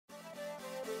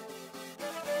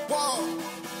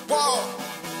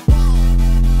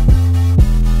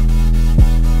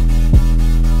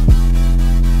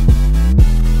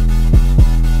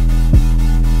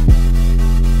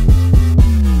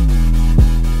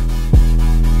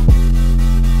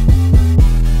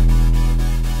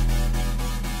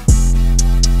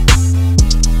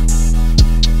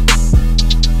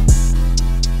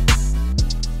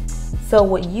So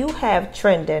what you have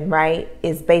trending, right,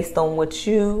 is based on what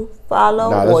you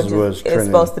follow, or just it's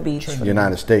supposed to be trending?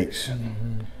 United States.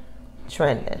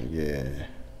 Trending. Yeah.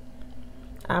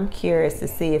 I'm curious to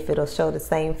see if it'll show the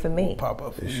same for me. Pop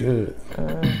up. It should.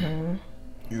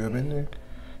 You ever been there?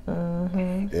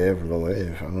 Ev, low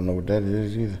Ev. I don't know what that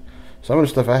is either. Some of the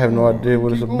stuff I have no idea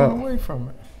what it's about. Away from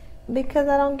it. Because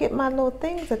I don't get my little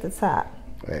things at the top.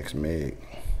 Ask Meg.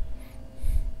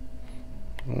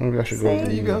 Maybe I should go.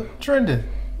 There you go. Trending.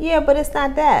 Yeah, but it's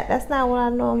not that. That's not what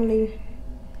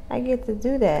I get to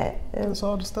do that. That's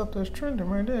all the stuff that's trending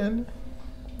right there, isn't it?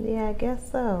 Yeah, I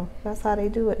guess so. That's how they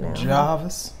do it now.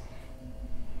 Jarvis.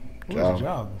 What's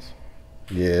Jarvis?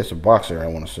 Yeah, it's a boxer, I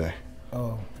want to say.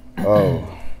 Oh. Oh.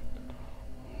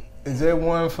 Is there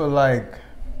one for like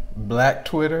Black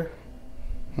Twitter?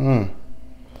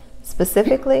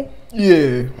 Specifically?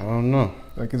 Yeah. I don't know.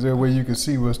 Like, is there a way you can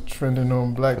see what's trending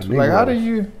on Black Twitter? Like, how do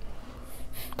you...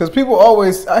 Because people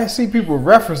always... I see people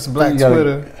reference Black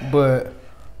Twitter, but...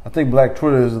 I think Black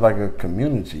Twitter is like a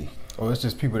community. Oh, it's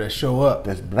just people that show up.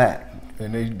 That's black.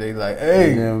 And they like,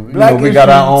 hey, then, black we got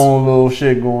our own little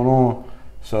shit going on.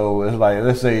 So it's like,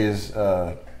 let's say it's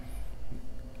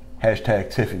hashtag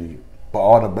Tiffany. But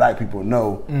all the black people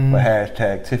know what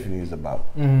hashtag Tiffany is about.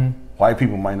 White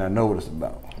people might not know what it's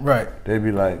about. Right. They'd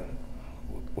be like,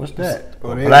 what's that?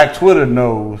 Well, Black Twitter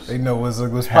knows. They know what's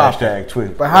hashtag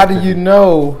Twitter. But how do you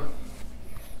know?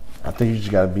 I think you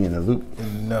just got to be in the loop.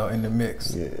 In the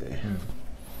mix. Yeah.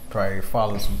 Probably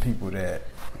follow some people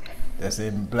that's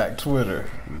in Black Twitter,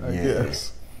 I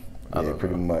guess. Yeah,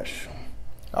 pretty much.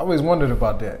 I always wondered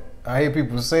about that. I hear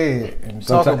people say it and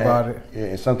talk about it. Yeah,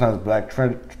 and sometimes Black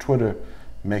Twitter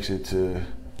makes it to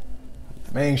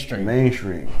mainstream.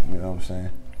 You know what I'm saying?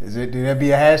 Do that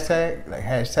be a hashtag? Like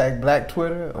hashtag Black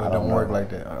Twitter? Or it don't work like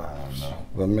that? I don't know.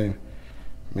 But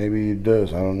maybe it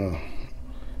does. I don't know.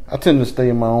 I tend to stay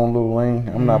in my own little lane.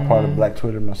 I'm not part of Black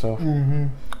Twitter myself.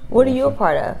 What are you a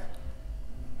part of?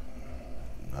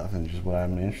 Nothing, just what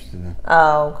I'm interested in.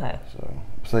 Oh, okay.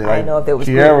 So, I didn't know if there was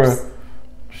Kiara, groups.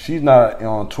 she's not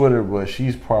on Twitter, but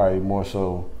she's probably more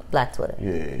so Black Twitter.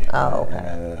 Yeah. Oh,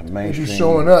 okay. Mainstream. She's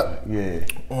showing up. Yeah.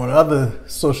 On other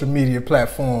social media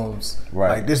platforms.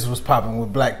 Right. Like this was popping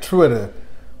with Black Twitter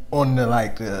on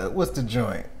the what's the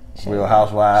joint? Real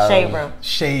Housewives. Shade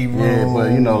Room. Yeah,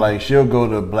 but you know, like she'll go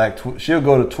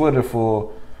to Twitter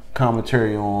for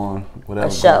commentary on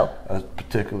whatever a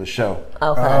particular show.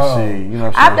 Okay. See, you know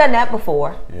what I've done that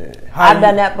before. Yeah. I've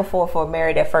done that before for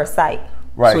Married at First Sight.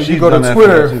 Right. So you go to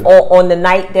Twitter on the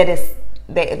night that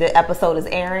the episode is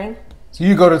airing. So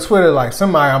you go to Twitter like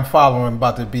somebody I'm following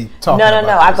about to be talking. No.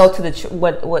 About I this. go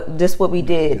to what we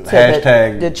did to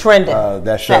hashtag the trending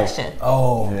that show. section.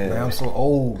 Oh man, I'm so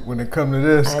old when it comes to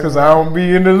this because I don't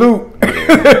be in the loop.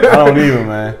 I don't either,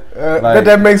 man. But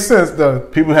that makes sense though.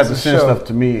 People have to send stuff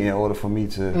to me in order for me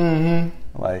to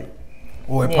like.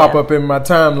 Or it pop up in my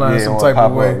timeline some type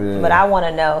of way. Up, But I want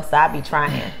to know, so I be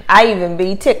trying. I even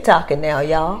be TikToking now,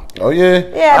 y'all. Oh yeah?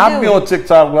 Yeah, I'll be on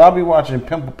TikTok, but I'll be watching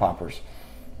Pimple Poppers.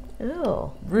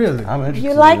 Oh. Really? I'm interested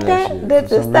You like in that? that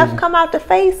The stuff come out the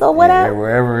face or whatever? Yeah,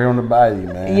 wherever on the body,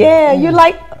 man. Yeah, you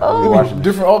like,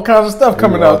 all kinds of stuff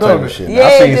coming out, don't it? Yeah,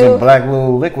 I seen some black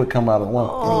little liquid come out of one.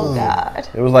 Oh, God.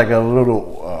 It was like a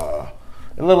little,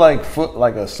 it looked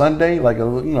like a sundae, like a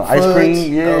ice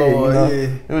cream. Yeah,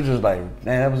 It was just like,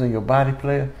 man, that was in your body,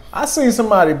 player. I seen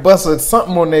somebody busted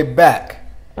something on their back,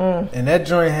 and that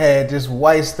joint had this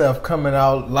white stuff coming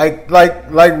out, like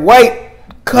white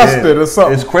custard or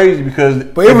something. It's crazy because,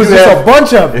 but it was just a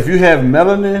bunch of it. If you have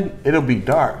melanin, it'll be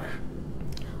dark.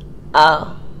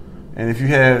 Oh. And if you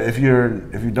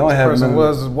don't have person melanin,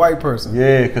 was a white person.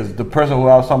 Yeah, because the person who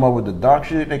I was talking about with the dark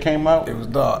shit that came out, it was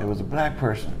dark. It was a black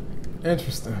person.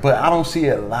 Interesting. But I don't see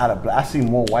a lot of I see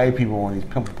more white people on these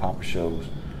Pimple Popper shows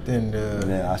than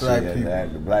I black see people.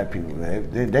 The black people.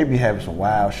 They be having some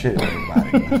wild shit on their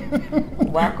body.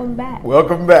 Welcome back.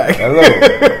 Welcome back. Hello.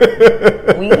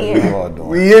 We here.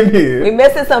 We in here. We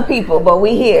missing some people, but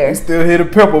we here. We still hear the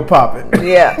pimple popping.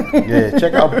 Yeah. Yeah,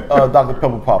 check out Dr.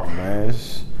 Pimple Popper, man.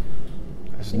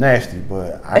 It's nasty,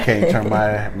 but I can't turn my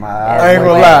eyes. I ain't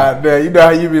gonna lie. Man, you know how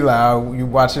you be like, you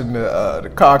watching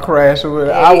the car crash or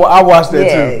whatever. I watched that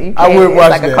too. I would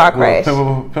watch like that. A car crash.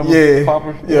 Pimple Yeah.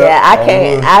 Popper? Yeah, I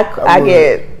can't. I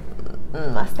get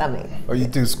My stomach. Or you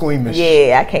too squeamish?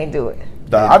 Yeah, I can't do it.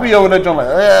 I be over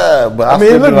there, but I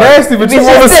mean, it look nasty, but you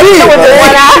want to see it.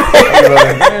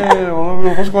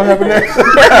 What's going to happen next?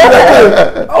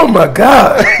 Oh my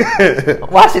God!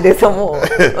 Watch it some more.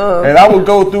 And I would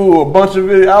go through a bunch of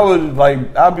videos.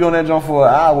 I'd be on that jump for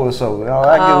an hour or so.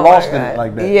 I get lost in it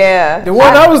like that. Yeah. The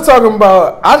one I was talking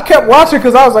about, I kept watching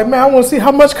because I was like, man, I want to see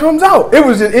how much comes out.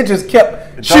 It just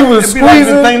kept. She was squeezing. Like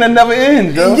the thing that never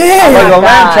ends, yo. Yeah. Like a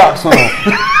lamb chop song.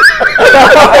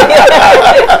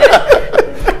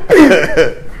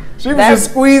 She was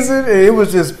just squeezing, and it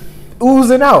was just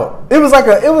oozing out. It was like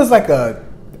a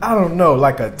I don't know,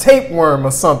 like a tapeworm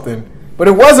or something. But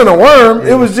it wasn't a worm.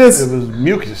 It was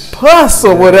mucus, pus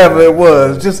or whatever it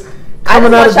was. Just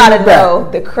coming out of I just want y'all to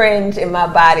know the cringe in my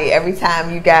body every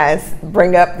time you guys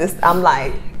bring up this. I'm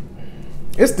like,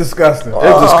 it's disgusting.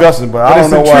 It's disgusting, but I don't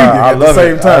know why. I love it. At the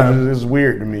same time, it's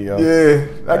weird to me, yo. Yeah,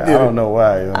 I get it. I don't know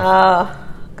why, yo.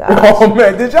 Gosh. Oh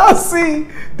man, did y'all see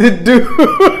the dude?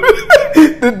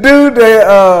 The dude that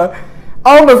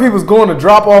I don't know if he was going to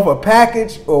drop off a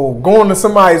package or going to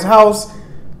somebody's house,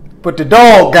 but the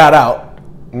dog got out,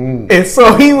 and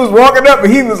so he was walking up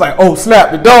and he was like, "Oh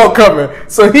snap, the dog coming!"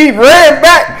 So he ran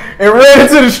back and ran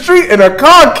into the street, and a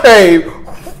car came.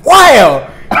 Wow,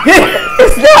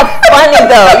 it's not funny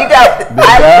though. You got.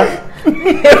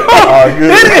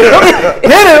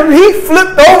 Hit him. He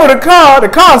flipped over the car. The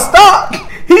car stopped.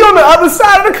 He on the other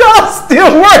side of the car,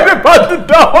 still worried about the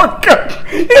dog.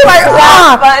 He's like,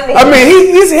 funny. I mean,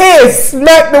 his head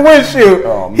smacked the windshield.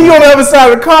 Oh, he on the other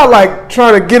side of the car, like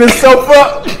trying to get himself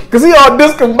up, because he all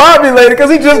discombobulated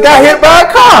because he just got hit by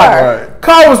a car. Right.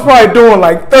 Car was probably doing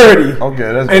like 30.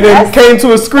 Okay, that's and then came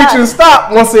to a screeching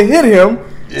stop once it hit him.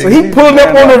 So he pulled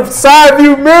up on the side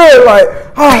view mirror like,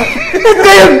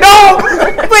 damn dog,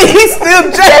 but he's still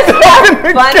jacked up in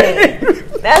the game.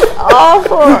 That's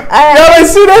awful. Y'all ain't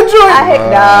see that joint?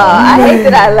 I hate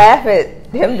that I laugh at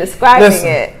him describing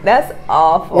it. That's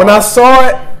awful. When I saw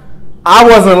it, I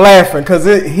wasn't laughing because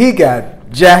he got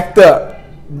jacked up.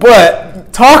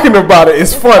 But talking about it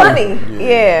is funny.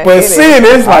 Yeah. But seeing it,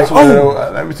 it's like,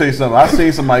 let me tell you something. I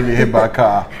seen somebody get hit by a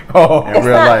car in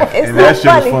real life, and that shit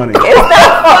was funny. It's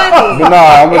not funny. But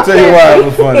I'm gonna tell you why it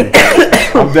was funny.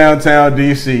 I'm downtown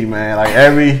DC, man.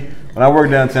 When I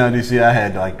worked downtown DC, I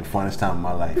had like the funnest time of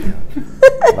my life.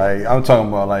 Like I'm talking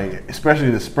about, like especially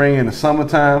the spring and the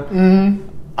summertime. Mm-hmm.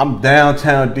 I'm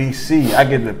downtown DC. I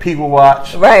get to people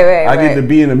watch. Right. I get to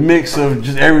be in the mix of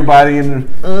just everybody in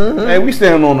the. Man, we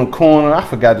standing on the corner. I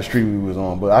forgot the street we was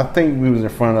on, but I think we was in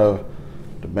front of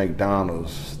the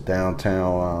McDonald's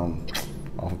downtown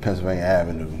off of Pennsylvania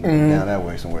Avenue, down that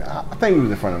way somewhere. I think we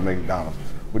was in front of McDonald's,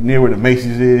 near where the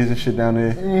Macy's is and shit down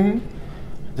there.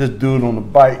 This dude on the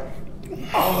bike.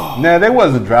 Now they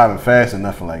wasn't driving fast or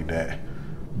nothing like that,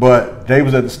 but they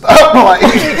was at the stoplight.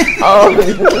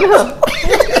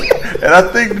 And I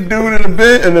think the dude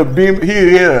in the beam,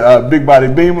 he had a big body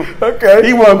Beamer. Okay,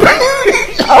 he wasn't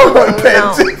paying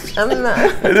attention. I'm not.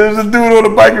 And there was a dude on the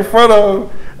bike in front of him,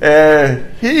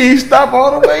 and he stopped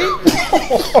all the way.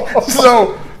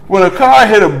 So when a car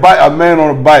hit a man on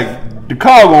a bike, the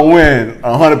car gonna win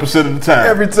 100% of the time.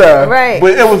 Every time. Right.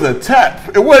 But it was a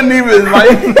tap. It wasn't even like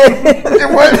it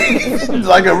wasn't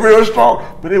like a real strong,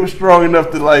 but it was strong enough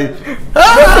to like.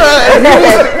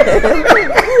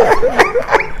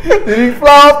 Did he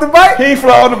fly off the bike? He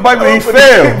fly off the bike, but he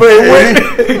fell. But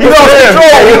he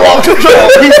lost control.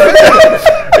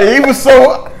 He was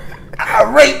so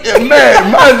irate and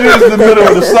mad. Mind you, it's the middle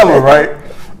of the summer, right?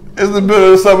 It's the middle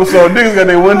of the summer, so niggas got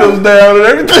their windows down and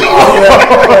everything.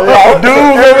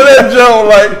 Dudes over that Joe,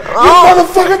 like, you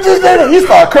motherfucker just did it. He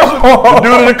started cursing. The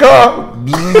dude in the car.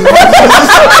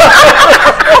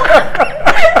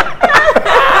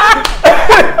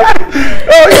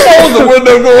 He saw the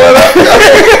window going up.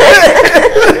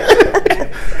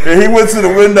 And he went to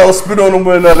the window, spit on the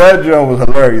window. That joke was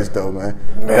hilarious, though, man.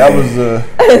 That was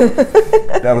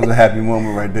a happy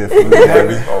moment right there for me.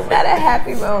 Not a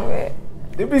happy moment.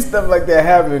 There be stuff like that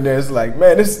happening there. It's like,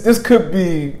 man, this could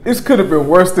have been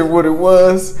worse than what it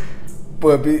was,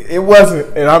 but it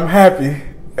wasn't, and I'm happy.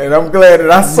 And I'm glad that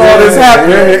I saw this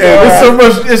happen.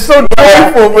 It's so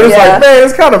joyful, but it's like, man,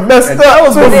 it's kind of messed up. That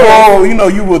was before,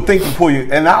 you would think before you,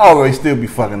 and I always still be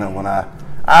fucking up when I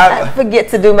forget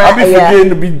to do my. I be forgetting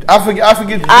to be. I forget to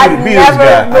be this guy.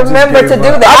 I never remember to do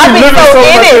that. I be living so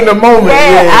much in the moment.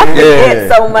 I forget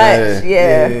so much.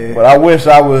 Yeah. But I wish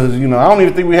I was. I don't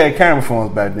even think we had camera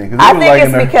phones back then. I think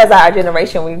it's because our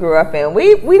generation we grew up in.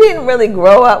 We didn't really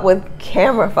grow up with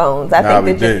camera phones. I think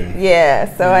we didn't. Yeah.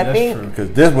 So I think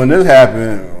because when this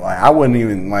happened, I wasn't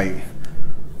even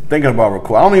thinking about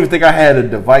record. I don't even think I had a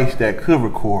device that could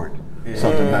record.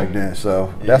 something back then.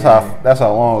 So that's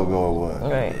how long ago it was.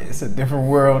 Right. It's a different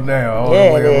world now.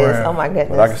 Yeah, it is. Oh my goodness.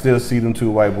 But I can still see them two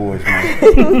white boys, man. I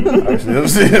can still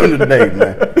see them today,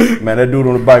 man. Man, that dude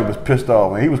on the bike was pissed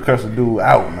off, man. He was cursing dude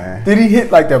out, man. Did he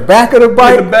hit like the back of the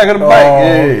bike? Hit the back of the bike.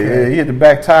 Yeah, he hit the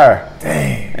back tire.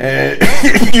 Dang. And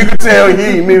you could tell he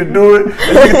didn't mean to do it. And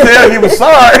you could tell he was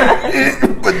sorry.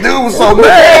 But dude was so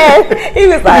mad. He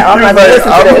was like, I'm going to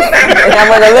listen to this. I'm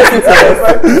going to listen to this.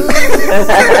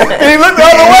 And he looked the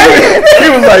other way. He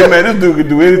was like, man, this dude could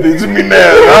do anything to me now.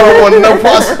 I don't want no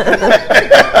fuss.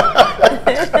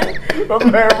 My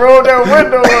man rolled that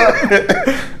window up.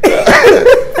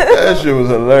 That shit was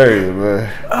hilarious, man.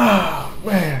 Oh,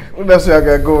 man. What else y'all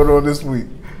got going on this week?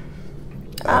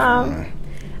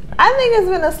 I think it's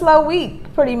been a slow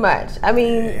week, pretty much. I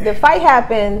mean, the fight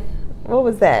happened, what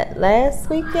was that, last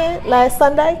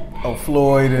Sunday? Oh,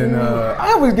 Floyd and,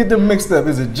 I always get them mixed up.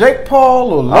 Is it Jake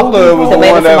Paul or Logan? I thought it was the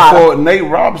one that fought Nate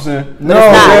Robinson. No,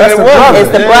 that's the brother.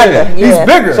 It's the brother. Yeah. He's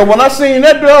bigger. So when I seen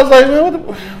that dude, I was like, man,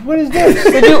 what is this? So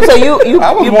you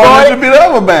I was wanting to be the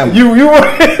other Bama. You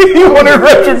wanted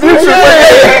retribution?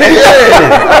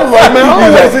 Yeah. I was like, man, I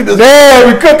don't want to see this.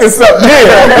 Damn, we cooking something here.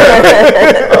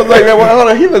 I was like, man, hold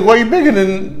on, he look way bigger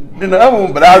than the other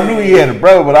one, but I knew he had a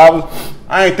brother, but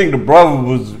I didn't think the brother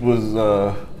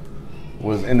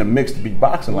was in the mix to be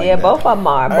boxing like that. Yeah, both of them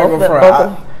are.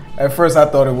 At first, I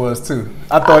thought it was too.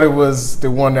 I thought it was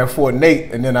the one that fought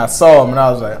Nate, and then I saw him, and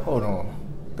I was like, hold on,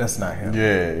 that's not him.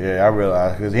 Yeah, I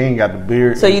realized because he ain't got the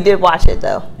beard. So you did watch it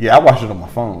though? Yeah, I watched it on my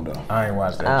phone though. I ain't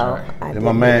watched that. And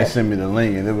my man sent me the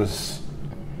link, and it was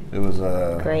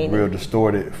real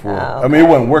distorted. Okay. I mean, it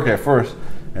wasn't working at first,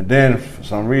 and then for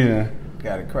some reason,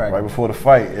 got it cracked right before the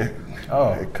fight. It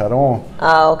cut on.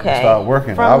 Oh, okay. It started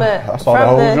working. I saw the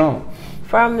whole jump.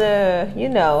 From the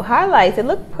highlights, it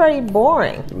looked pretty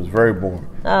boring. It was very boring.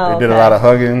 Oh, they did a lot of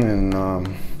hugging and.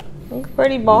 It's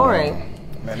pretty boring.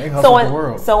 Man, they hustled the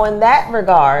world. So in that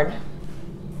regard,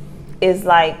 is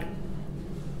like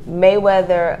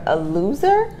Mayweather a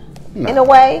loser in a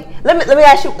way? Let me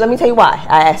ask you. Let me tell you why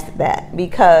I asked that,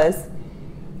 because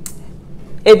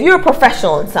if you're a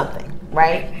professional in something,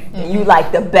 right, and you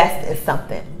like the best in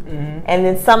something, and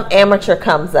then some amateur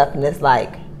comes up and is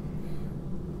like,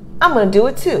 I'm gonna do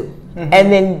it too,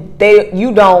 and then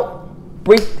you don't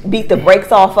beat the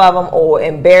brakes off of them or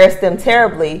embarrass them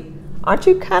terribly. Aren't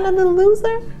you kind of the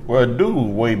loser? Well, dude was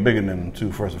way bigger than him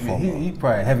too. First and foremost, he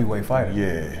probably a heavyweight fighter.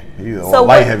 Yeah, he's a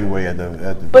light heavyweight at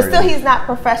the. But still, he's not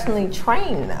professionally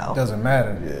trained though. Doesn't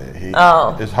matter.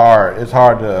 Yeah, it's hard. It's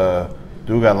hard to.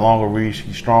 Dude got a longer reach.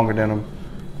 He's stronger than him.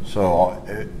 So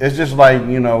it's just like,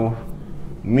 me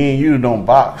and you don't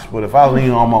box, but if I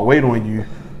lean all my weight on you,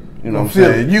 you know what I'm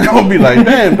saying, you gonna be like,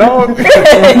 damn, dog. You know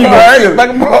what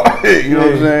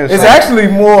I'm saying? It's actually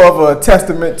more of a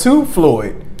testament to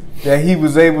Floyd that he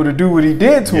was able to do what he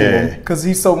did to him because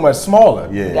he's so much smaller.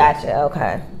 Yeah. Gotcha.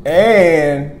 Okay.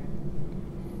 And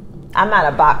I'm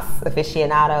not a box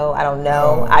aficionado. I don't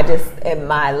know. I just, in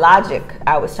my logic,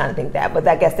 I was trying to think that, but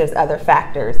I guess there's other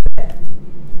factors that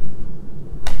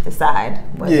decide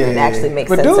whether it actually makes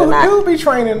sense or not. But dude be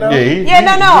training though. No.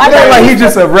 I don't like he's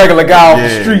just a regular guy off the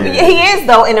street. He is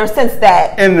though, in a sense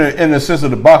that in the sense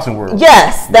of the boxing world.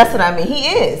 Yes, that's what I mean. He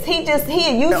is. He a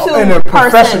YouTube in a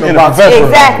professional boxing world.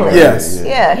 Exactly. Yes.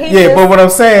 Yeah. But what I'm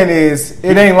saying is,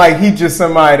 it ain't like he just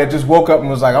somebody that just woke up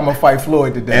and was like, I'm gonna fight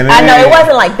Floyd today. I know it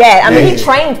wasn't like that. I mean, he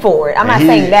trained for it. I'm not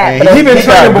saying that. But he been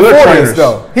training before this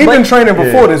though. He been training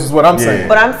before this is what I'm saying.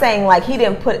 But I'm saying like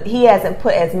he hasn't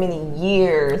put as many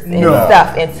years and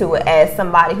stuff into it as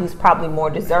somebody who's probably more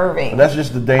deserving. But that's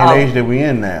just the day and age that we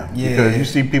in now. Yeah. Because you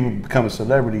see people becoming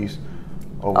celebrities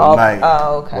overnight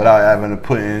without having to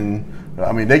put in.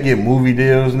 I mean, they get movie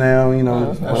deals now,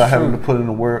 without having to put in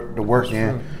the work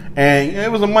in. And it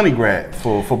was a money grab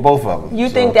for both of them. You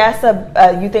think that's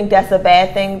a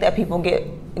bad thing that people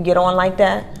get on like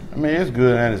that? I mean, it's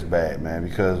good and it's bad, man.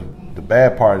 Because the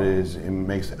bad part is it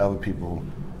makes other people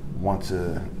want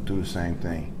to do the same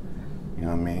thing. You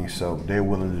know what I mean? So they're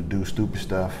willing to do stupid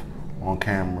stuff on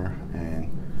camera and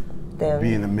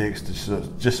be in the mix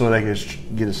just so they can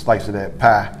get a slice of that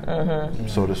pie,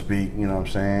 so to speak. You know what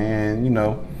I'm saying? And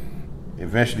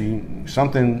eventually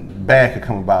something bad could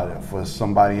come about it for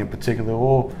somebody in particular,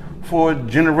 or for a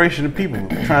generation of people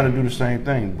trying to do the same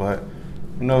thing. But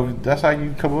if that's how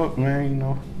you come up,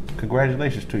 man,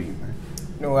 congratulations to you, man.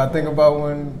 I think about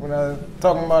when I was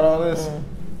talking about all this.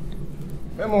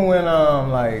 Remember when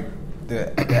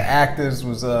the actors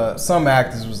was some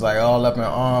actors was like all up in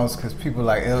arms because people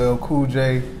like LL Cool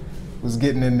J was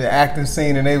getting in the acting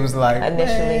scene, and they was like,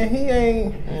 initially,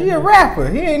 man, he a rapper.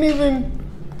 He ain't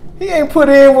He ain't put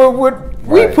in what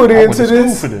we put I went into to school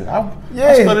this. for this. I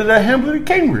Yeah. studied at Hamilton,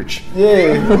 Cambridge.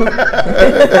 Yeah.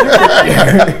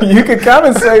 You could kind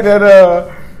of say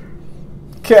that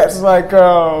cats like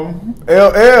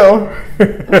LL.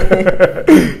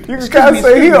 You can kind of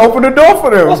say he opened the door for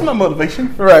them. What's my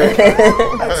motivation? Right.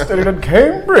 I studied at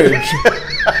Cambridge.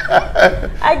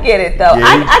 I get it though.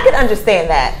 Yeah. I could understand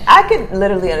that. I could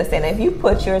literally understand that. If you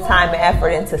put your time and effort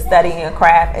into studying a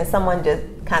craft and someone just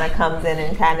kind of comes in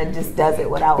and kind of just does it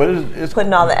without But it's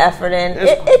putting all the effort in,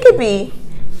 it could be,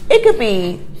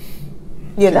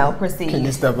 perceived. Can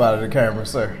you step out of the camera,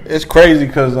 sir? It's crazy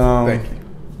because Thank you.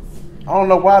 I don't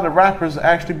know why the rappers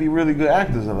actually be really good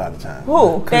actors a lot of times.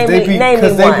 Who? Because Name me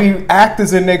one. they be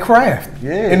actors in their craft.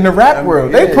 Yeah. In the rap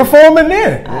world. Yeah. They performing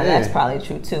there. That's probably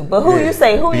true too. But who you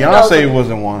say? Who Beyonce you know?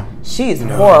 wasn't one. She's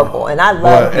horrible, and I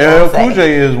love But LL Cool Beyonce.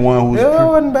 J is one who's LL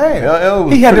wasn't bad. LL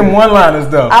was He had them pretty- one-liners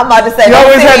though. I'm about to say. He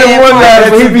always had them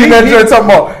one-liners where he be in that He- joint talking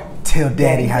about, tell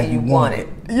daddy how you want it.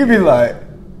 You be like,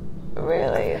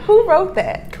 Really? Who wrote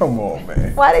that? come on,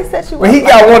 man. Why they set you But up? he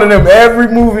got one of them every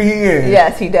movie he in.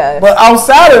 Yes, he does. But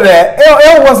outside of that,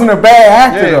 LL wasn't a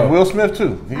bad actor Yeah, though. Will Smith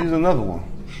too. He's another one.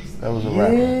 That was a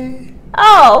rapper.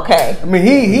 Oh, okay. I mean,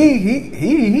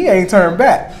 he ain't turned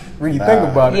back when you think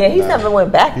about it. Yeah, he's never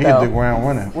went back He hit the though. ground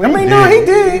running. I mean, no, he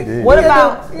did. What Yeah,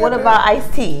 about yeah, what about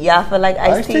Ice-T? Y'all feel like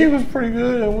Ice-T Ice-T? was pretty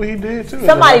good at what he did too.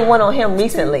 Somebody went on him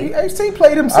recently. He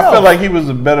played himself. I feel like he was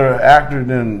a better actor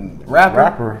than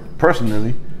Rapper?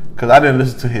 personally, because I didn't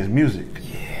listen to his music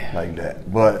like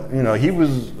that. But he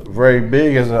was very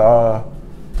big as a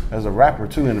rapper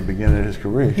too in the beginning of his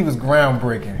career. he was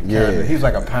groundbreaking. Yeah. Kinda. He was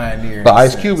like a pioneer. But in a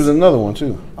Ice Cube sense. is another one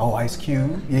too. Oh, Ice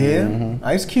Cube. Yeah.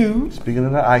 Ice Cube. Speaking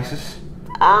of the ISIS,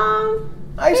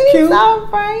 Ice He's Cube. all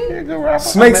right. he's a good rapper.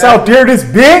 Snakes I mean, out there this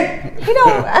big. He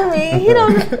don't. I mean, he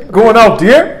don't. Going out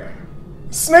there.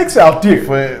 Snakes out there.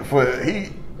 For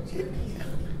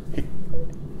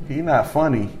he not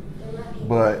funny,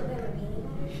 but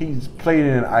he's played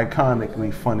in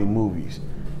iconically funny movies.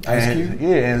 Ice And- Cube?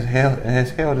 Yeah, and has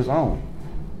held his own.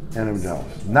 And them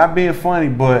Jones. Not being funny,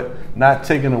 but not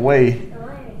taking away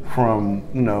from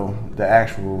the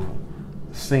actual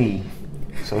scene,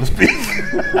 so to speak.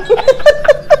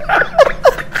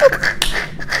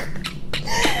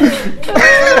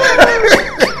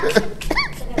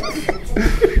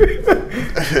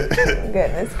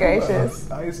 Goodness gracious.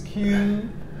 Ice Cube.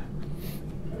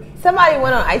 Somebody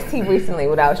went on Ice-T recently.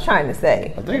 What I was trying to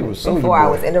say. I think it was Soulja Before I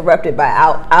Boy. was interrupted by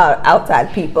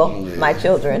outside people, my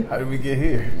children. How did we get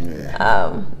here?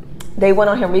 They went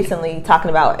on him recently talking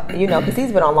about, because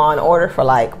he's been on Law and Order for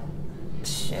like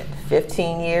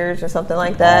 15 years or something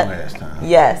like that. Long ass time.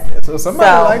 Yes. So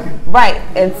somebody like it. Right.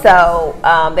 And so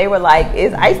they were like,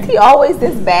 is Ice-T always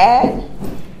this bad?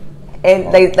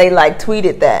 And they like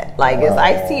tweeted that. Like, is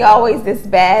Ice-T always this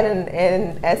bad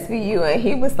in SVU? And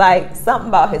he was like, something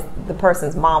about the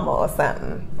person's mama or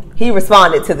something. He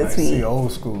responded to the tweet. See,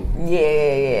 old school.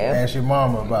 Yeah. Ask your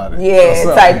mama about it. Or Yeah,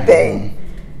 something. type thing.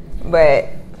 But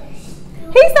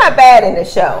he's not bad in the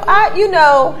show.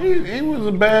 He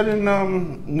was bad in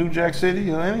New Jack City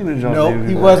or any New Jack City. Nope,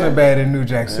 he wasn't bad in New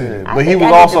Jack City. But he think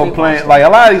was I need to also rewatch playing it. like a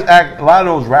lot of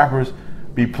those rappers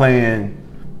be playing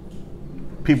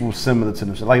people similar to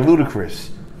themselves, like Ludacris.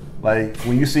 Like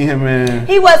when you see him in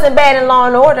He wasn't bad in Law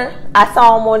and Order. I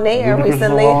saw him on there Ludacris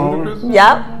recently. Law and Order?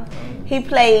 Yep.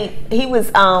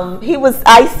 He was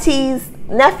Ice-T's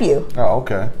nephew. Oh,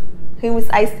 okay. He was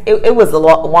Ice. It was a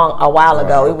while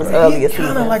ago. It was earlier He's kind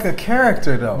season. of like a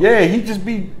character though. Yeah, he just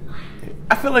be.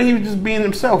 I feel like he was just being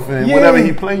himself in Yeah. whatever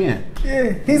he playing.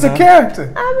 Yeah, he's a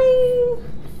character. I mean,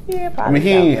 yeah, probably. I mean, he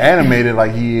ain't animated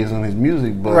like he is on his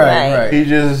music, but Right. he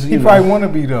just He probably want to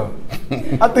be though.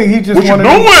 I think he just What you wanted.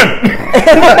 doing?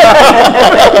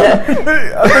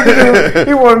 I think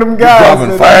he one of them guys.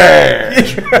 Dropping that-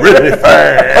 fast, really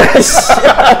fast.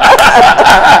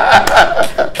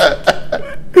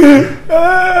 He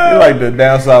like the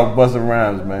down south Busta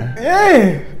Rhymes, man.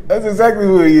 Yeah, that's exactly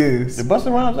who he is. Did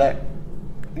Busta Rhymes act?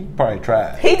 He probably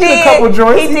tried. He did a did couple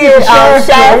joints. He He did did Shaft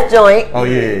Shaft joint. Oh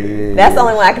yeah. That's the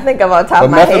only one I can think of on top But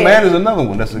of my Method head. Man is another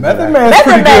one. That's a Method good Man's actor.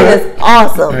 pretty Method Man good. is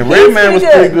awesome. And He's Redman was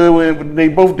pretty good when they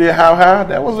both did How High.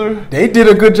 That was a They did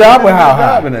a good job with How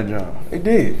job High. in that job. They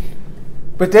did,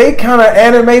 but they kind of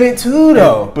animated too,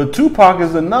 though. But Tupac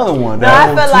is another one. No, I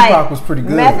That feel Tupac like was pretty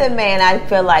good. Method Man. I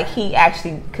feel like he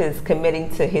actually is committing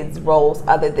to his roles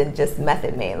other than just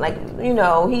Method Man. Like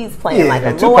he's playing Yeah, like a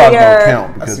and Tupac lawyer. don't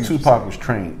count I because see what Tupac was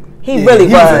trained. He Yeah, really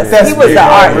he was a was. He thespian. was the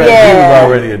art. He Yeah, was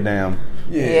already a damn.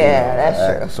 Yeah, that's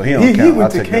true. So he don't He count. went I'll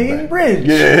to take that back. Cambridge.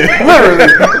 Yeah,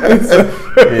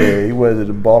 Literally. yeah. He was at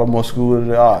the Baltimore School of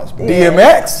the Arts. Man.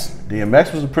 DMX.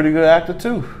 DMX was a pretty good actor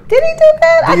too. Did he do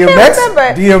that? I can't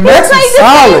remember. DMX was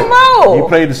solid. He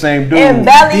played the same dude. And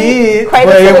Belly, Did,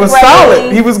 Cradle but to it the was Grave.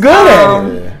 solid. He was good at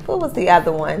it. Yeah. What was the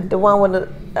other one? The one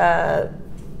with the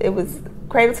it was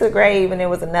Cradle to the Grave, and there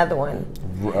was another one.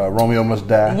 Romeo Must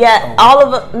Die. Yeah, all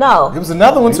of them. No, It was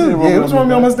another one too. Yeah, it was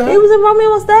Romeo Must Die. he was in Romeo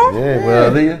Must Die. Yeah,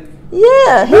 well, Leah.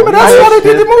 Yeah, he Remember, that's why they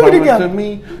did the movie Coming together. to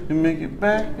me to make it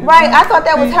back. Right, I thought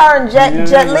that was her and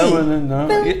Jet Li.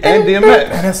 And DMX. Man,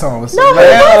 that song was so No,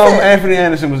 bad. he wasn't. Anthony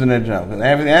Anderson was in that jump.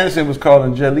 Anthony Anderson was called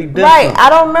in Jet Li. Right, I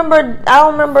don't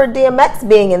remember DMX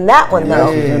being in that one though.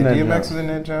 Yeah, in that DMX jump. was in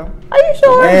that jump. Are you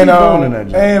sure? And doing in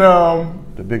that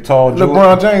jump? The big tall George.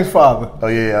 LeBron James' father. Oh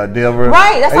yeah, Delver.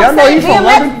 Right, that's what I'm y'all know saying. he's from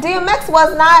London? DMX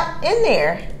was not in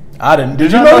there. I didn't.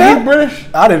 Did you you know know that? he's British?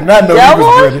 I did not know Delroy? he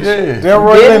was British. Yeah.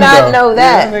 Delroy Did Lindo. not know Yeah,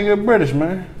 that. that nigga British,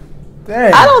 man.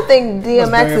 Dang. I don't think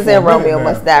DMX been is for in a minute Romeo now.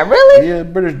 Must Die. Really? Yeah,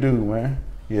 British dude, man.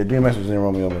 Yeah, DMX was in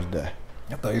Romeo Must Die.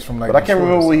 I thought he was from like. But I can't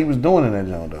remember what he was doing in that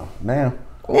joint though. Now.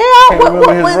 Yeah, Can't what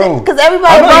remember his was role. it? Because I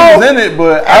everybody know he was rolled. in it,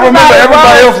 but I remember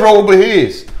everybody else rolled but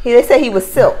his. They said he was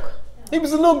Silk He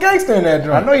was a little gangster in that I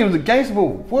joint. know he was a gangster, but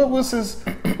what was his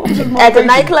at the motivation?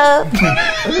 nightclub.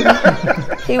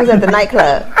 He was at the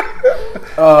nightclub.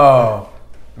 Oh,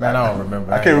 man, I don't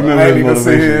remember. I can't remember I ain't his even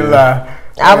sit here and motivation. lie.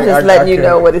 I was just letting you can't.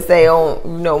 know what it say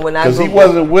on when I Because he Googled.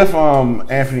 wasn't with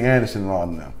Anthony Anderson and all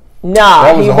of them. No,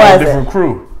 That was he a whole wasn't. different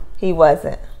crew. He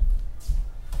wasn't.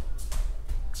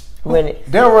 When it,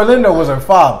 Delroy Lindo was her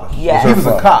father. Yes. He was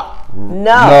a cop.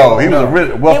 no, He was a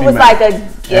No. wealthy he was man. like a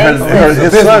And gangster.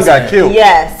 his son got killed.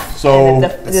 Yes. So And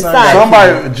the son son.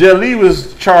 somebody, Jet Li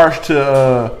was charged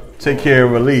to take care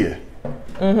of Aaliyah,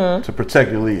 to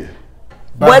protect Aaliyah.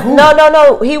 But who?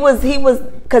 no. He was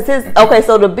because his okay.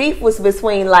 So the beef was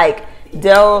between like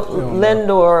Del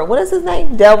Lindor. What is his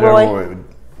name? Delroy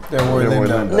Delroy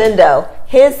Lindo. Lindo.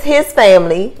 His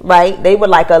family, right? They were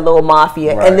like a little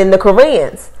mafia, Right. and then the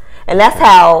Koreans, and that's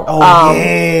how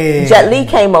Yeah. Jet Li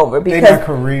came over They because not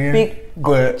Korean,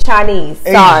 but Chinese.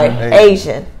 Asian. Sorry,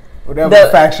 Asian. whatever The-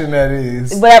 faction that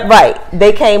is. But right,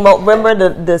 they came over. Remember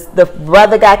the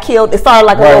brother got killed. It started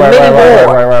like a little mini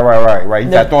war. Right. He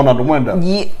got thrown out the window.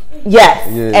 Yes,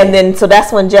 Yeah. and then so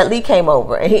that's when Jet Li came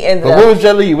over, and he ended But up where was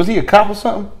Jet Li? Was he a cop or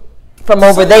something? from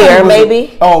over there,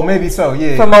 maybe Oh, maybe so.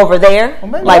 Yeah. from over there,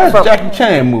 maybe like That's from Jackie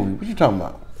Chan movie. What you talking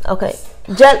about? okay.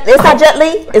 It's not Jet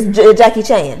Li. It's Jackie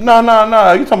Chan. No.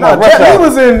 You talking no, about Rush Jet Li Hour.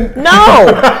 was in. No,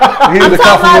 He was I'm a cop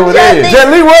talking from about over Jet there. Li. Jet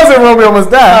Li was in Romeo Must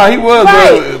Die. Nah, he was.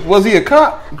 Right. Was he a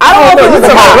cop? I don't know if he was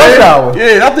a talking about Rush cop. Hour.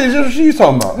 Yeah, I think that's what she's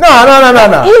talking about.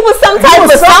 No. He was some type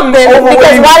was of something something over where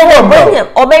because he why was did they from, bring though. him?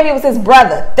 Or maybe it was his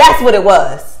brother. That's what it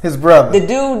was. His brother. The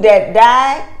dude that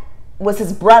died was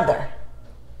his brother.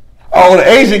 Oh, the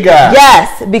Asian guy.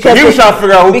 Yes, because he was trying to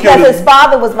figure out who because killed his him.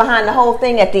 father was behind the whole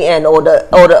thing at the end, or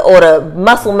the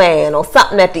muscle man, or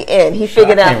something at the end. He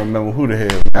figured I can't out. remember who the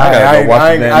hell.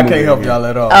 I can't help y'all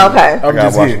at all. Okay. I'm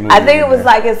just watch the here. movie. I think it was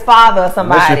like his father or That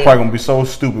somebody. shit probably gonna be so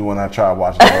stupid when I try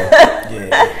watching it.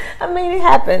 Yeah. I mean, it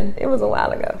happened. It was a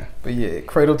while ago. But yeah,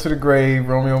 Cradle to the Grave,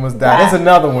 Romeo Must Die. Wow. There's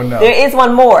another one though. There is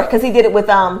one more because he did it with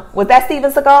was that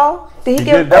Steven Seagal? Did he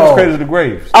give? That was Oh. Cradle to the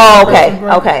Grave.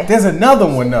 Oh, okay. There's another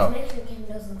one though.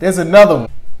 There's another one.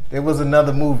 There was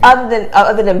another movie.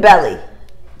 Other than Belly,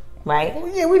 right? Well,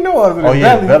 yeah, we know other than Oh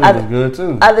yeah, Belly. Belly was good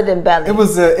too. Other than Belly,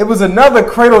 It was another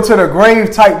Cradle to the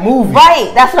Grave type movie.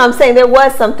 right. That's what I'm saying. There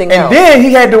was something And else. then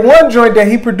he had the one joint that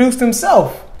he produced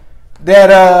himself.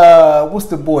 That what's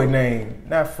the boy name?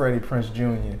 Not Freddie Prinze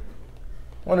Jr.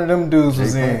 One of them dudes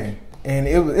was in, and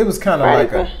it was kind of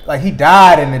Freddie like he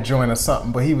died in the joint or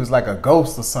something, but he was like a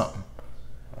ghost or something.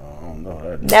 I don't know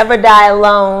that. Never Die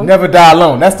Alone. Never Die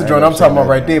Alone. That's the joint I'm talking about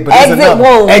right there. But there's Exit another.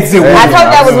 Wounds. Exit Wounds. I told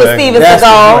that was with That's Steven the joint.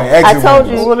 Seagal. I Exit told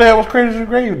Wounds. you What the hell was Cradle to the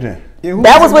Grave then? Yeah, who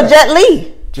that was with that? Jet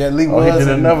Li Jet Li Oh, was he did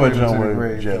in another Cradle to jump the with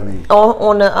Grave. Jet Li.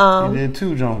 on the He did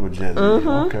two jumps with Jet Li.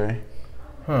 Okay.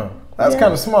 Huh. That's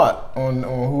kind of smart on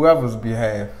whoever's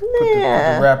behalf. Put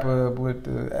the rapper up with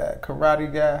the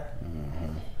karate guy.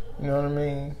 You know what I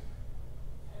mean?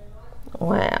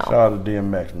 wow. Shout out to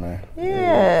DMX, man.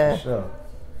 Yeah. For sure.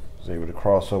 Was able to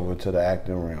cross over to the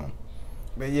acting realm.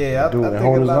 But yeah, I Dude, think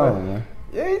hold a his lot own, of, man.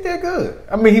 yeah, he did good.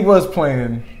 I mean, he was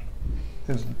playing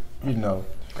his, you know,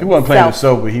 He wasn't playing Self.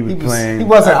 himself, but he was playing. he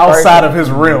wasn't outside of his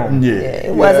realm. Yeah.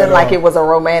 It wasn't no. like it was a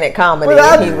romantic comedy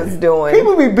But he was doing.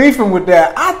 People be beefing with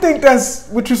that. I think that's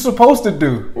what you're supposed to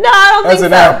do. No, I don't As think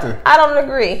an so. actor. I don't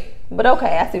agree. But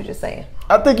okay, I see what you're saying.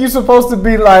 I think you're supposed to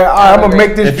be like, all right, I'm gonna agree.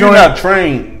 make this If you're joint. not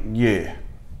trained, yeah.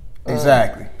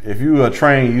 Exactly. If you are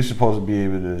trained, you're supposed to be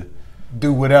able to.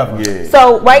 Do whatever. Yeah.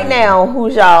 So right now,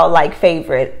 who's y'all like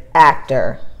favorite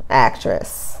actor,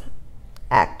 actress,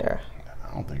 actor?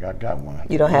 I don't think I got one.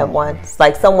 You don't have one? It's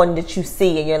like someone that you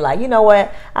see and you're like, you know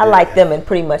what? I like them in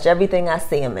pretty much everything I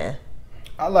see them in.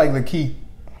 I like Lakeith.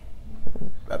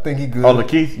 I think he good. Oh,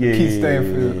 Lakeith? Yeah, Keith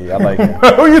Stanfield. Yeah, I like him.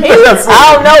 Who you think I said?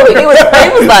 I don't know. He was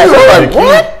like,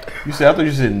 what? You said, I thought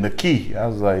you said Lakeith. I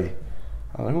was like,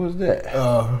 who was that?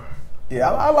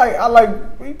 Yeah, I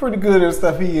like. He pretty good at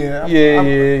stuff he in. Yeah.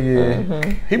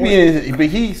 Mm-hmm. He be in, but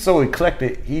he's so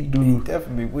eclectic. He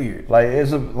definitely weird. Like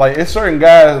it's certain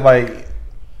guys like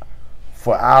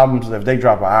for albums. If they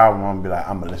drop an album, I'm gonna be like,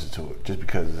 I'm gonna listen to it just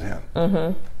because it's him.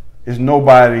 Mm-hmm. It's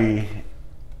nobody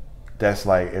that's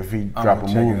like if he drop a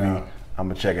movie, I'm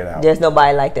gonna check it out. There's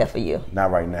nobody like that for you.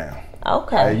 Not right now.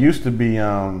 Okay. It used to be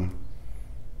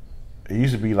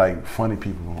like funny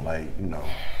people like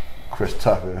Chris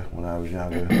Tucker when I was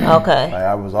younger. Okay. Like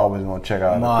I was always gonna check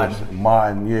out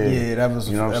Martin. Yeah, that was.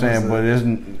 You know what I'm saying? But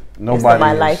nobody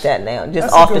nobody like that now.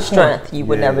 Just off the strength, you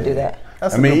would never do that.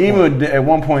 I mean, even at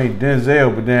one point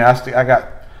Denzel, but then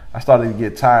I started to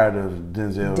get tired of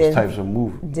Denzel's types of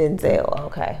movies. Denzel,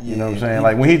 okay. You know what I'm saying?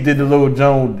 Like when he did the Little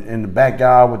Joan in the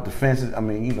backyard with the fences. I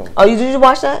mean, Oh, did you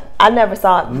watch that? I never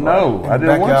saw it before. No, I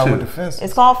didn't watch it. With the fences.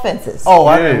 It's called Fences. Oh,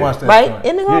 I didn't watch that. Right?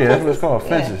 Isn't it called Fences? That's Fences? what it's called,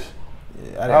 Fences.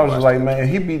 Yeah, I was just like, man,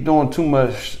 he be doing too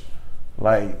much,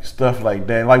 like stuff like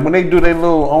that. Like when they do their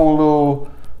own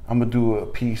little, I'm gonna do a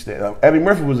piece that Eddie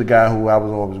Murphy was a guy who I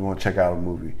was always going to check out a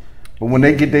movie. But when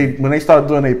they start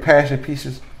doing their passion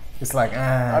pieces, it's like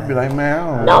I'd be like, man,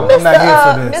 I don't no, know.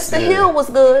 Mr. Hill was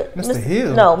good. Mr.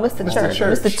 Hill? No, Mr. Church.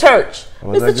 Mr. Church.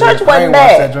 Was Mr. that Church good? wasn't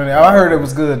bad. I heard it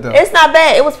was good though. It's not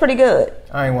bad. It was pretty good.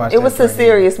 I ain't watched it. It was a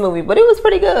serious movie, but it was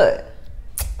pretty good.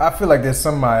 I feel like there's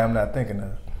somebody I'm not thinking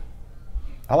of.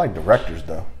 I like directors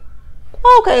though.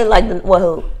 Okay, like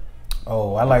who?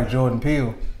 Oh, I like Jordan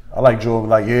Peele. I like Jordan.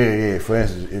 Like for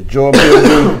instance, if Jordan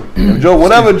Peele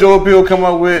whatever Jordan Peele come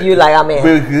up with, you like I'm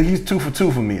in. He's 2 for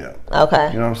 2 for me though.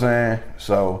 Okay. You know what I'm saying?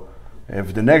 So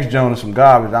if the next Joan is some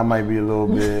garbage, I might be a little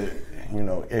bit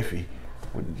iffy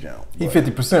with the Joan. He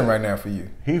 50% right now for you.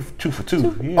 He 2 for 2.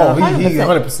 He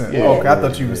 100%. Yeah, okay, I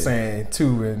thought you were saying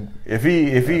 2 and if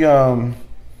he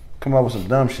come up with some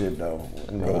dumb shit though,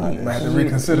 you might have to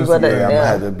reconsider. I'm gonna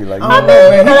have to be like, I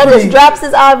mean, that just drops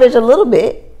his average a little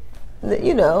bit.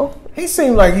 He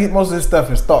seemed like most of his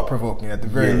stuff is thought provoking at the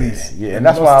very least. Yeah, and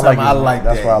that's why I like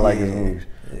that's why I like his movies.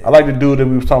 Yeah. I like the dude that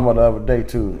we was talking about the other day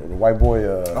too, the white boy.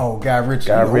 Guy Ritchie.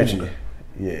 Guy Ritchie.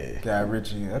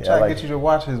 I try to get you to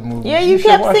watch his movies. Yeah, you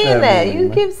kept saying that. You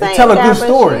keep saying they tell a good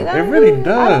story. It really does.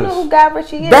 I don't know who Guy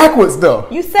Ritchie is. Backwards though.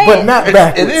 You say but it. not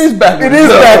backwards. It is backwards. It is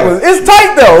backwards. It's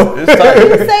tight though. It's tight.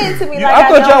 You say it to me like I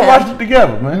thought y'all know watched it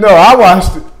together, man. No, I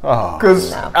watched it.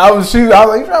 Because no. I was like, you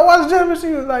try to watch Gentleman?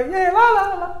 She was like, yeah, la la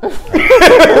la.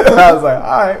 I was like,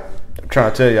 all right. I'm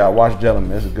trying to tell you, I watched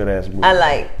Gentleman. It's a good ass movie.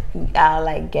 I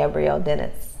like Gabrielle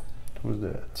Dennis. Who's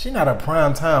that? She not a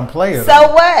prime time player.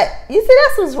 So what? You see,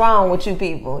 that's what's wrong with you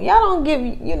people. Y'all don't give,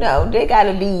 they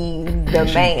gotta be the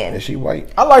man. Is she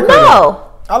white? I like her.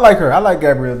 No. I like her. I like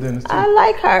Gabrielle Dennis too. I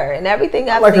like her and everything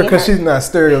I've seen. I like her because she's not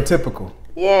stereotypical.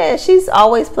 Yeah, she's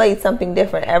always played something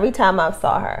different every time I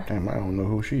saw her. Damn, I don't know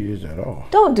who she is at all.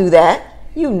 Don't do that.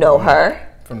 You know her.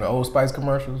 From the Old Spice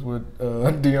commercials with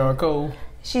Deion Cole.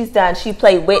 She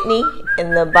played Whitney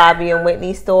in the Bobby and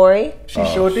Whitney story. She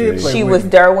sure did play She Whitney. was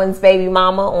Derwin's baby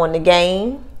mama on The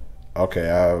Game. Okay,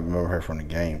 I remember her from The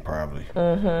Game, probably.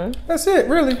 Mm-hmm. That's it,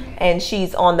 really. And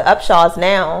she's on the Upshaws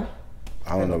now.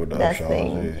 I don't know what the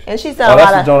Upshaws is. And she's done a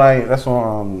lot of... That's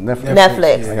on Netflix.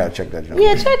 Netflix. I gotta check that joint.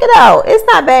 Yeah, check it out. It's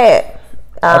not bad.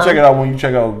 I'll check it out when you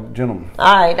check out Gentleman.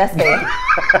 All right, that's fair.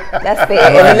 That's fair.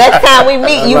 And the next time we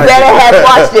meet, you better have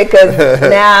watched it because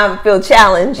now I feel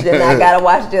challenged and I gotta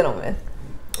watch Gentleman.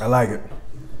 I like it.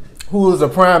 Who is a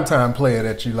primetime player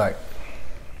that you like?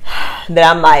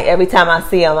 That I'm like, every time I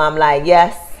see him, I'm like,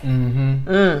 yes.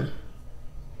 Mm-hmm.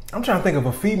 I'm trying to think of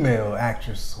a female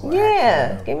actress.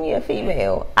 Yeah, give me a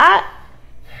female. I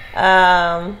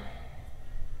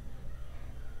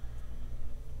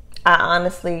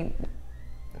honestly,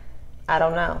 I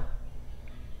don't know.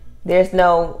 There's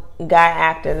no guy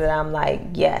actor that I'm like,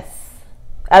 yes.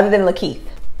 Other than Lakeith.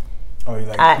 Oh, you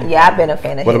like I've been a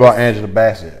fan of his. What about Angela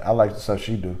Bassett? I like the stuff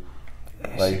she do.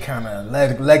 Like, she kind of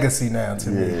legacy now to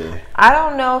me. I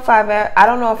don't know if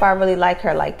I really like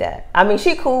her like that. I mean,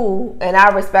 she cool and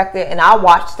I respect it and I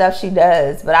watch stuff she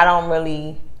does, but I don't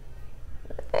really.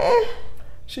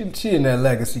 She in that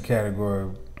legacy category.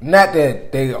 Not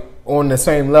that they on the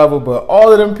same level, but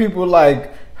all of them people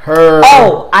like her.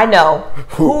 Oh, I know.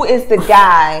 Who is the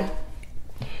guy?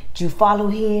 Do you follow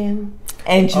him?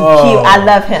 And you keep. I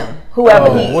love him.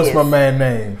 Whoever he is. What's my man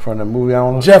name from the movie? I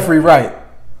don't know. Jeffrey Wright.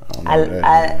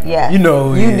 Yeah. You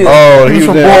know, you do. Oh, he was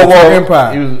from in Boardwalk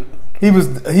Empire. He was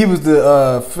He was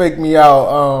the fake me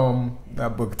out.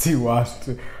 Not Booker T.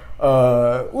 Washington.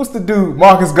 What's the dude?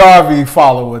 Marcus Garvey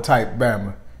follower type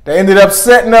Bama. They ended up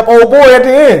setting up old boy at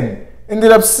the end.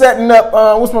 Ended up setting up.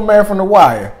 What's my man from The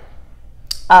Wire?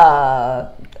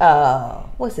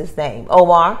 What's his name?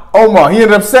 Omar. He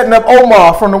ended up setting up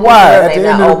Omar from The Wire at the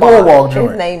end of the Boardwalk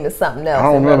joint. His name is something else. I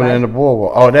don't remember the end of the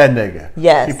Boardwalk. Oh, that nigga.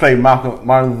 Yes. He played Martin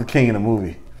Luther King in a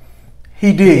movie.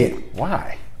 He did.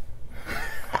 Why?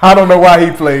 I don't know why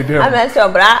he played him. I'm not sure,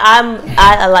 but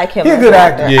I like him. He's a good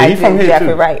actor. Yeah, he's from here Jeffrey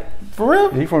too. Wright. For real?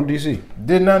 He from DC.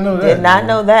 Did not know that. Did not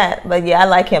know that, but yeah, I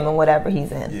like him in whatever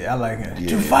he's in. Yeah, I like him.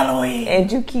 Yeah. You follow him.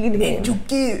 And you keyed him.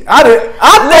 I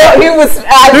thought He was. he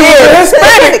was a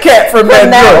Hispanic cat from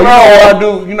that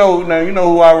joint. You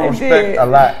know who I respect did. a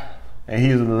lot, and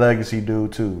he's a legacy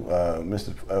dude too,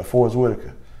 Mr. Forrest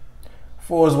Whitaker.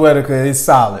 Forrest Whitaker is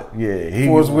solid. Yeah,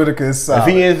 Forrest Whitaker is solid.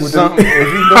 If he into something, if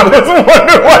he I doing was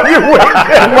wondering why you winking.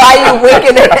 Why you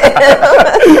winking at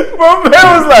him? My man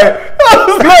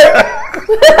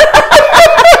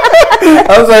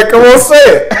was like, come on, say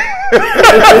it.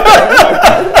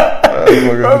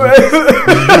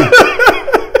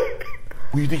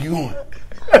 Where you think you going?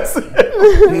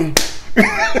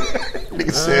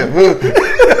 Nigga said,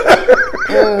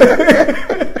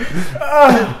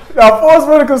 Now, Forrest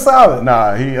Whitaker's solid.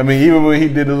 nah, even when he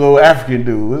did the little African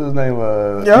dude, what's his name?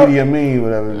 Idi Amin,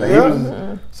 whatever. He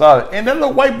was solid. And that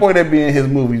little white boy that be in his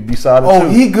movies be solid too. Oh,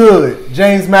 he good.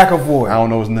 James McAvoy. I don't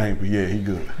know his name, but yeah, he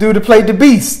good. Dude that played the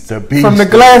Beast. The Beast. From the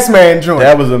Glass Man joint.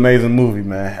 That was an amazing movie,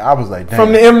 man. I was like, damn.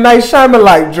 From the M. Night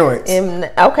Shyamalan joints.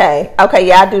 Okay,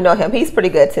 yeah, I do know him. He's pretty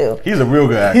good too. He's a real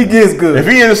good actor. He is good. If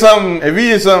he into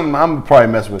something, I'm probably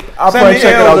mess with it. I'll probably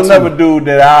check it out another too. dude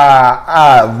that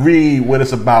I read what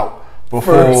it's about before.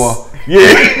 First. Yeah.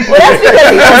 Well, that's because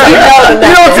he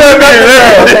don't turn nothing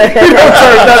down. He don't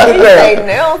turn nothing down.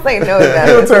 They don't say no. He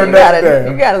don't turn nothing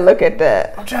down. You gotta look at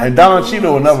that. And Don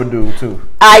Cheadle, another dude too.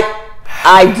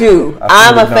 I do.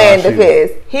 I'm a Don fan of Cheadle.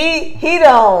 his. He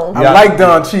don't. I like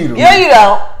Don Cheadle. Yeah, you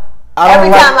don't. I don't Every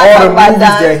like time I all talk the about movies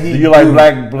Don- that he Do you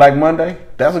like Black Monday?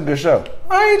 That's a good show.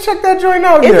 I ain't checked that joint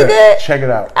out Is yet. it good? Check it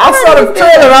out. I saw the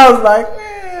trailer and I was like,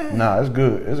 Nah, it's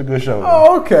good. It's a good show.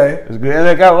 oh, okay. It's good, and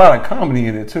it got a lot of comedy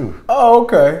in it too. Oh,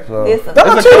 okay. So Did some-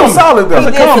 Don it's a Cheadle's comedy. solid though. It's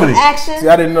a He did some comedy. action. See,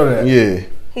 I didn't know that. Yeah,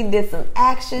 He did some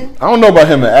action. I don't know about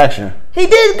him in action. He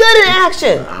did good in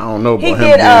action. I don't know about He him.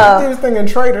 did. He did his thing in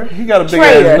Trader. He got a big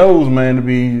Traitor. ass nose, man, to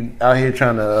be out here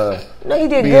trying to No, he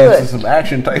did be good. into some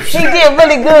action type He shit. did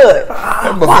really good.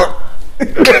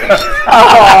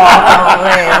 Oh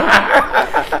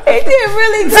man, he did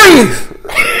really good.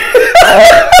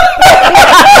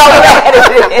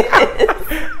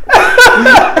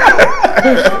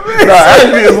 Nah,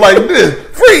 actually, it's like this.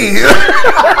 Freeze.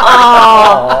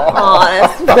 Oh,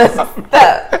 that's messed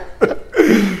up.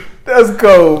 That's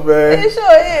cold, man. It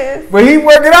sure is. But he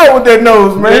working out with that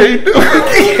nose, man. Yeah, he do.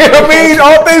 I mean,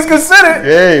 all things considered,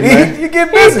 Yeah, man. you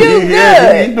get busy. do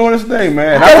good. He's doing his thing,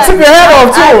 man. I took your hat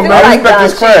off I too, do man. I like respect Don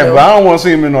his craft, Cheadle. but I don't want to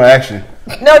see him in no action.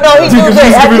 No, he do good.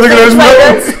 He's gonna be looking at his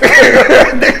nose.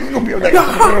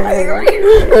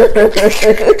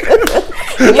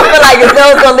 You feel like his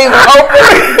nose gonna leave him open?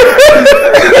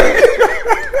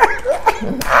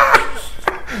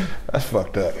 That's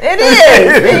fucked up. It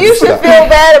is. And you should feel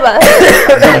bad about it.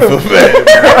 I feel bad.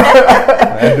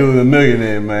 That dude's a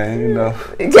millionaire, man. You know.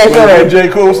 What did J.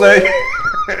 Cole say?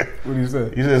 What do you say?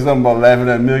 He said something about laughing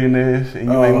at millionaires,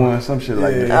 and you ain't want some shit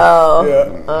like that.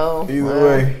 Oh. Either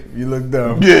way, you look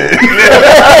dumb. Yeah.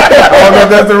 I don't know if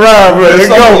that's the rhyme, but let's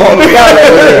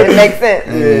go. It makes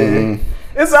sense.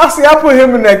 It's I put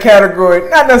him in that category,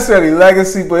 not necessarily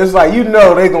legacy, but it's like, you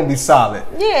know, they're gonna be solid.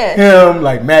 Yeah. Him,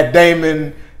 like Matt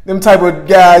Damon, them type of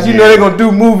guys, you know, they're gonna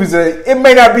do movies that it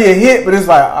may not be a hit, but it's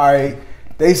like, all right,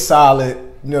 they solid.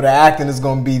 You know, the acting is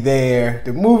gonna be there.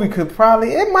 The movie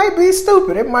it might be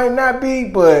stupid, it might not be,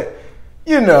 but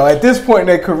you know, at this point in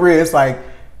their career, it's like,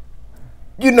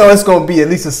 you know, it's gonna be at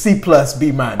least a C+, B-.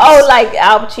 Oh, like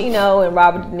Al Pacino and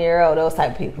Robert De Niro, those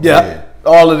type of people. Yeah.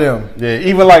 All of them. Yeah,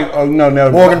 even like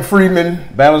Morgan Freeman.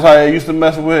 Bandits how they used to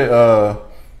mess with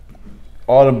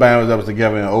all the bandits that was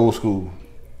together in old school.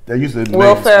 They used to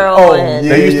Will Ferrell and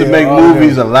they used to make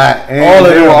movies a lot, and all of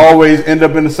they them would always end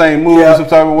up in the same movie some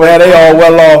type of way. Yeah, they all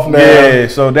well off now. Yeah,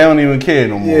 so they don't even care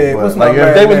no more. Yeah, but what's like my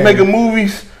if they man was name? making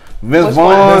movies, Vince Which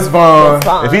Vaughn. one? Vince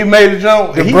Vaughn. If he made a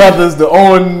jump, The brothers, the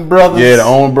Owen brothers. Yeah, the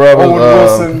Owen brothers. Owen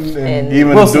Wilson and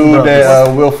even Wilson the dude brothers.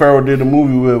 that Will Ferrell did the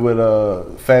movie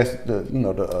with Fast,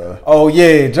 Oh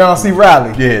yeah, John C.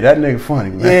 Reilly. yeah, that nigga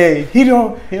funny, man. Yeah, he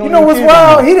don't. He You don't know even what's care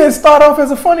wild? no more. He didn't start off as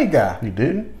a funny guy. He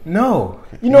didn't. No,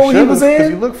 you know what he was Because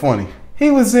he in? looked funny. He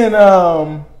was in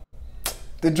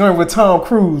the joint with Tom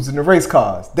Cruise in the race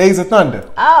cars, Days of Thunder.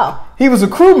 Oh, He was a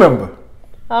crew member.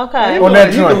 okay. On that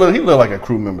he joint. looked like a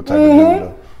crew member type of dude,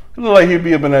 though. He looked like he'd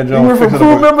be up in that He joint. went from fixing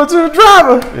crew up member to the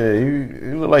driver. Yeah,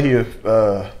 he looked like he'd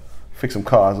fix some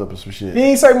cars up or some shit. He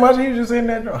ain't say much. He was just in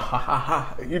that joint. Ha ha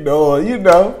ha. You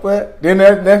know. But then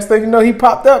that next thing you know, he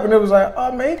popped up and it was like,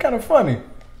 oh man, he kind of funny.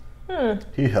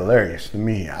 He hilarious to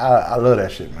me. I love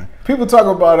that shit, man. People talk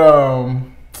about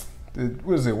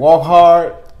what is it? Walk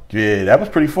Hard. Yeah, that was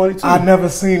pretty funny too. I never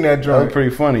seen that That joint. was pretty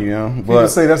funny, you know. People But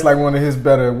say that's like one of his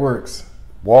better works.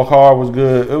 Walk Hard was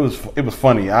good. It was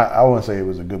funny. I wouldn't say it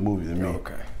was a good movie to me.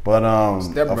 Okay. But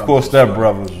Step of Brothers course, was Step funny.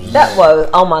 Brothers. Was, That was,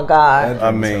 oh my God.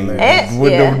 I mean, And,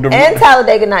 with yeah. the And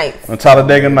Talladega Nights. and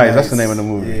Talladega Nights. That's the name of the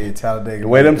movie. Yeah, Talladega. The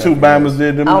way them two Bama's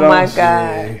did them. Oh my jumps.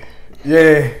 God.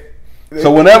 Yeah.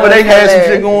 So whenever they had some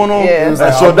shit Hilarious. going on, Yeah. It was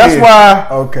like, so oh, that's yeah. why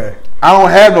Okay. I don't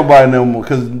have nobody no more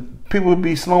because people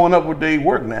be slowing up with their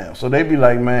work now. So they be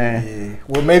like, man, Yeah.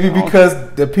 Well, maybe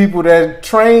because the people that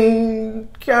train,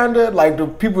 kinda like the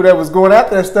people that was going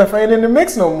after that stuff ain't in the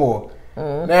mix no more.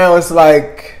 Now it's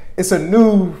like it's a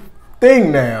new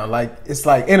thing now. Like it's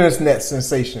like internet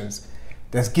sensations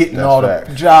that's getting That's all facts.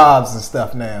 the jobs and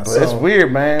stuff now. but it's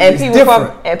weird, man. And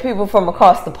It's people from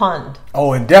across the pond.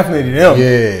 Oh, and definitely them.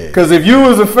 Yeah. Because if you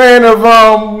was a fan of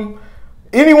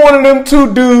any one of them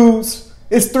two dudes,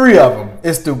 it's three of them.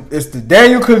 It's the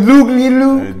Daniel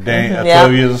Kaluuya. Dang, Yeah.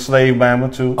 12 Years a Slave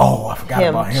Bama too. Oh, I forgot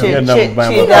about him. He another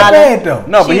Bama. He's not bad though.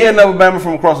 No, but he another Bama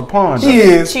from across the pond. He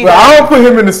is, She but I does. don't put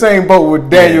him in the same boat with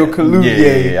Daniel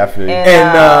Kaluuya. Yeah, I feel you.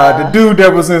 And the dude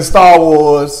that was in Star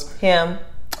Wars, Him.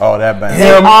 Oh, that Bama.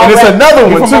 him, all and it's rep- another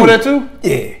He one from too. over there too?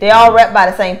 Yeah, They all rep by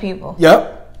the same people.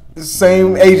 yep, the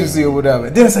same agency or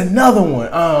whatever. There's another one.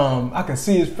 I can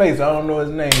see his face. I don't know his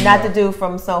name. Not the dude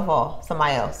from Snowfall.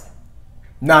 Somebody else.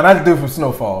 Nah, not the dude from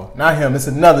Snowfall. Not him. It's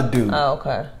another dude. Oh,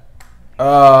 okay.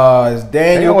 It's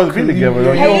Daniel. They always be together,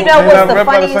 though. Kaluuya. Hey, you They know what's not the rep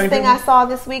by the funniest same thing people? I saw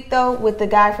this week though with the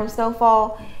guy from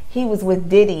Snowfall? He was with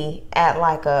Diddy at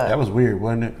like That a. was weird,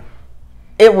 wasn't it?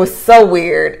 It was so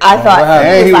weird. I thought wow.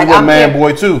 And he was like, with I'm Man here-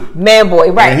 Boy too. Man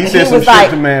Boy, right? And he said some was shit like,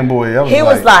 to Man Boy. That was he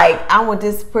was like, I want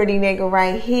this pretty nigga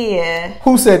right here,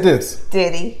 Who said this?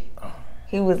 Diddy.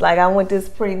 He was like, I want this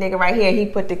pretty nigga right here. He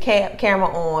put the camera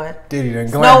on. Diddy done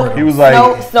glamored He him. was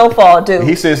like, Snowfall dude.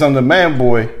 he said something to Man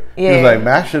Boy. He Yeah. was like,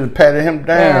 man, I should have patted him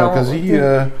down because he he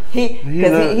had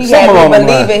something me along the line.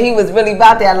 believing he was really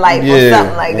about that life or Yeah,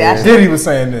 something like that. Diddy was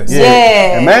saying this.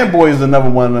 Yeah. And Man Boy is another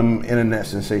one of them internet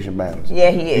sensation bands.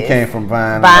 Yeah, he is. He came from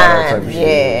Vine and all that type of Vine, shit.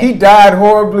 yeah. He died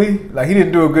horribly. Like he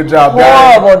didn't do a good job.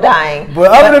 dying. Horrible dying.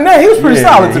 But other than that, he was pretty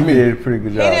solid to he me. did a pretty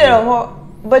good He job. did a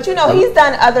but you know he's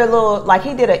done other little like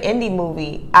he did an indie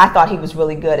movie. I thought he was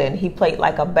really good in. He played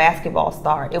like a basketball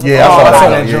star. It was Yeah, all I saw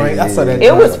like- that joint. I saw that It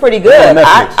joint. was pretty good. On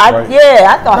Netflix, right?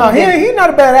 Yeah, I thought No, he did. he's not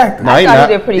a bad actor. No, I he thought he not.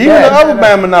 did pretty Even good. the other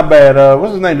Bama not bad.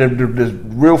 What's his name? This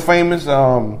real famous.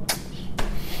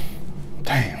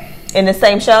 Damn. In the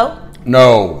same show.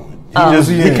 No,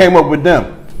 he came up with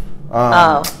them.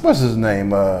 Oh. What's his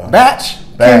name? Batch?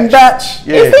 Batch. King Batch?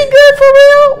 Yeah. Is he good for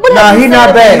real? What Nah, have you he not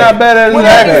seen bad. him He in? not bad at What an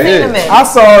have you actor. seen him in? I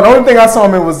saw, the only thing I saw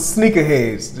him in was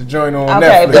Sneakerheads, the joint on Okay,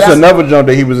 Netflix. but That's I- another joint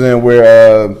that he was in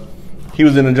where he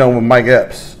was in the joint with Mike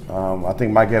Epps. I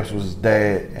think Mike Epps was his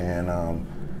dad, and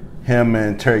him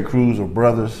and Terry Crews were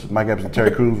brothers. Mike Epps and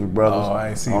Terry Crews were brothers. Oh, I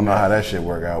ain't seen don't know that. how that shit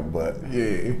work out, but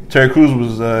Yeah. Terry Crews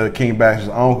was King Bash's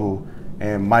uncle,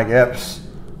 and Mike Epps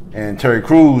and Terry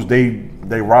Crews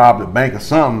they robbed a bank or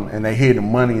something, and they hid the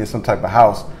money in some type of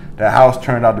house. That house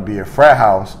turned out to be a frat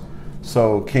house,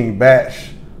 so King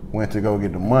Bash went to go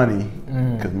get the money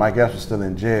because Mike Epps was still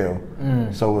in jail.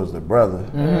 So was the brother.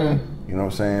 You know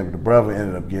what I'm saying? But the brother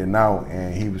ended up getting out,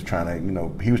 and he was trying to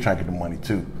get the money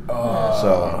too.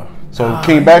 So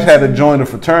King Bash had to join the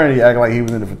fraternity, act like he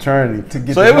was in the fraternity. To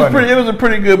get so the it was money. pretty. It was a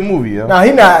pretty good movie, yo. Now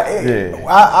he not.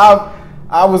 Yeah.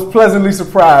 I was pleasantly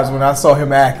surprised when I saw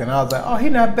him acting. I was like, oh, he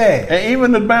not bad. And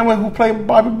even the Bama who played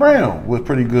Bobby Brown was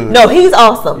pretty good. No, he's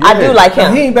awesome. I Yeah. do like No,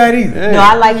 him. he ain't bad either. Yeah. No,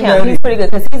 I like He him. not He's pretty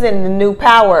good because he's in the new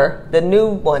Power, the new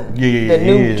one, Yeah, the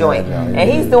new he is, joint, yeah, and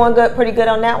he's doing good, pretty good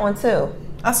on that one too.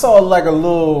 I saw like a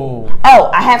little.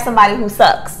 Oh, I have somebody who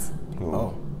sucks.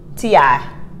 Oh, Ti,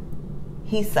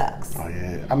 he sucks. Oh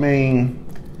yeah. I mean,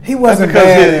 he wasn't because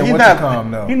bad. he's In not. What You Call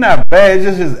though. He's not bad.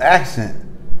 Just his accent.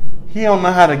 He don't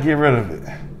know how to get rid of it.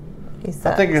 He sucks.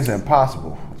 I think it's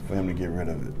impossible for him to get rid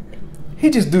of it. He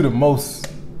just do the most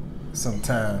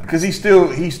sometimes. Because he's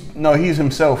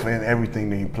himself in everything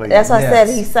that he plays. That's why I said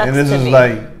he sucks And this to is me.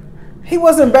 like, He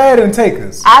wasn't bad in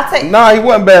Takers. I'll take. nah, he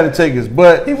wasn't bad at Takers,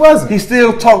 but He wasn't. He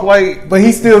still talked like. But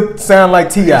he still sound like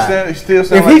T.I. He still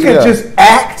sound If like he could T.I. just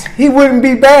act, he wouldn't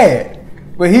be bad.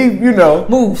 But he, you know.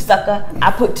 Move, sucker.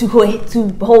 I put two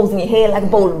holes in your head like a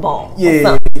bowling ball.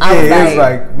 Yeah, I was it's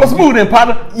like. What's moving in,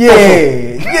 Potter?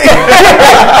 Yeah.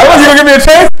 I was gonna give me a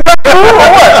chance.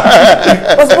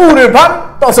 What's moving in,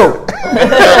 Pop? Thought so.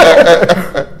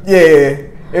 Yeah.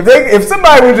 If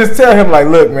somebody would just tell him like,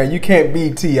 look, man, you can't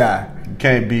be T.I. You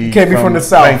can't be from the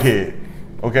South. Bankhead.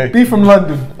 Okay? Be from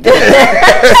London. Sound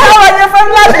like you're from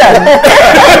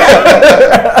London.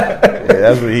 Yeah,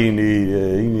 that's what he need.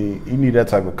 Yeah, he need that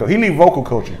type of coach. He need vocal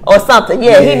coaching. Or something.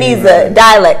 Yeah, he needs a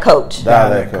dialect coach.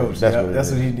 Dialect coach. That's Yep, what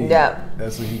that's what he need. Yep.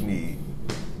 That's what he need.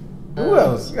 Who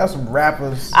else? You got some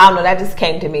rappers. I don't know. That just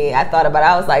came to me. I thought about it.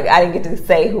 I was like, I didn't get to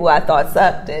say who I thought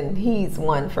sucked, and he's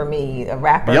one for me, a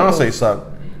rapper. Beyonce sucked.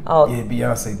 Oh, Yeah,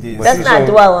 Beyonce did. let's she's not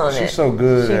so- dwell on it. she's so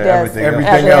good She at does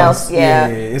Everything else. Yeah,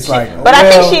 It's She- like. but I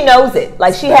think well, she knows it.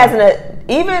 Like she hasn't.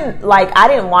 Even like I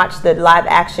didn't watch the live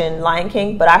action Lion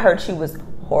King, but I heard she was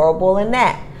horrible in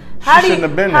that. shouldn't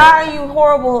have been How there. are you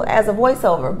horrible as a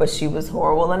voiceover? But she was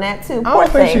horrible in that too. I Poor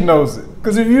don't think thing. she knows it.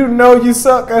 Because if you know you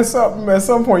suck at something, at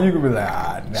some point you can be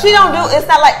like, nah. She don't do. It's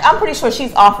not like I'm pretty sure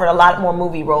she's offered a lot more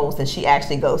movie roles than she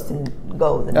actually goes and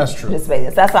That's true.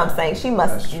 participates. That's what I'm saying. She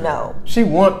must know. She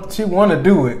want to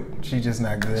do it. She's just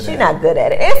not good at it. She's not good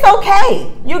at it. It's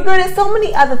okay. You're good at so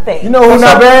many other things. You know who's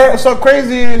not bad? What's so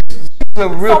crazy is she's a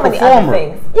real so many performer. other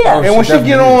things. Yeah. And when she get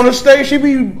definitely on the stage, she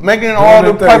be making all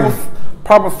the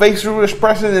proper facial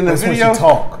expressions in the That's when video. she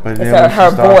talk. But It's then when her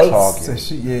she start voice. talking, So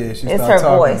she It's start her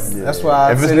talking. voice. That's why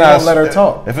I if say it's they not don't let her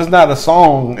talk. If it's not a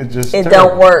song, it just It terrible.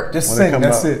 don't work. Just when it sing. come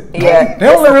That's out. it. Yeah. They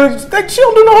don't let her. She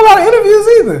don't do no whole lot of interviews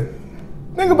either.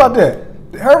 Think about that.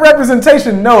 Her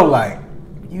representation know like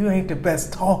you ain't the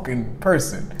best talking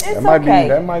person. It's That might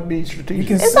okay. be strategic. You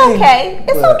can It's sing, okay.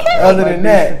 It's but okay. Other than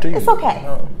that, It's okay.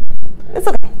 no. It's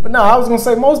okay. But no, I was gonna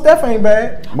say Mos Def ain't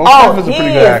bad. Most Oh, Def is a he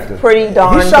pretty good is actor. pretty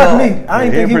darn He shocked good. me. I didn't Yeah,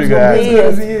 think he he was a gonna be pretty as good good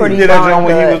as actor. he is. Pretty He did that darn joint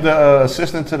when he good. was the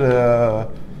assistant to the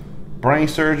brain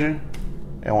surgeon,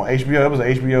 and on HBO. It was an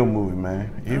HBO movie,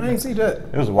 man. I didn't see that.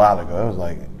 It was a while ago. It was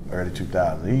like early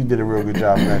 2000s. He did a real good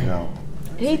job in that joint.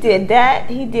 He did that.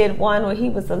 He did one where he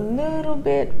was a little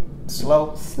bit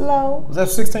Slow. slow. Was that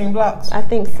 16 Blocks? I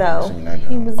think so. seen that He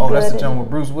joint. was Oh, good. that's the in joint it. with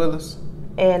Bruce Willis.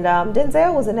 And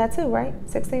Denzel was in that too, right?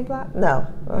 16 Block? No.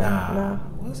 Nah. No.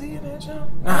 Was he in that joint?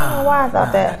 I don't know why I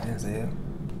thought that. Not Denzel.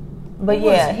 But Who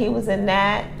was yeah, he? he was in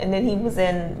that. And then he was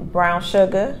in Brown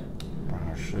Sugar.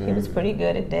 Brown Sugar. He was pretty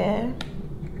good at that.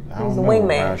 I he was don't a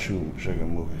remember wingman. Brown Sugar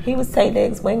movie. He was Tay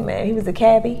Diggs' wingman. He was the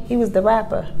cabbie. He was the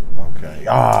rapper. Okay.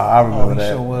 I remember he that.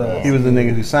 sure was. He was the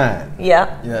nigga who signed.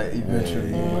 Yep. Yeah,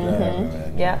 eventually.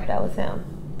 Yep, that was him.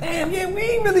 Damn, yeah, we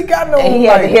ain't really got no. And he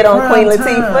had to like, hit on prime Queen time.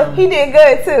 Latifah. He did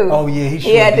good too. Oh, yeah, he He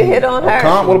sure had to did. hit on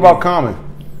her. What about Common?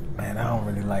 Man, I don't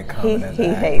really like He Common as an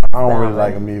actor. hates. I don't really Them.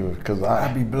 like him either because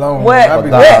I'd be blown. What- I'd be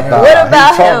what- blown. what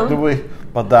about he talked him? the way,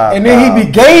 And then he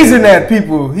be gazing at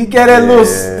people. He got that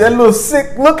little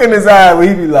sick look in his eye where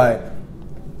he be like,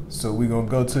 "So we gonna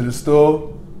go to the store?"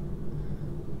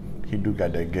 He do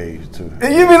got that gaze too.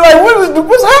 And you be like,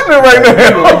 "What's happening right You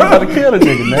now?" about to kill the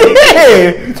nigga, man.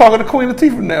 Yeah. You talking to Queen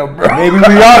Latifah now, bro? Maybe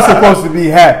we are supposed to be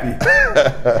happy.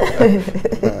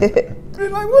 Be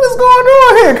like, what is going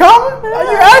on here, Common? Are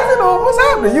you acting or what's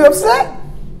happening? You upset?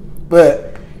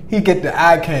 But he get the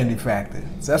eye candy factor,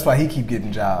 so that's why he keep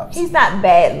getting jobs. He's not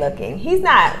bad looking. He's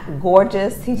not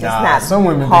gorgeous. He's just Nah, not some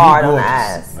women think hard he on the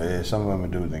gorgeous. eyes. Yeah, some women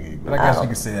do think he. But I guess you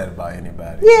can say that about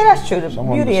anybody. Yeah, that's true. The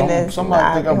beauty in this.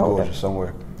 Somebody think I'm gorgeous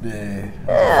somewhere. Yeah.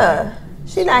 Yeah.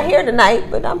 She's not here tonight,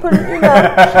 but I'm pretty, Definitely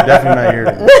not here.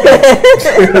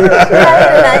 She's not here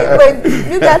tonight,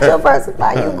 but you got your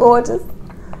personality. You gorgeous.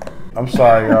 I'm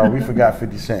sorry, y'all. We forgot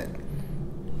 50 Cent.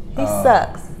 He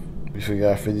sucks. We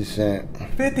forgot 50 Cent.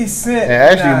 50 Cent. And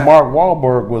actually, Mark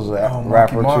Wahlberg was a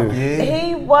rapper Mark, too. Yeah.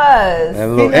 He was.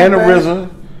 And He the not bad. RZA.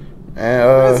 And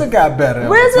RZA got better.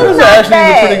 RZA's RZA not actually is a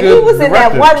bad. pretty He good was in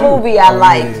that director, one too. movie I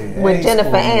liked with Ace Jennifer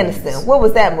Boys. Aniston. What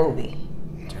was that movie?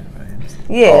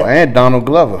 Oh, Yeah. and Donald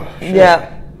Glover. Shit.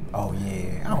 Yeah. Oh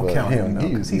yeah, I don't But count him him, though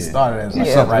because he yeah. started as a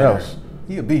He's something writer. else.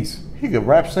 He a beast. He could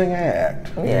rap, sing, and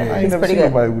act. Yeah, I he's ain't never pretty seen good.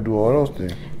 nobody who do all those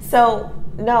things. So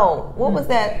no, what was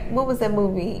that? What was that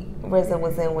movie RZA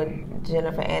was in with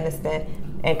Jennifer Aniston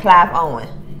and Clive Owen?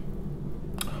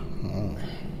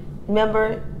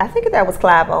 Remember? I think that was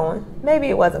Clive Owen. Maybe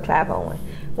it wasn't Clive Owen.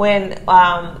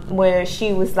 where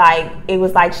she was like, it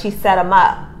was like she set him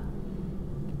up.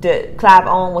 Clive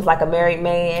Owen was like a married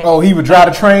man. Oh, he would drive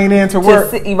the train in to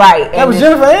work. Right. That was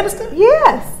Jennifer Aniston?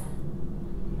 Yes.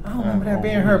 I don't remember that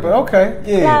being her, but okay.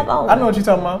 Yeah. Clive Owen. I know what you're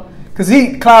talking about. Because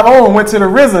Clive Owen went to the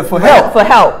RZA for help.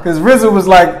 Because RZA was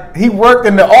like, he worked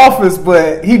in the office,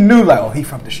 but he knew like, oh, he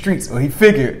from the streets. Or he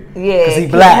figured, because he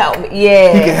black. He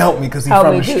can help me because he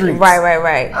from the streets.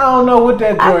 Right. I don't know what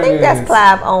that joint is. I think that's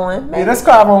Clive Owen. Maybe. Yeah, that's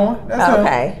Clive Owen. That's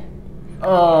okay. him. I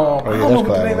don't know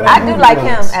what the name of that I do like him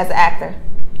as an actor.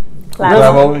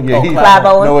 Clive Owen? Yeah, Clive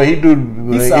Owen. No, he do.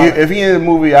 If he in the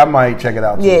movie, I might check it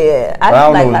out too. Yeah, I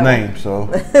don't know his name, so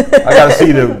I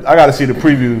gotta see the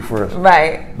preview first.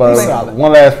 Right. But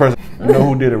one last person, you know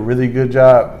who did a really good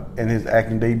job in his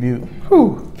acting debut?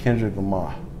 Who? Kendrick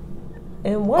Lamar.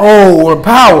 In what? Oh, in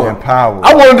Power. In Power.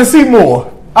 I wanted to see more.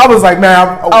 I was like,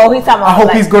 man, he's talking about. I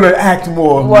hope he's gonna act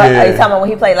more. What? Are you talking about when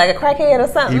he played like a crackhead or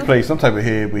something? He played some type of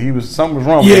head, but something was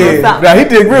wrong with him. Yeah, he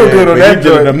did real good on that. He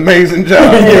did an amazing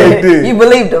job. Yeah, he did. You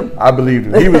believed him? I believed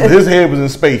him. His head was in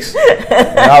space,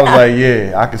 and I was like,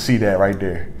 yeah, I can see that right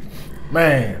there.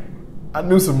 Man, I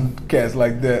knew some cats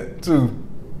like that too.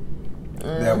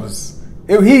 That was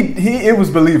it was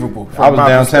believable. I was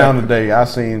downtown today. I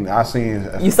seen.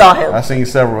 You saw him? I seen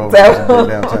several of them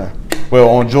downtown. Well,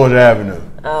 on Georgia Avenue.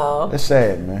 Oh. It's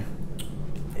sad, man.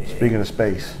 Speaking of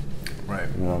space. Right.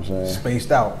 You know what I'm saying?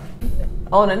 Spaced out.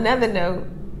 On another note,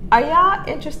 are y'all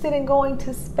interested in going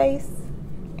to space?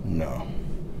 No.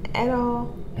 At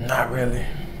all? Not really.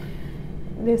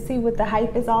 To see what the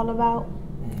hype is all about?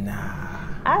 Nah.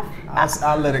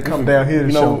 I'll let it come down here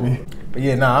to show me. But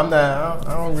yeah, I'm not.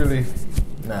 I don't really.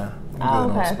 Nah. I'm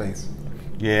good on space.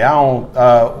 Yeah, I don't.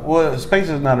 Well, space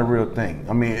is not a real thing.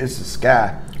 I mean, it's the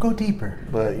sky. Go deeper.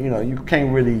 But you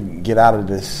can't really get out of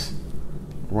this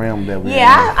realm that we're in.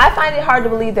 Yeah, I find it hard to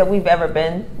believe that we've ever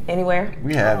been anywhere.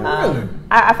 We haven't. Really?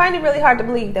 I find it really hard to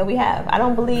believe that we have. I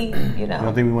don't believe, You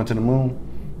don't think we went to the moon?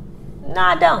 No,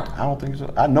 I don't. I don't think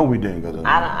so. I know we didn't go to the moon.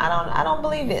 I don't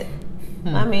believe it.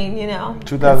 I mean, 2000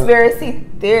 conspiracy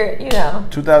theory,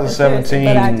 2017.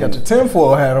 You got your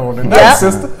tinfoil hat on tonight,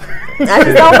 sister. I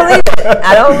just don't believe it.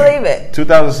 I don't believe it.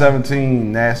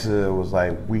 2017, NASA was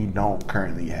like, we don't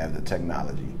currently have the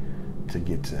technology to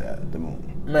get to the moon.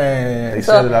 Man, they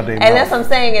said it out there. And that's what I'm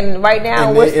saying. And right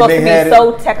now, we're supposed to be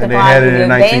so technologically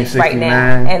advanced right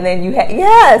now. And then you had, you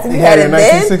had it in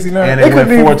 1969. And they went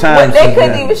 4 times. They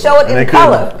couldn't even show it in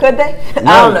color, could they?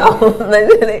 No. I don't know.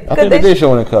 I think they did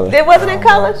show it in color. It wasn't in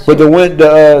color. But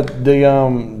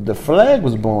the flag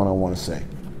was blown, I want to say.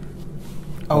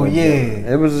 Oh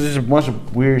yeah, it was just a bunch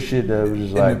of weird shit that was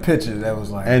just like in the picture that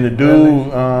was like. And the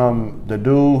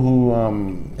dude who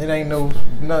it ain't no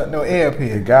air up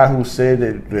here. The guy who said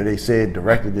that they said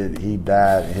directed it, he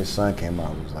died, and his son came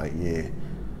out and was like, yeah,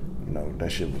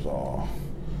 that shit was all.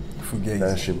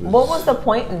 That shit was. What was the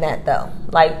point in that though?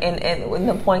 Like, and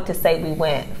the point to say we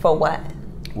went for what?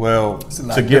 Well,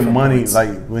 to get money, points.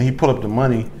 Like when he put up the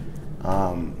money,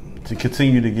 to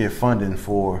continue to get funding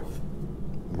for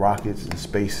rockets and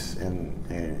space and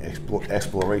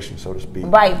exploration, so to speak.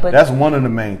 Right, but that's one of the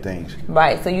main things.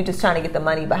 Right, so you're just trying to get the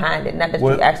money behind it, not that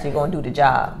you're actually going to do the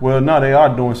job. Well, no, they are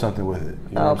doing something with it.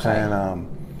 You know what I'm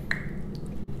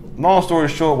saying? Long story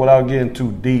short, without getting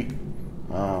too deep,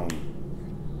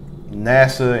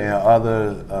 NASA and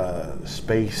other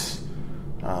space.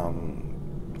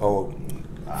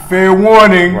 Fair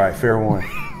warning. Right, fair warning.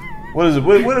 What is it?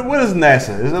 What is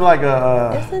NASA? Is it like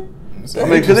a? I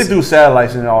mean, because they do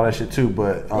satellites and all that shit too,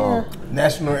 but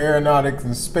National Aeronautics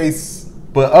and Space.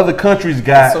 But other countries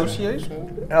got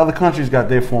association. Other countries got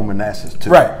their form of NASA's too.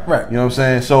 Right. You know what I'm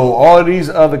saying? So all of these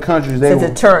other countries, it's a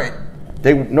deterrent.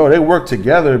 They work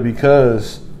together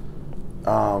because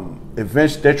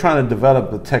eventually they're trying to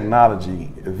develop the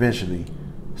technology eventually,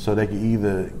 so they can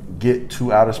either get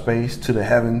to outer space, to the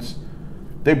heavens.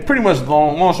 They pretty much,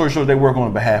 long story short, they work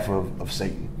on behalf of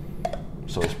Satan,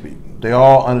 so to speak. They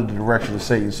all under the direction of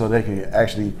Satan, so they can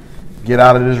actually get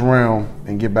out of this realm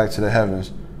and get back to the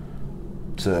heavens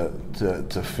to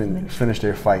finish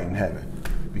their fight in heaven,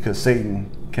 because Satan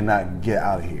cannot get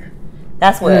out of here.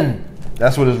 That's what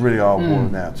it's really all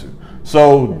boiled down to.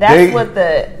 So that's what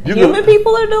the human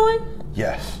people are doing.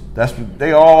 Yes, that's what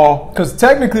they all. Because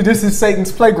technically, this is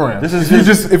Satan's playground. This is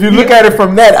if you look at it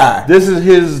from that eye. This is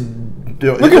his.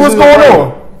 Look at what's going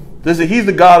on. He's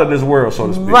the god of this world, so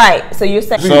to speak. Right. So you're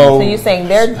saying. So you're saying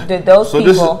those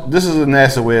people. This is a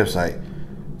NASA website.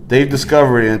 They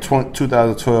discovered in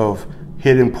 2012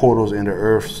 hidden portals in the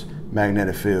Earth's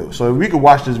magnetic field. So if we could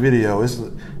watch this video, it's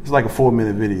like a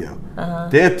 4-minute video.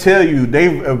 They'll tell you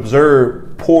they've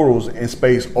observed portals in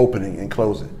space opening and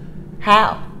closing.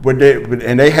 How? but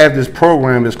they have this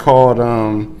program. It's called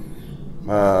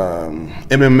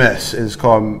MMS. It's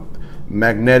called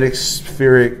Magnetic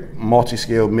Spheric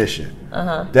Multi-Scale Mission.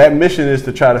 That mission is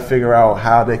to try to figure out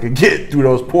how they could get through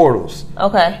those portals.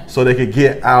 Okay. So they could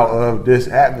get out of this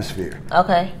atmosphere.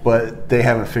 Okay. But they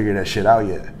haven't figured that shit out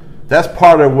yet. That's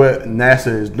part of what NASA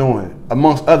is doing,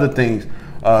 amongst other things.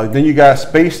 Then you got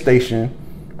Space Station.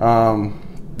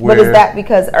 But is that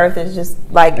because Earth is just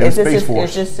like it's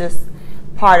just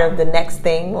part of the next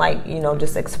thing, like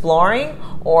just exploring,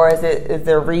 or is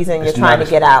there a reason you're trying to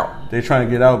get out? They're trying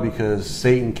to get out because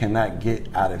Satan cannot get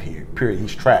out of here. Period.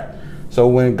 He's trapped. So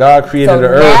when God created the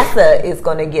Earth, NASA is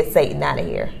going to get Satan out of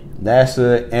here.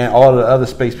 NASA and all the other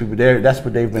space people there, that's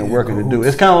what they've been working to do.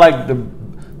 It's kind of like the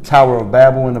Tower of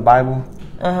Babel in the Bible,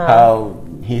 how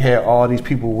he had all these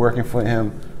people working for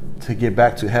him to get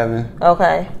back to heaven.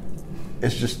 Okay.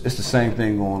 It's the same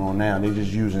thing going on now. They're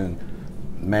just using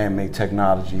man-made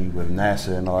technology with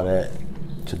NASA and all that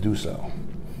to do so.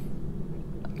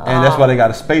 And that's why they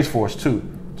got a Space Force too.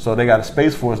 So they got a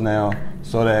Space Force now,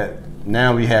 so that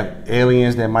now we have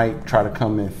aliens that might try to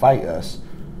come and fight us.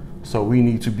 So we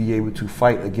need to be able to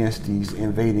fight against these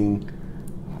invading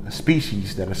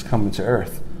species that is coming to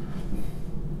Earth.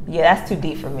 Yeah, that's too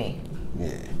deep for me. Yeah.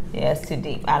 Yeah, it's too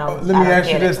deep. I don't. Let me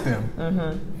ask you this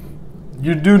then.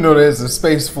 You do know there's a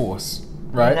Space Force,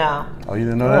 right? No. Oh, you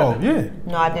didn't know that? Oh, yeah.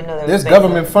 No, I didn't know there was There's Space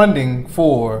government Force. funding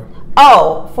for.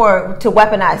 To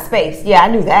weaponize space. Yeah, I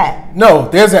knew that. No,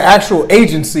 there's an actual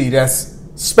agency that's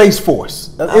Space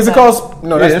Force. Is it called?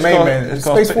 No, that's main man. It's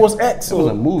Space called Force X. It was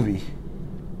a movie.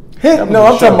 No,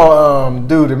 I'm talking about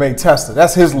dude that made Tesla.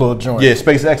 That's his little joint. Yeah,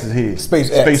 SpaceX is his.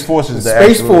 Space Force is the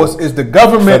Space Force is the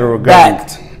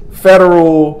government-backed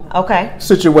federal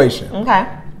situation. Okay.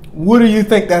 What do you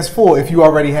think that's for if you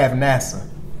already have NASA?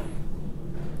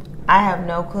 I have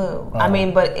no clue. I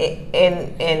mean, but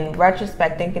in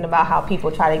retrospect, thinking about how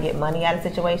people try to get money out of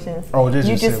situations. Oh, this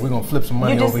you just said we're gonna flip some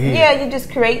money over here. Yeah, you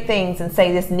just create things and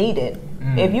say this needed.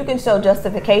 If you can show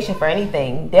justification for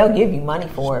anything, they'll give you money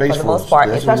for it for the most part,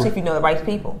 especially if you know the right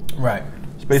people. Right.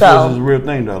 Space Force is a real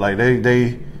thing though. Like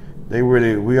they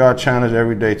really, we are challenged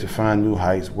every day to find new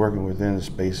heights, working within the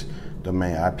space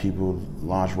domain. Our people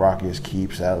launch rockets,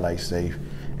 keep satellites safe,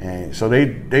 and so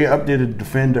they up there to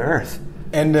defend the Earth.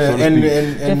 And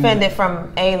defend it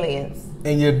from aliens.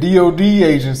 And your DOD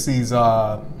agencies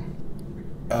are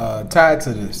tied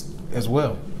to this as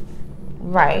well,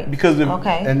 right? Because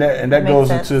and that goes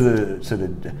sense. into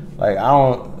the like I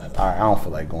don't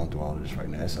feel like going through all this right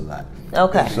now. It's a lot.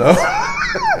 Okay. So,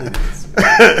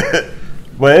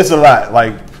 but it's a lot.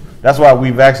 Like that's why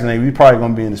we vaccinated. We probably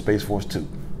gonna be in the Space Force too.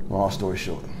 Long story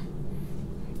short,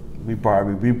 we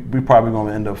probably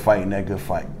gonna end up fighting that good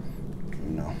fight.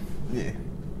 You know. Yeah.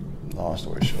 Long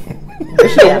story short.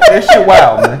 It's shit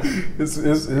wild, man. It's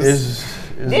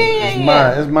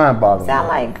mind boggling. Sound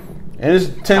like. And it's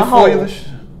 10 foilish.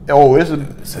 Oh, it's a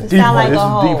deep hole. Like it's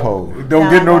a deep hole. Don't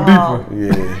get no deeper.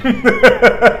 Yeah.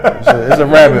 It's a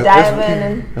rabbit.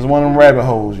 It's one of them rabbit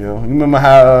holes, yo. You remember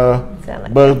how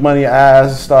Bugs Bunny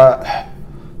eyes start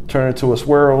turning to a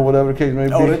swirl or whatever the case may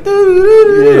be? Oh,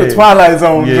 the Twilight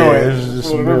Zone joint. Yeah, it's just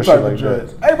some real shit like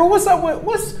that. Hey, but what's up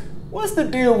with what's the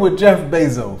deal with Jeff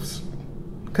Bezos?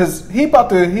 Because he about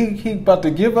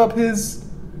to give up his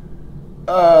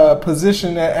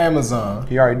position at Amazon.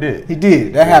 He already did. He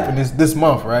did. That happened this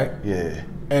month, right? Yeah.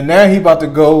 And now he about to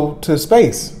go to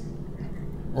space,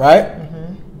 right?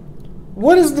 Mm-hmm.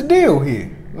 What is the deal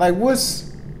here? Like, it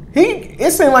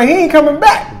seemed like he ain't coming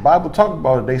back. The Bible talked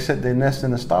about it. They set their nest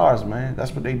in the stars, man.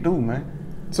 That's what they do, man.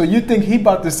 So you think he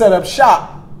about to set up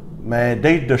shop? Man,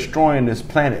 they destroying this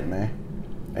planet, man.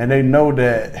 And they know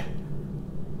that,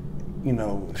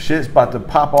 shit's about to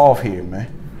pop off here, man.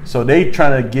 So they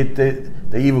trying to get that.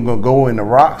 They even gonna go in the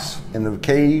rocks, in the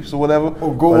caves or whatever.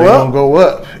 Or go they up? gonna go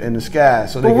up in the sky.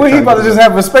 So but what, he about to just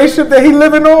have a spaceship that he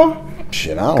living on?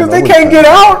 Shit, I don't know. Because they can't get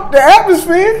out the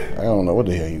atmosphere. I don't know what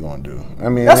the hell you gonna do. I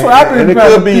mean, that's what I've been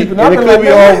trying to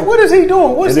keep. What is he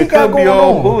doing? What's he got going on? It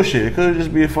could be all bullshit. It could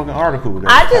just be a fucking article.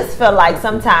 I just feel like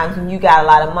sometimes when you got a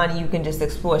lot of money, you can just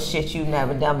explore shit you've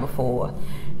never done before.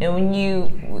 And when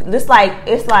it's like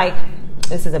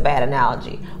this is a bad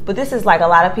analogy, but this is like a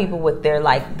lot of people with their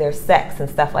sex and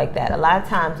stuff like that. A lot of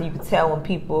times you can tell when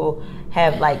people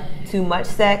have like too much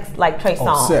sex, like Trey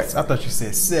Songz. Sex. I thought you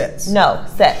said sex. No,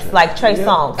 sex. Like Trey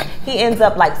Songz. He ends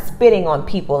up like spitting on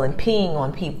people and peeing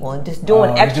on people and just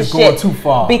doing extra just shit. Going too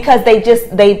far. Because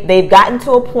they've gotten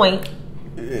to a point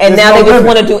and now they just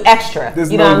want to do extra.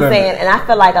 You know what I'm saying? And I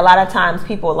feel like a lot of times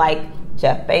people like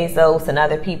Jeff Bezos and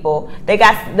other people, they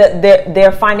got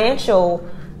their financial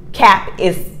cap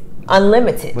is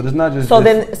unlimited. But it's not just so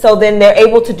then they're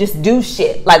able to just do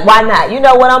shit. Like, why not? You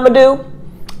know what I'm gonna do?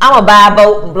 I'm gonna buy a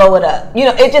boat and blow it up. You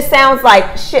know, it just sounds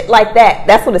like shit like that.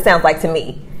 That's what it sounds like to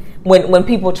me when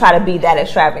people try to be that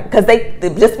extravagant,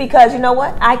 because you know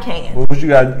what, I can. Well, what you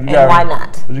got, why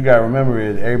not? What you got to remember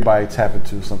is everybody tap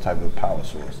into some type of power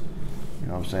source. You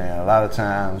know what I'm saying? A lot of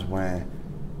times when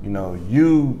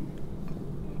you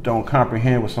don't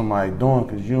comprehend what somebody's doing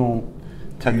because you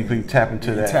don't technically tap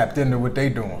into that. Tapped into what they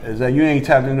doing. Is that you ain't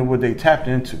tapped into what they tapped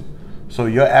into. So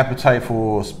your appetite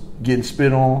for getting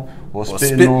spit on or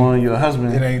spitting on your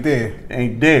husband, it ain't there.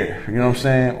 Ain't there. You know what I'm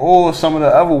saying? Or some of the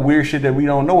other weird shit that we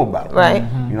don't know about. Right.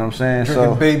 Mm-hmm. You know what I'm saying?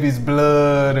 Drinking baby's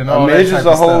blood and all that. It's just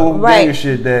a whole right. of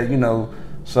shit that,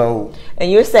 so.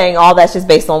 And you're saying all that's just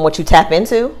based on what you tap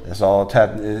into? It's all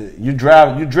tapped. You're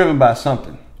driven by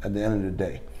something at the end of the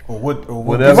day. Or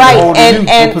whatever right.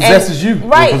 and possesses you.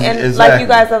 Right. And exactly. Like you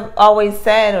guys have always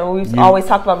said, or we've always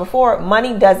talked about before,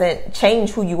 money doesn't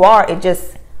change who you are. It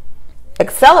just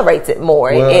accelerates it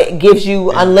more. Well, it gives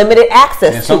you unlimited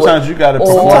access to sometimes it. You got to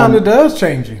sometimes it does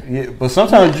change you. Yeah, but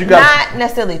sometimes you got not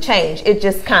necessarily change. It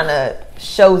just kind of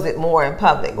shows it more in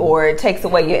public, or it takes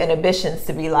away your inhibitions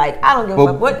to be like, I don't give a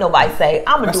fuck what nobody say.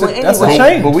 I'm gonna do it anyway. That's a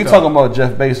change. But we talking about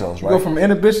Jeff Bezos, right? You go from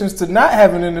inhibitions to not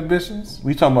having inhibitions.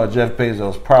 We talking about Jeff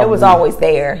Bezos. Probably it was always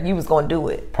there. You was gonna do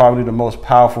it. Probably the most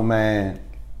powerful man,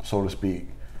 so to speak,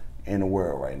 in the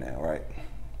world right now, right?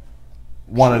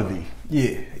 One of the.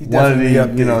 Yeah, one of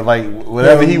the, like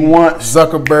whatever he wants.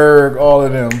 Zuckerberg, all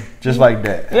of them. Just like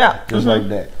that. Yeah. Just like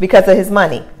that. Because of his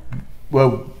money.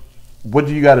 Well, what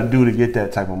do you got to do to get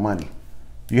that type of money?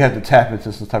 You have to tap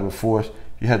into some type of force.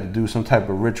 You have to do some type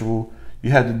of ritual. You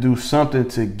have to do something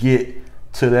to get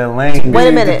to that lane. Wait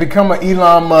a minute. To become an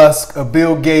Elon Musk, a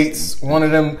Bill Gates, one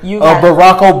of them,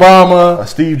 Barack Obama, a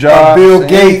Steve Jobs, Bill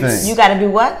Gates. Anything. You got to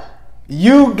do what?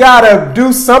 You gotta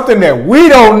do something that we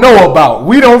don't know about.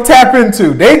 We don't tap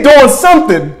into. They doing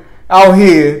something out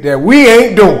here that we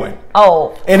ain't doing.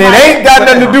 Oh, and it ain't got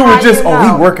nothing to do with just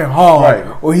he working hard.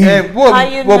 Right. Or he.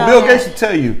 Well, Bill Gates will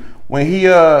tell you when he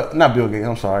not Bill Gates.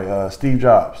 I'm sorry, Steve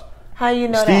Jobs. How you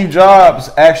know Steve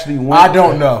Jobs actually went. I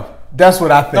don't know. That's what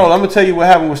I think. No, let me tell you what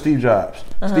happened with Steve Jobs.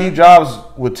 Steve Jobs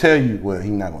would tell you. Well,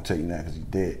 he's not gonna tell you now because he's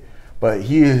dead. But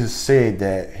he has said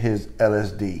that his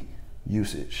LSD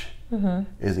usage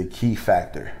is a key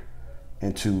factor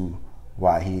into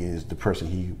why he is the person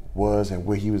he was and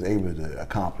what he was able to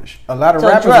accomplish. A lot of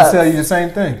rappers will tell you the same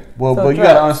thing. Well, but you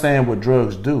got to understand what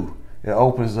drugs do. It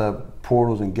opens up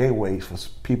portals and gateways for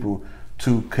people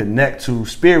to connect to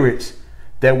spirits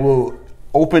that will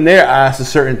open their eyes to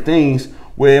certain things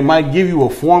where it might give you a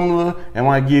formula, it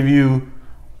might give you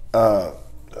an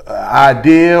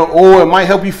idea, or it might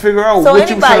help you figure out what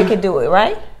you anybody can do it,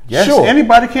 right? Yes, sure.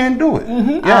 Anybody can do it.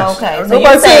 Yes. Oh, okay. So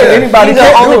nobody said anybody these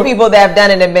are can't do only it. people that have done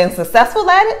it and been successful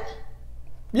at it?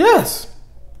 Yes.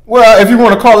 Well, if you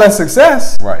want to call that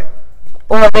success. Right.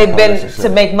 Or they've been to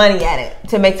make money at it,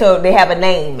 to make so they have a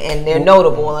name and they're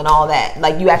notable and all that.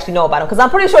 Like you actually know about them. Because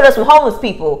I'm pretty sure there's some homeless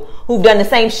people who've done the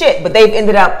same shit, but they've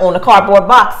ended up on a cardboard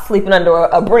box sleeping under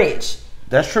a bridge.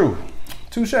 That's true.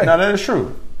 Touche. No, that is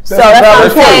true. So that's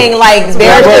what I'm saying. Like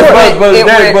there's some people go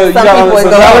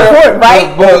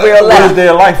right, but what is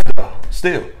their life though?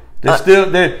 Still, they're still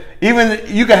there. Even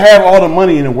you can have all the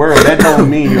money in the world. That don't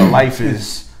mean your life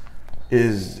is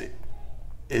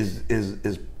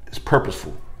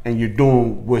purposeful, and you're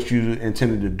doing what you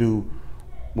intended to do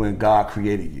when God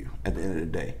created you. At the end of the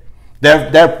day,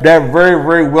 that very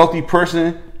very wealthy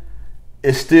person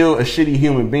is still a shitty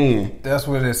human being. That's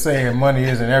what they're saying. Money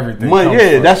isn't everything.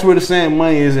 Money, that's what they're saying.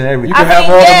 Money isn't everything. You can have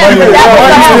all the money in the world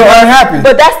and still unhappy.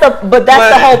 But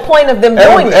that's the whole point of them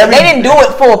doing it. They didn't do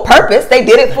it for a purpose. They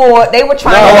did it for they were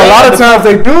trying. No, a lot of times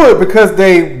they do it because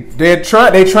they're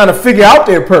trying to figure out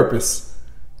their purpose.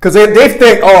 Because they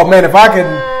think, oh man, if I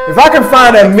can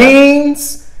find a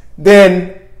means,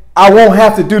 then I won't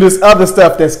have to do this other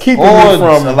stuff that's keeping me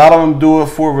from. A lot of them do it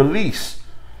for release.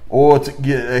 Or to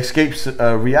escape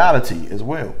reality as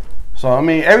well. So I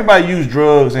mean, everybody use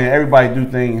drugs and everybody do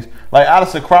things. Like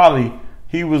Aleister Crowley,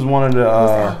 he was one of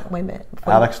the. Wait a minute.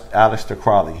 Aleister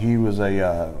Crowley, he was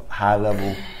a high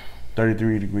level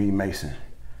 33-degree Mason.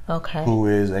 Okay. Who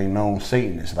is a known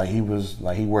Satanist? He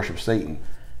worshipped Satan.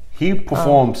 He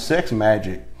performed sex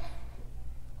magic,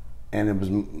 and it was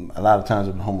a lot of times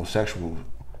it was homosexual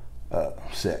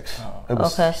sex. It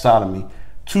was sodomy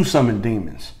to summon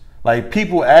demons. Like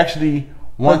people actually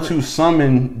want to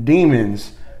summon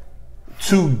demons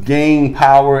to gain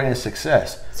power and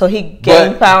success. So he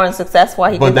gained power and success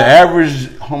while he did that? But the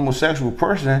average homosexual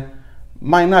person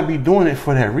might not be doing it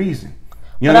for that reason.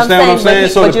 You understand what I'm saying?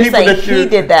 So the people that he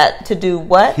did that to do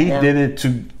what? He did it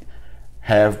to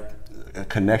have a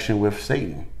connection with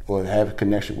Satan or have a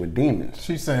connection with demons.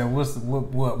 She's saying,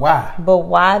 why? But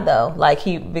why though? Like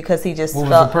because he just. What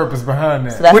was the purpose behind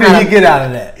that? So what did he get out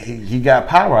of that? He got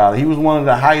power out of it. He was one of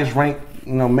the highest ranked,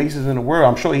 Masons in the world.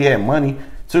 I'm sure he had money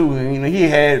too. He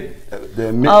had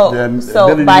the so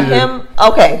ability by him.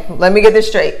 Okay, let me get this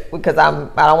straight because I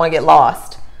don't want to get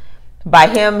lost. By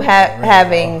him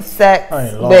having sex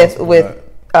with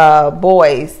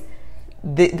boys,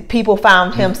 the people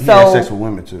found him he had sex with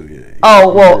women too.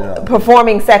 Yeah.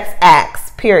 Performing sex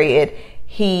acts. Period.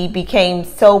 He became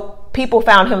so. People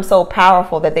found him so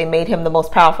powerful that they made him the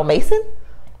most powerful Mason.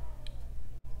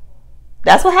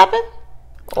 That's what happened,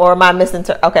 or am I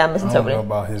misinterpreting? Okay, I'm misinterpreting. I don't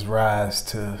know about his rise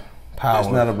to power. It's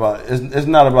not about. It's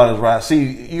not about his rise. See,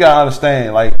 you gotta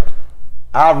understand. Like,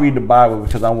 I read the Bible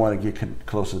because I want to get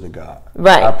closer to God.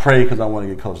 Right. I pray because I want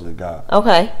to get closer to God.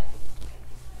 Okay.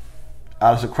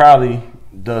 Alistair Crowley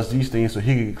does these things so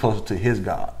he can get closer to his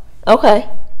God. Okay.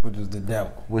 Which is the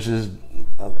devil. Which is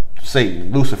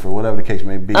Satan, Lucifer, whatever the case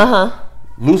may be.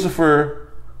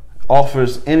 Lucifer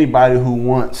offers anybody who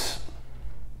wants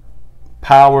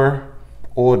power,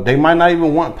 or they might not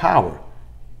even want power.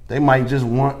 They might just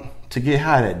want to get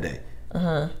high that day.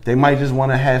 They might just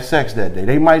want to have sex that day.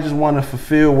 They might just want to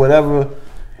fulfill whatever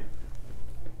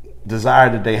desire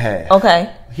that they have.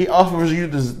 Okay. He offers you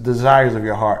the desires of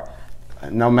your heart,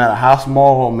 no matter how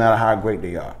small or no matter how great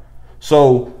they are.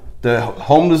 So the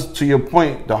homeless, to your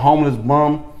point, the homeless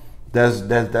bum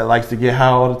that likes to get high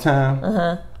all the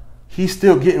time, he's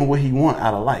still getting what he want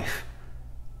out of life.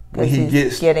 When he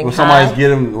gets somebody give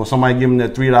him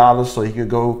that $3 so he could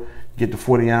go get the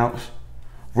 40 ounce,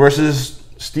 versus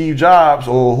Steve Jobs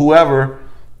or whoever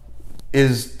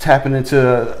is tapping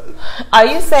into. Are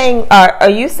you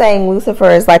saying Lucifer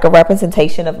is like a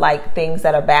representation of like things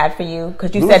that are bad for you?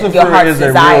 Because you said your heart's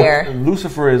desire.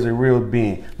 Lucifer is a real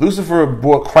being. Lucifer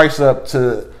brought Christ up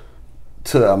to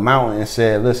a mountain and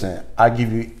said, "Listen, I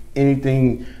give you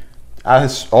anything.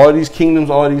 All these kingdoms,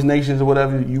 all these nations, or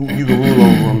whatever, you can rule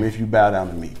over them if you bow down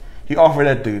to me." He offered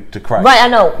that to Christ. Right, I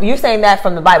know. You're saying that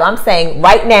from the Bible. I'm saying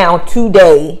right now,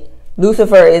 today,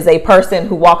 Lucifer is a person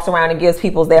who walks around and gives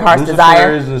people their heart's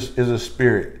desire. Lucifer is a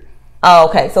spirit. Oh,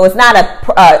 okay. So it's not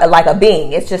like a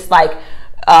being. It's just like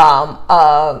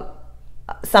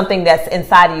something that's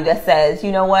inside of you that says,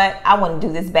 you know what? I want to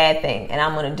do this bad thing, and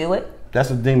I'm going to do it. That's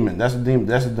a demon. That's a demon.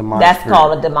 That's a demonic. That's spirit.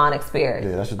 Called a demonic spirit.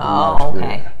 Yeah, that's a demonic spirit.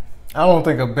 Okay. I don't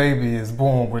think a baby is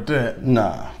born with that.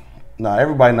 Nah.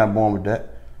 Everybody not born with that.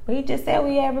 Well, you just said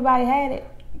everybody had it.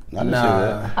 I didn't say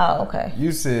that. Oh, okay.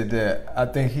 You said that. I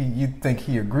think you think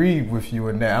he agreed with you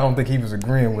in that. I don't think he was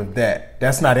agreeing with that.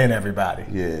 That's not in everybody.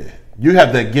 Yeah, you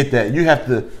have to get that. You have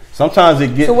to. Sometimes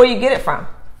it gets. So where you get it from?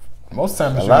 Most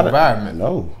times it's your environment.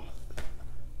 No.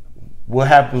 What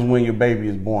happens when your baby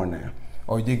is born now?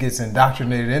 Or you get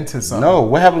indoctrinated into something. No,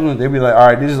 what happens when they be like, all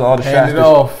right, this is all the shots.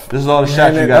 This is all the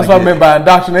shots you got. That's what I meant by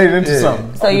indoctrinated into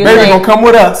something. So the baby gonna come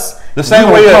with us. The same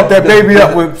way pump that baby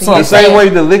up with something. The same way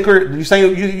the liquor.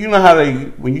 You know how they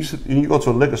when you go to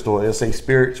a liquor store, they'll say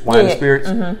spirits, wine and spirits.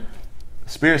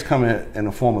 Spirits come in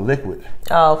the form of liquid.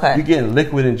 Oh, okay. You're getting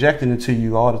liquid injected into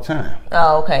you all the time.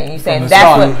 Oh, okay. And you saying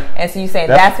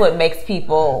that's what makes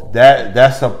people.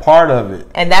 That's a part of it.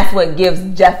 And that's what gives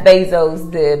Jeff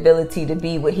Bezos the ability to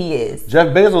be what he is. Jeff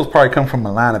Bezos probably come from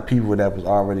a line of people that was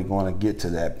already going to get to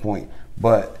that point,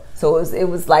 but so it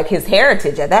was like his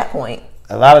heritage at that point.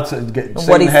 A lot of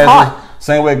what he's taught.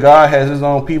 Same way God has his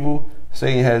own people,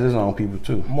 Satan has his own people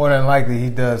too. More than likely, he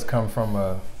does come from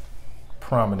a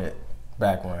prominent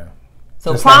background.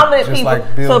 So prominent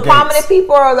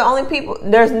people are the only people.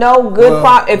 There's no good.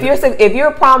 If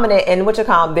you're prominent in what you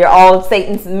call them, they're all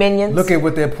Satan's minions. Look at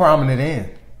what they're prominent in.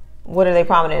 What are they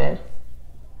prominent in?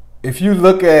 If you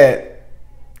look at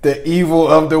the evil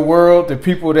of the world, the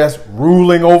people that's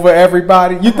ruling over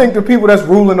everybody, you think the people that's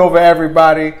ruling over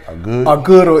everybody are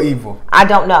good or evil? I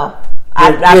don't know.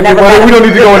 We don't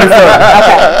need to go any further.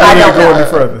 Okay, I don't go any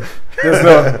further. There's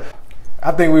no.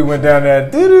 I think we went down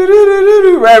that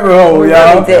rabbit hole, we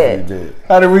y'all. Really did.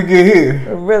 How did we get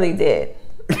here? We really did.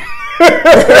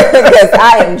 Because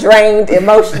I am drained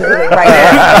emotionally right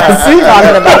now.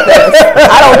 Talking about this,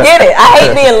 I don't get it. I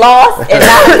hate being lost and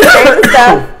not understanding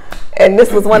stuff. And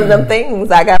this was one of them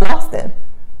things I got lost in.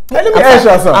 Hey, let me ask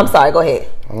y'all something. I'm sorry. Go ahead.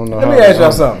 Let me ask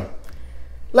y'all something.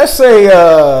 Let's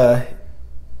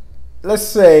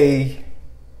say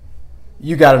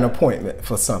you got an appointment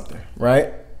for something,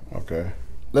 right? Okay.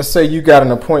 Let's say you got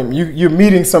an appointment. You're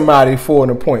meeting somebody for an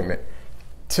appointment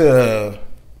to,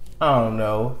 I don't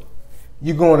know,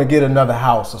 you're going to get another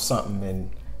house or something,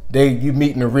 and You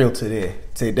meeting a realtor there.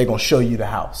 Say they're gonna show you the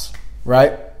house,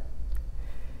 right?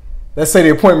 Let's say the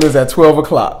appointment is at 12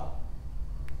 o'clock.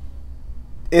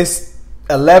 It's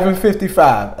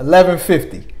 11:55,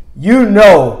 11:50. You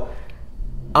know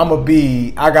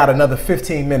I got another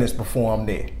 15 minutes before I'm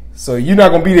there. So you're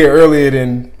not gonna be there earlier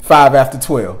than 5 after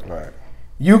 12. Right.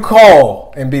 You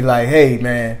call and be like, hey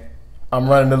man, I'm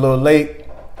running a little late.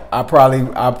 I'll probably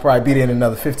be there in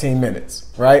another 15 minutes,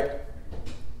 right?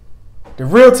 The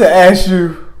realtor asks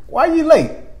you, why are you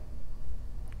late?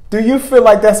 Do you feel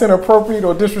like that's inappropriate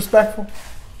or disrespectful?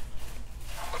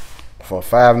 For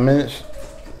 5 minutes?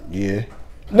 Yeah.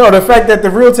 No, the fact that the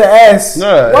realtor asks,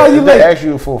 No, why are you they late? ask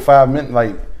you for 5 minutes,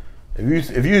 like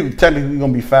if you technically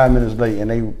gonna be 5 minutes late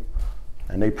and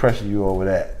they pressure you over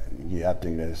that, yeah, I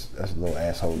think that's a little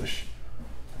assholeish,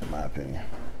 in my opinion.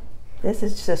 This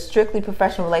is just a strictly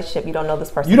professional relationship. You don't know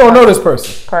this person. You don't know this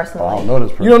person personally. I don't know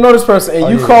this person. You don't know this person,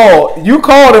 and you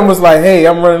called and was like, hey,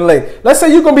 I'm running late. Let's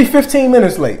say you're gonna be 15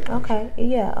 minutes late. Okay,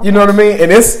 yeah. Okay. You know what I mean?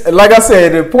 And it's like I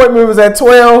said, the appointment was at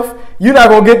 12. You're not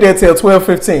gonna get there till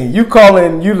 12:15. You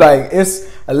calling, you like it's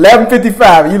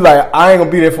 11:55. You like I ain't gonna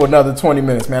be there for another 20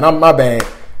 minutes, man. My bad,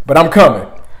 but I'm coming.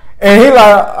 And he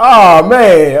like, oh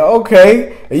man,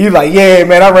 okay. And you like, yeah,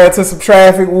 man, I ran into some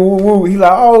traffic. Woo, woo, woo. He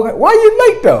like, oh, okay. Why you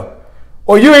late though?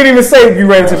 Or you ain't even say you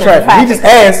ran into traffic. He just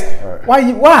asked, why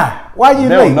you late? They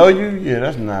don't know you? Yeah,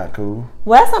 that's not cool.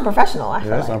 Well, that's unprofessional. I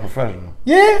feel That's like. unprofessional.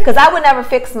 Yeah, Because I would never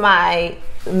fix my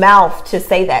mouth to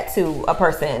say that to a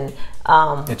person,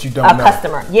 that you don't know.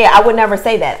 customer. Yeah, I would never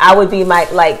say that. I would be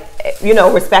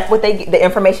respect the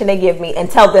information they give me and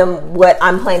tell them what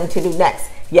I'm planning to do next.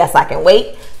 Yes, I can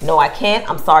wait. No, I can't.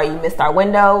 I'm sorry you missed our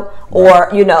window.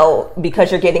 Or,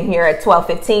 because you're getting here at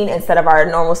 12:15 instead of our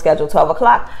normal schedule 12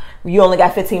 o'clock. You only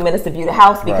got 15 minutes to view the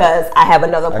house because I have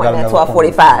another appointment at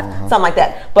 12:45, something like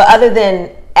that. But other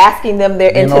than asking them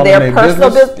into their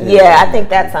personal business, I think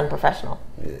that's unprofessional.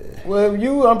 Yeah. Well,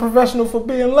 you unprofessional for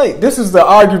being late. This is the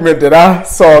argument that I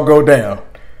saw go down.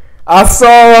 I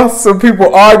saw some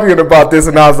people arguing about this,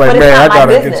 and I was like, man, I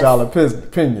gotta get y'all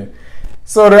opinion.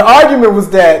 So the argument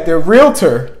was that the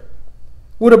realtor,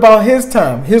 what about his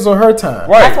time, his or her time?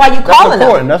 Right. That's why you calling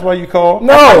them. That's why you call.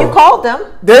 No, That's why you called them.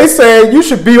 They said you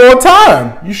should be on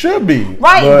time. You should be.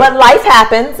 Right, but life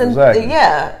happens, and Exactly.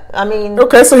 I mean,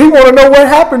 Okay, so he want to know what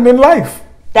happened in life.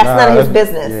 that's none of his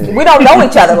business. yeah. We don't know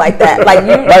each other like that. Like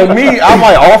you, Like me, I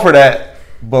might offer that,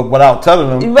 but without telling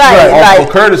them. Right, Off like,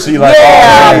 for courturity, like,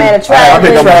 yeah, man, a I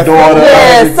pick up my daughter.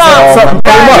 something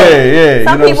came up. Yeah.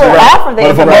 Some you know people what I'm saying? offer But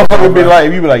if a that. motherfucker be like,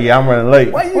 you be like, yeah, I'm running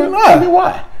late. Why you Well, lie?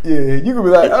 Why? Yeah, you could be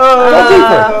like,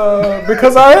 Don't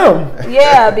because I am.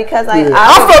 Yeah, because I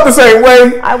felt the same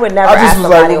way. I would never I just ask was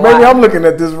like, somebody well, maybe why. I'm looking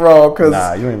at this wrong because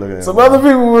Nah, you ain't looking at some it. other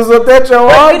people was up that your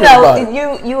But arguing about it.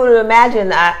 you would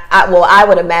imagine. I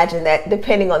would imagine that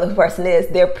depending on who the person is,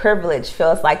 their privilege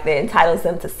feels like that entitles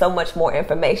them to so much more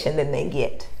information than they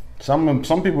get. Some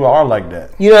people are like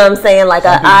that. You know what I'm saying? Like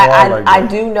Some people are like I that.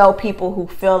 do know people who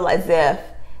feel as if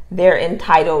they're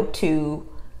entitled to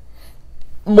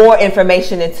more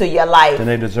information into your life Than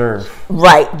they deserve.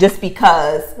 right, just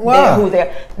because they're who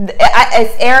they're.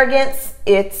 It's arrogance.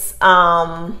 It's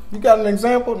You got an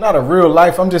example? Not a real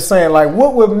life. I'm just saying, like,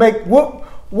 what would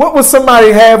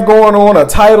somebody have going on, a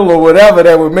title or whatever,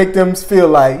 that would make them feel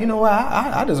like, you know what,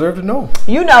 I deserve to know.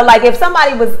 like if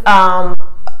somebody was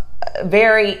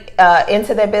very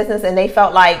into their business and they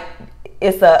felt like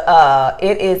it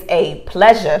is a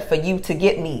pleasure for you to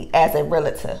get me as a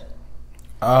realtor.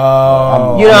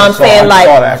 Oh, You know what I'm saying? Like,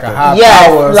 like a high yes,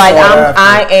 power like sought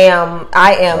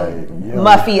I am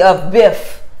Muffy of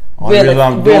Biff. Only reason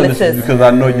I'm doing this is because I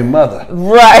know your mother.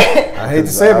 Right. I hate to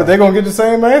say it, but they're gonna get the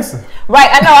same answer Right.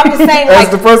 I know. I'm just saying, as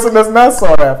like, the person that's not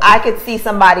sought after. I could see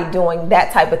somebody doing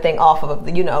that type of thing off of,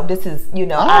 this is,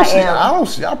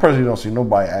 I personally don't see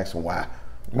nobody asking why.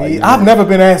 I've never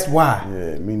been asked why.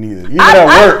 Yeah, me neither. Even at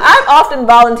work. I've often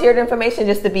volunteered information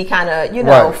just to be kind of,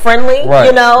 Right. friendly,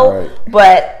 Right. Right. Right.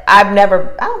 But I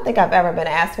don't think I've ever been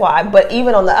asked why. But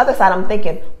even on the other side, I'm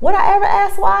thinking, would I ever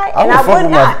ask why? And I would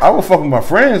not. I would fuck with my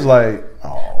friends like,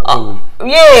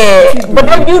 Yeah, but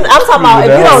then I'm talking about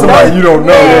if you don't know. Somebody you don't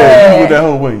know. Yeah, you with that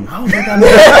whole way. I don't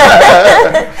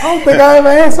think I ever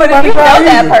asked But if somebody you know why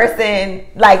that either. person,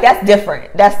 like that's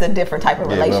different. That's the different type of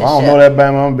Yeah, but relationship. if I don't know that bad,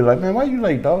 I'm gonna be like, man, why you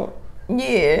late, dog?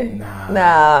 Yeah,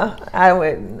 nah, I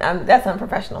would. That's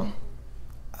unprofessional.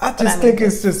 I just think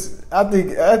it's just. I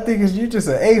think it's you just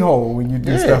an a-hole when you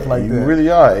do stuff like you that. You really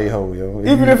are an a-hole, yo.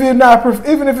 Even if you're not,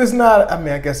 even if it's not. I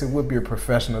mean, I guess it would be a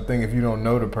professional thing if you don't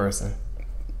know the person.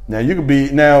 Now you could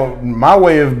be. Now my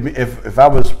way of if I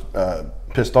was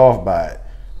pissed off by it,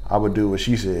 I would do what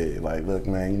she said. Like, look,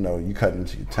 man, you know, you cutting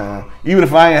into your time. Even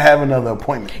if I ain't have another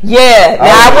appointment. Yeah,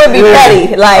 I would be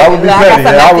petty. Like, I would be I petty. got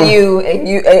something after you, and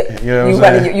you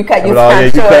cut your time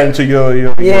you short. cut into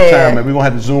your time, and we're gonna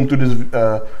have to zoom through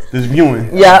this viewing.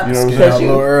 Yeah, you know what I'm A saying?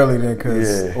 little early then,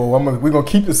 because we're gonna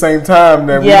keep the same time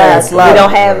that we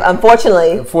don't have.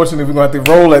 Unfortunately, we're gonna have to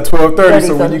roll at 12:30.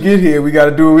 So when you get here, we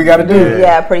gotta do what we gotta do.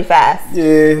 Yeah, pretty fast.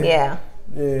 Yeah.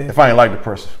 If I ain't like the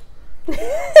person.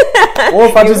 Or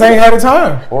if I just ain't had the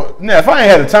time. If I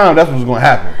ain't had the time, that's what's gonna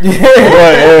happen.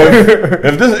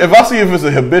 But if I see if it's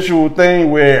a habitual thing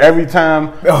where every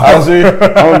time I see it,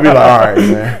 I'm gonna be like, all right,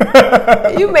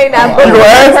 man. You may not. I'm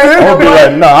gonna be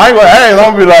like, no, I ain't gonna ask.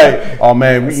 I'm gonna be like, oh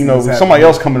man, somebody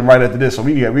else coming right after this, so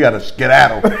we gotta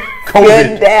skedaddle.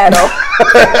 COVID.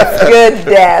 Good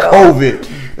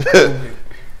COVID.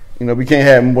 You know, we can't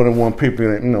have more than one people,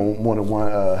 more than one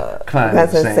client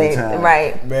at the same time.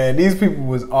 Right. Man, these people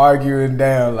was arguing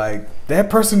down like,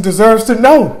 that person deserves to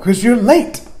know because you're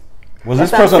late. Was this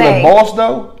person the boss,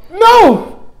 though?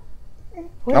 No.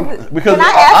 Because can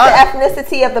I ask the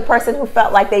ethnicity of the person who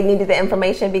felt like they needed the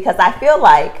information? Because I feel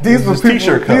like these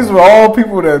were all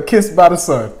people that kissed by the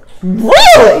sun.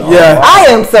 Really? Yeah. I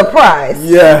am surprised.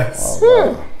 Yes.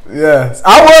 Oh, wow. Yes.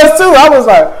 I was too. I was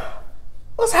like,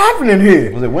 what's happening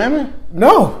here? Was it women?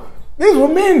 No. These were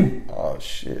men. Oh,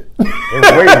 shit. They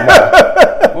were raised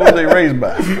by. What was they raised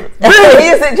by?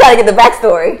 He's trying to get the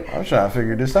backstory. I'm trying to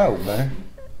figure this out, man.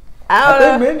 I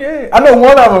don't know. Think men, I know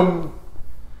one of them.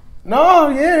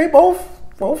 No, they both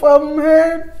of them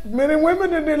had men and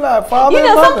women in their life. Father and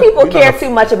mother. Some people care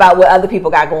too much about what other people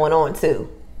got going on too.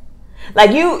 Like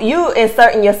you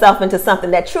inserting yourself into something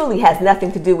that truly has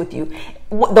nothing to do with you.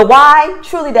 The why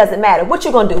truly doesn't matter. What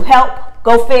you gonna do? Help?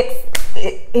 Go fix?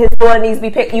 His daughter needs to be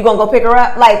picked. You gonna go pick her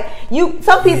up? Like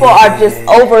some people are just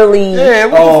overly. Yeah,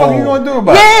 what the fuck are you gonna do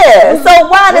about it? Yeah. So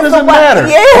why does it matter?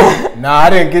 Yeah. Nah, I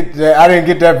didn't get that. I didn't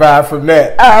get that vibe from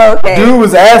that. Oh, okay. Dude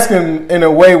was asking in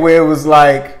a way where it was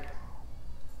like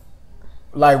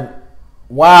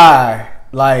why?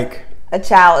 Like a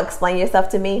child, explain yourself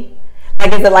to me.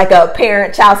 Like, is it like a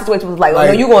parent-child situation? Was like, oh,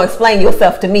 no, you gonna explain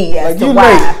yourself to me as to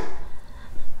why? Late.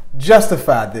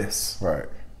 Justify this, right?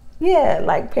 Yeah,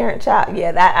 like parent-child.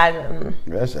 Yeah,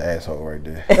 that's an asshole right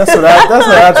there. That's what I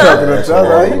took it. I was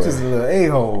like, he's just a little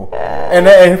a-hole.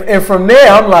 And from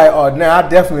there, I'm like, oh, now I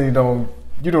definitely don't.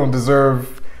 You don't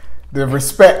deserve the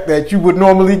respect that you would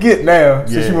normally get now.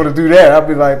 Since you want to do that, I'll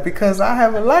be like, because I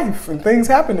have a life and things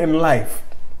happen in life.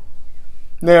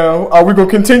 Now, are we gonna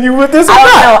continue with this or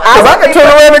not? Because I can turn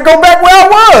around and go back where I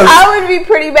was. I would be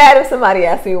pretty mad if somebody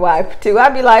asked me why too.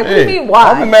 I'd be like, what do you mean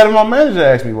why? I'd be mad if my manager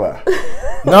asked me why.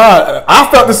 Nah, I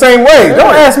felt the same way.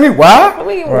 Don't ask me why. I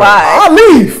mean, why? I'll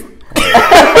leave.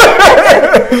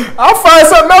 I'll find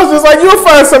something else just like you'll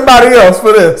find somebody else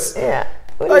for this. Yeah.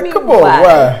 Like, come on,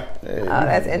 why? Oh,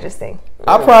 that's interesting.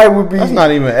 I probably would be. That's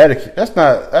not even etiquette.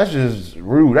 That's just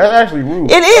rude. That's actually rude.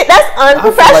 It is. That's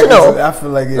unprofessional. I feel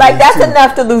like that's too.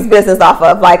 Enough to lose business off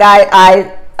of. Like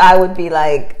I would be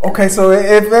like. Okay, so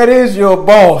if that is your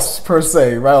boss per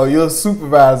se, right, or your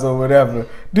supervisor or whatever,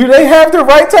 do they have the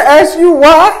right to ask you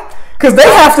why? Because they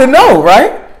have to know,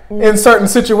 right? In certain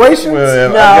situations, well,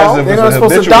 no, I guess if they're it's not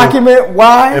supposed to document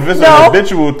why. If it's a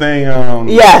habitual thing,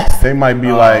 yes, they might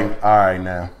be like, all right,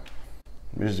 now.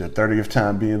 This is your 30th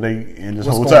time being late, and this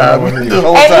whole time. And you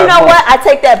know what? I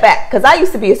take that back because I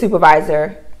used to be a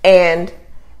supervisor, and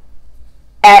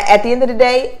at the end of the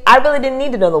day, I really didn't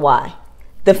need to know the why.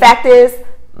 The fact is,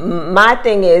 my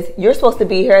thing is, you're supposed to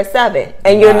be here at 7,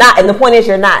 and you're not. And the point is,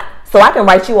 you're not. So I can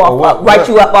write you off, write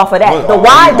you up off of that. The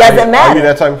why doesn't matter. Are you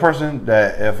that type of person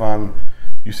that if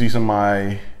you see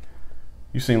somebody,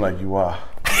 you seem like you are?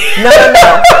 No.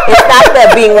 It's not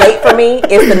that being late for me.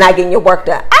 It's the not getting your work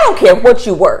done. I don't care what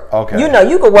you work. Okay.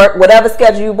 You can work whatever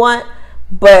schedule you want,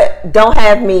 but don't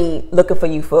have me looking for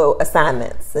you for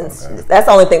assignments. And that's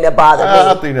the only thing that bothers me.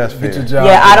 I think that's fair. Get your job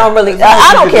done. I don't really.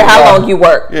 I don't care how long you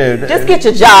work. Yeah, just get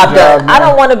your job done. I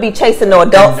don't want to be chasing no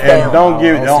adults down.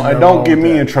 Don't get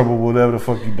me in trouble with whatever the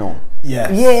fuck you doing.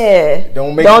 Yes. Yeah.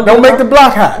 Don't make the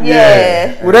block hot.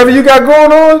 Yeah. Whatever you got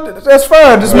going on, that's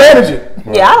fine. Just manage it.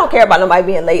 Right. Yeah, I don't care about nobody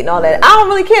being late and all that. I don't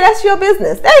really care. That's your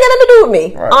business. That ain't got nothing to do with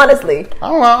me. Right. Honestly. I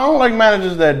don't like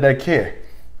managers that care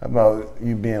about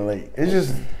you being late. It's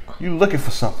just you looking for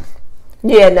something.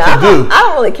 Yeah, no, I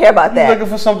don't really care about that. You're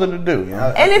looking for something to do. You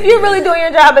know? And if you're really doing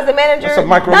your job as a manager,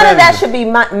 none of that should be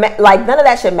none of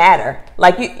that should matter.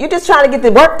 Like you're just trying to get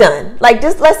the work done. Like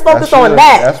just let's focus on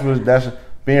that. That's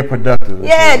being productive.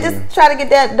 Yeah, just try to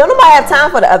get that. Don't nobody have time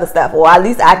for the other stuff. Well, at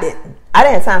least I didn't. I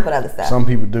didn't have time for the other stuff. Some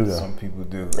people do though. Some people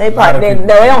do. They probably they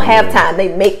don't have time.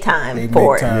 They make time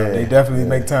for it. Yeah. They definitely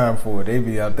make time for it. They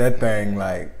be out that thing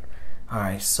like, all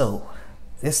right, so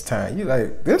this time you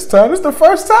like this time. It's the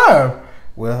first time.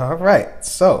 Well, all right,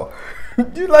 so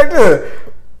you like this.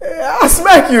 I'll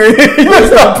smack you. You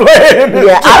stop playing.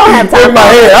 Yeah, I don't have time in my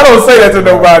head. I don't say that to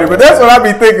nobody, but that's what I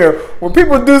be thinking. When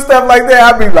people do stuff like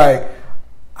that, I be like,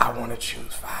 I want to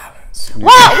choose violence.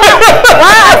 Why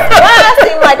I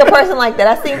seem like a person like that?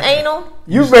 I seem anal.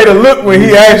 You made a look when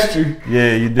he asked you.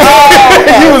 Yeah, you did. Oh,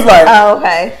 okay. You was like, oh,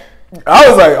 okay. I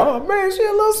was like, oh man, she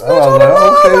a little snitch on the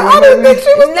okay, I didn't think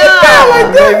she was like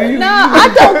that. Baby, No, I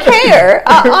don't care.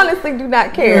 I honestly do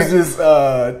not care. It was just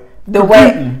the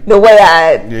way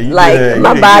I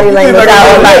my body language.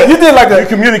 You did like you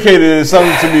communicated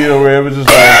something to me where it was just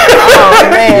like, oh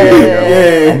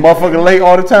man, I'm motherfucking late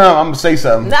all the time. I'm gonna say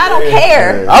something. No, I don't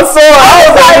care. I saw. I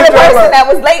was probably the person that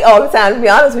was late all the time. To be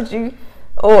honest with you.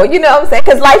 Or, you know what I'm saying?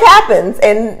 Because life happens.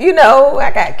 And, you know, I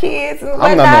got kids and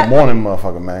whatnot. I'm not no morning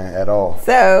motherfucker, man, at all.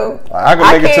 So, I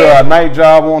can make it to a night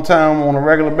job on time on a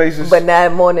regular basis. But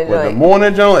not morning joint. But the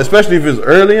morning joint, especially if it's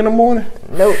early in the morning.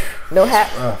 Nope. No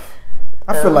hat.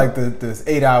 I feel like the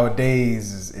 8-hour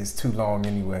days is too long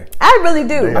anyway. I really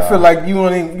do. I feel like you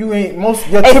ain't most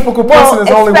your typical person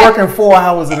is only working 4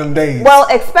 hours of them days. Well,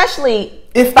 especially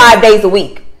if 5 days a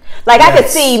week. Like, I could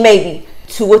see maybe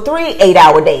 2 or 3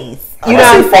 8-hour days. You know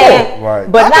what I'm saying?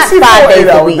 Right. But not 5 days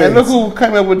a week. And look who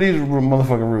came up with these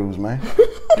motherfucking rules, man.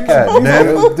 God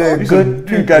damn it.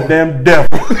 You goddamn devil.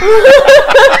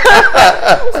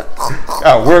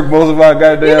 I work most of our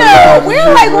goddamn lives.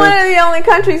 We're like one of the only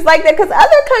countries like that because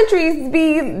other countries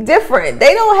be different.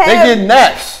 They don't have. They get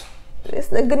naps. It's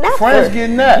the good naps. France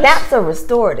get naps. Naps are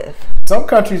restorative. Some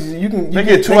countries you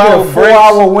get 2 hour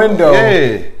 4-hour window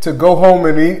to go home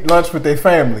and eat lunch with their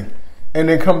family. And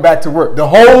then come back to work. The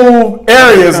whole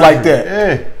area is like that.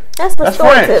 Yeah. That's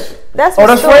restorative. That's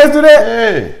France do that?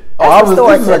 Yeah.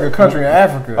 This is like a country in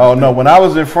Africa. Oh no, when I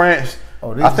was in France,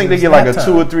 I think they get like a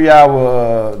 2 or 3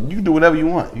 hour. You can do whatever you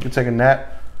want. You can take a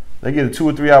nap. They get a 2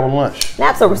 or 3 hour lunch.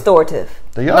 Naps are restorative.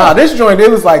 They are. Nah, this joint it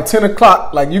was like 10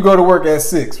 o'clock. Like you go to work at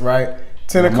 6, right?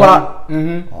 10 o'clock.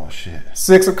 Mm-hmm. Oh shit.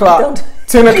 6 o'clock.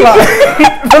 10 o'clock.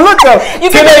 But look though, you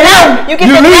get the nap. You get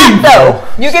the nap though.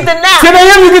 You get the nap. 10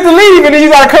 a.m. you get to leave, and then you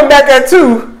gotta come back at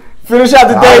 2. Finish out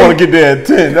the day. I want to get there at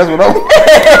 10. That's what I'm.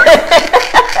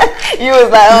 You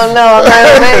was like, oh no, I'm not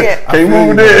gonna make it. Can't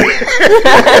move there.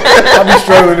 I be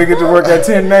struggling to get to work at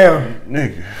 10 now.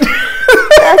 Nigga.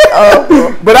 That's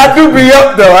awful. But I do be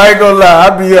up though. I ain't gonna lie, I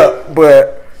be up.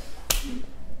 But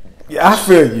yeah, I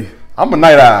feel you. I'm a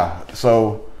night owl,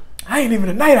 so I ain't even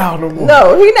a night owl no more.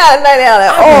 No, he not a night owl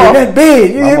at all. In that bed,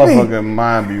 you my hear me? motherfucking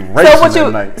mind be racing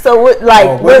at night. So what?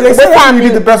 Like, what time you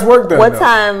get the best work done? What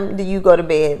time do you go to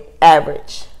bed?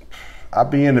 Average. I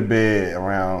be in the bed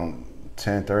around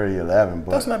 10:30, 11.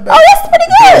 But that's not bad. Oh, that's pretty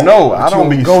good. No, I don't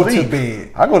be go sleep. to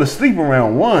bed. I go to sleep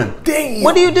around 1. Damn.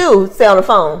 What do you do? Stay on the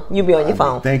phone. You be on your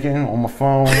phone. Thinking on my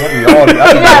phone. I be all You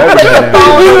gotta put your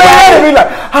phone You away. be like,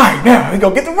 all right, now we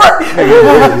gonna get to work.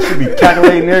 It should be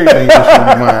calculating everything.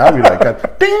 I be like,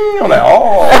 ding. I'm like,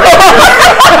 oh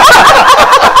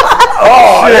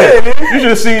shit. You should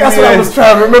have seen That's me. what I was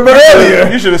trying to remember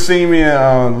earlier. You should have seen me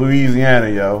in Louisiana,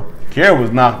 yo. Karen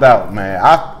was knocked out, man.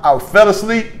 I fell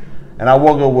asleep and I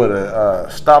woke up with a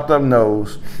stopped up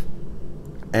nose,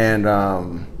 and I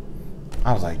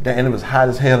was like, damn, and it was hot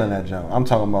as hell in that joint. I'm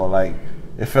talking about like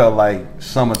it felt like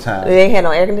summertime. They ain't had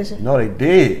no air conditioning? No, they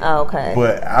did. Oh, okay.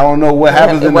 But I don't know what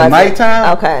happens in the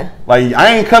nighttime. Okay. Like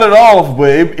I ain't cut it off, but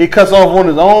it cuts off on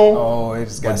its own. Oh, it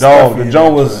just got the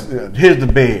joint was here's the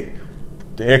bed.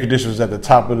 The air conditioner was at the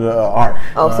top of the arc.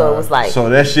 Oh, so it was like. So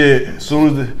that shit, as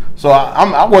soon as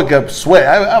I woke up sweat.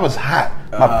 I was hot.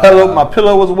 My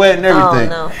pillow was wet and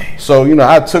everything. Oh, no. So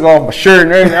I took off my shirt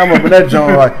and everything. I'm up in that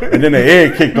joint like, and then the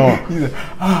air kicked on.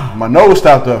 My nose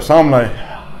stopped up, so I'm like,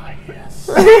 yes.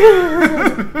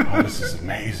 Oh, this is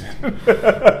amazing.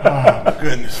 Oh my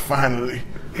goodness, finally.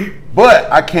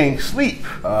 But I can't sleep,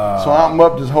 so I'm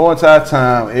up this whole entire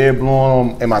time, air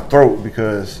blowing in my throat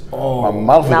because my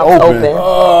mouth is open.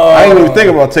 I ain't even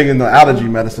thinking about taking no allergy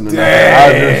medicine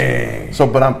tonight.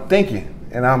 But I'm thinking,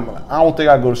 and I don't think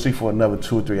I go to sleep for another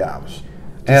 2 or 3 hours,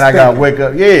 and I gotta wake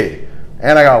up. Yeah,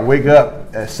 and I gotta wake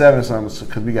up at 7 something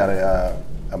because we got a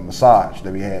massage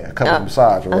that we had, a couple of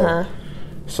massage or whatever.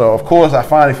 So of course I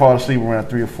finally fall asleep around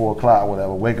 3 or 4 o'clock or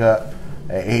whatever. Wake up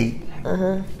at 8.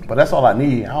 But that's all I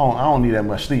need. I don't need that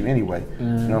much sleep anyway. You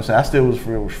know what I'm saying? I still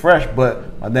was fresh,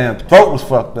 but my damn throat was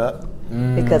fucked up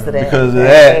because of that.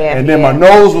 And then my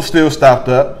nose was still stopped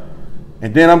up.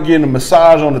 and then I'm getting a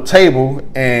massage on the table,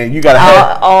 and you got to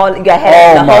have you got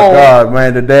head oh in my the hole. God,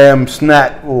 man, the damn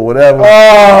snack or whatever.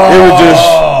 Oh. It was just.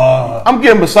 I'm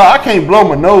getting massage. I can't blow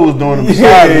my nose during the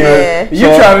massage. Yeah. You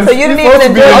trying to? So you didn't even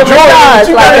enjoy the massage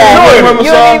like that.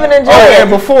 You didn't even enjoy it. And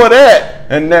before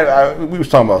that, we was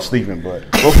talking about sleeping,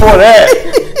 but before that,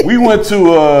 we went to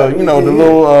the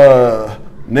little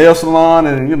nail salon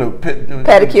and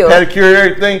pedicure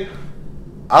everything.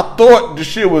 I thought the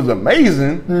shit was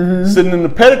amazing, sitting in the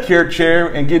pedicure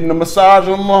chair and getting a massage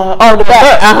on the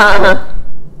back.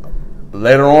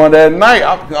 Later on that night,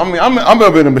 I'm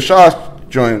up in a massage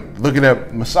joint looking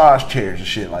at massage chairs and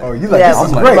shit like. Oh, you like this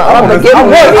is like, great. I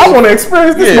want to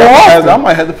experience this more often. I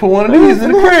might have to put one of these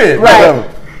in the crib. Right.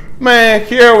 Man,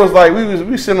 Kiara was like,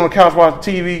 we sitting on the couch watching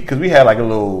TV because we had like a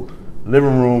little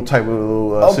living room type of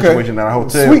little situation at our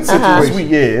hotel. Sweet situation. Sweet,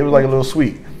 yeah, it was like a little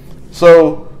suite.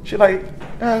 So she like,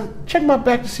 check my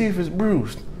back to see if it's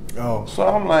bruised. Oh. So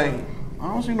I'm like, I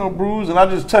don't see no bruise, and I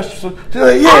just touched. She's like,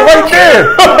 yeah, right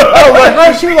there. I was like,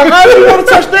 right. She was like, how do you want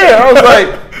to touch there? I was like,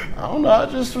 I don't know. I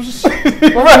just was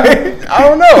right. I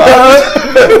don't know.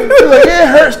 She was like, yeah, it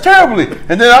hurts terribly.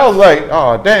 And then I was like,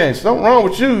 oh, dang, something wrong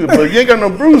with you, but you ain't got no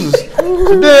bruises.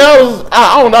 So then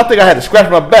I don't know. I think I had to scratch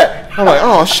my back. I'm like,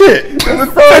 oh shit. And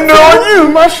on you,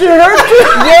 my shit hurt too.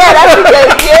 Yeah, that's because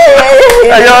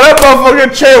Hey, yo, that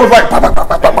motherfucking chair was like,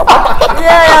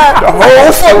 yeah, the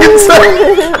whole fucking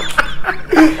time.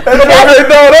 That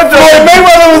Floyd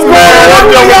Mayweather was going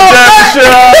on.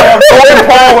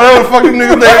 Whatever the fucking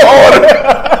niggas they ordered.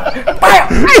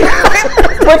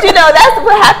 But that's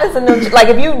what happens in the, like,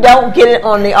 if you don't get it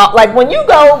on the, like, when you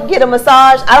go get a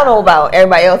massage, I don't know about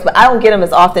everybody else, but I don't get them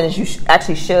as often as you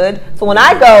actually should. So when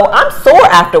I go, I'm sore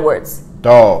afterwards.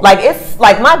 Dog. Like, it's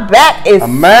like my back is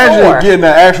Imagine sore. getting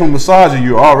an actual massage and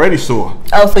you're already sore.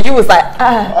 Oh, so you was like,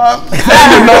 Stop.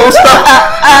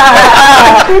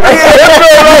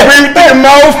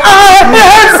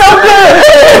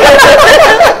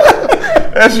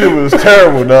 That shit was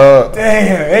terrible, dog.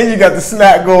 Damn, and you got the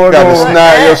snot going on. The snot.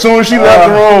 As soon as she left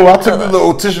the room, I took the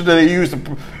little tissue that they used to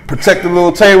protect the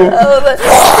little table. I was like,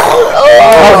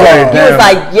 damn. You was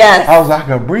like, yes. I was like, I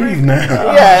can breathe now.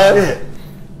 Yes. Shit.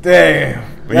 Damn.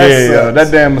 But that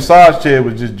damn massage chair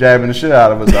was just jabbing the shit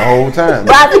out of us the whole time.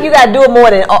 But I think you gotta do it more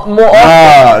often.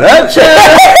 That chair,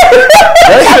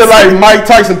 that shit like Mike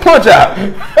Tyson punch out.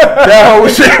 That whole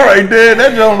shit right there,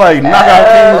 that joint like knockout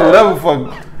kings, whatever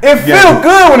fuck. It felt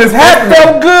good when it's happening. It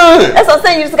felt good. That's what I'm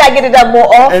saying. You just gotta get it done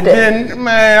more often. And then,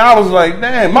 man, I was like,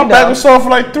 damn, my back was sore for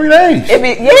like 3 days.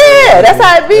 That's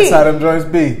how it be. That's how them joints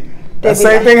be. That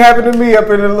same thing happened to me up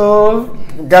in the little.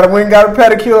 Got a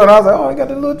pedicure, and I was like, oh, I got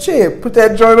the little chair. Put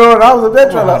that joint on, and I was at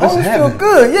that joint like, oh, this feel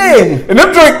good, yeah. And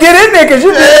them joint get in there because you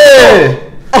that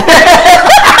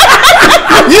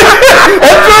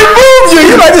joint moves you.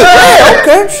 You like,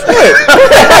 okay, shit.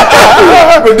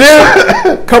 But then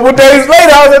a couple days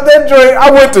later, I was at that joint.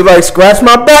 I went to like scratch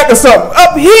my back or something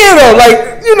up here though,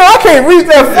 like I can't reach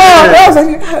that far. And I was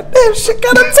like, God damn, shit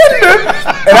got a tender,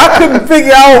 and I couldn't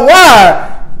figure out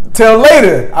why till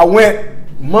later. I went.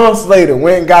 Months later,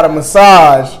 went and got a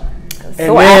massage, and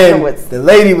then afterwards, the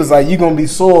lady was like, "You gonna be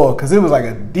sore?" Because it was like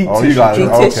a deep tissue.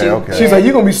 Okay. She's like,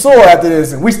 "You gonna be sore after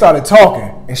this?" And we started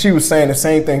talking, and she was saying the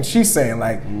same thing she's saying,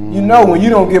 like, when you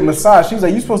don't get massage, she's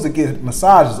like, "You're supposed to get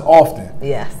massages often."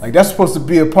 Yes. Like that's supposed to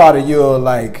be a part of your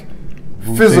like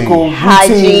physical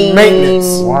routine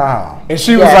maintenance. Wow. And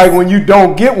she was like, when you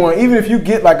don't get one, even if you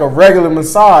get like a regular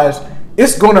massage,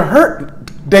 it's gonna hurt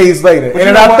days later. And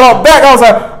then I thought back, I was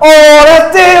like, oh,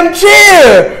 that damn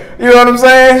chair. You know what I'm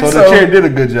saying? So the chair did a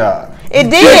good job. It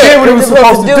did what it was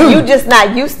supposed to do. You just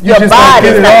not used. Your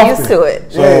body's not used to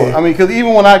it. So I mean, because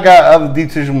even when I got other deep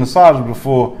tissue massages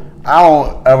before, I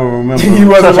don't ever remember you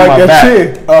wasn't like my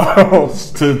that back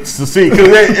to see because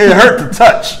it hurt to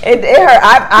touch. It hurt.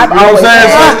 I've you know always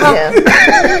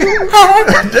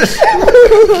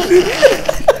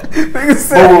Nigga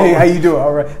said, hey, how you doing?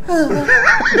 All right.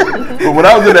 But when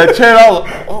I was in that chair, I was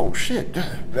like, oh shit.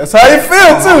 That's how you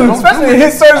feel too, especially when you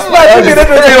hit certain spots. You get it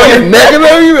on your neck and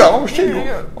everything. Oh shit.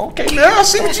 Okay, now I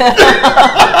see what you.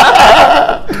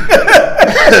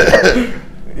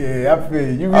 Yeah, I feel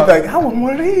you. You be like, I want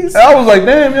one of these. I was like,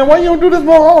 damn, man, why you don't do this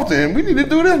more often? We need to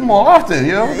do this more often,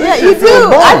 you know? Yeah, you do.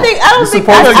 I don't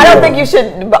think you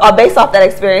should. Based off that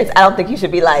experience, I don't think you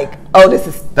should be like, oh, this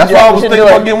is. That's why I was thinking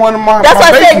about getting one of my. That's why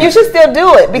I said you should still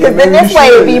do it because then this way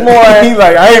it'd be more. He's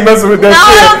like, I ain't messing with that. No,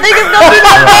 shit. I don't think it's gonna be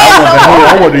that.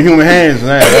 I want the human hands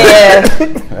now.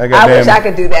 Yeah, I wish I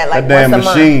could do that. Like that damn once a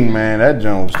machine, month. man. That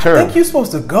joint was terrible. I think you're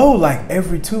supposed to go like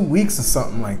every 2 weeks or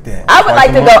something like that. I would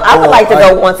like to go. I would like to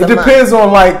go once a month. It depends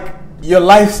on like your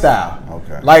lifestyle. Okay.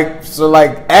 Okay.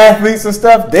 Like athletes and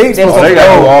stuff, they're supposed they to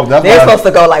gotta go off. That's They're why- supposed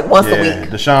to go like once a Yeah, week.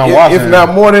 Deshaun Watson. if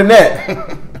not more than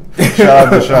that. Shout out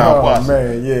to Deshaun Oh Watson.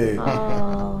 man, yeah.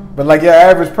 Oh. But like your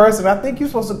average person, I think you're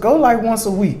supposed to go like once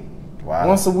a week. Wow.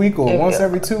 Once a week or If- once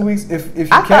every 2 weeks if you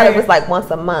I can. thought it was like once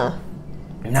a month.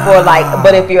 Nah. For like,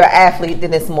 but if you're an athlete,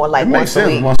 then it's more like It makes once a sense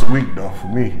week. once a week though for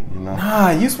me. You know. Nah,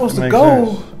 you supposed to Makes go.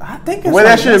 sense. I think it's The way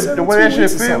like that shit, once every the way 2 that shit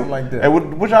weeks or feel. something like that. Hey,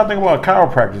 what y'all think about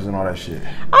chiropractors and all that shit?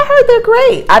 I heard they're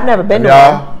great. I've never been to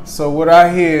Y'all? one. So what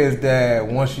I hear is that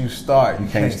once you start, you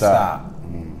can't stop.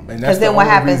 And that's Because the then what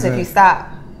only happens if reason you stop?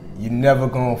 You never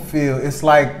gonna feel. It's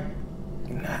like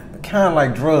kind of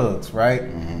like drugs, right?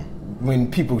 When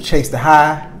people chase the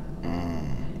high,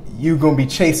 you gonna be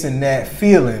chasing that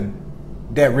feeling,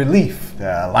 that relief.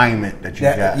 The alignment that you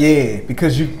got. Yeah,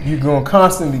 because you gonna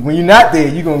constantly, when you're not there,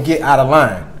 you're gonna get out of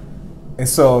line, and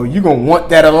so you're gonna want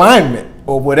that alignment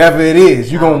or whatever it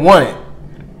is. You're gonna want it.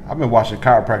 I've been watching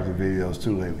chiropractic videos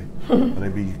too lately. Where they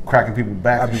be cracking people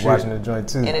back. I and be shit. watching the joint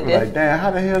too. And it Be like, damn,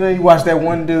 how the hell they? You watch that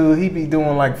one dude? He be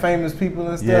doing like famous people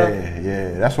and stuff.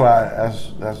 Yeah. That's why.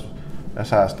 That's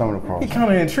how I stumbled across. He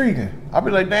kind of intriguing. I'll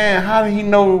be like, damn, how did he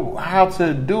know how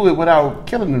to do it without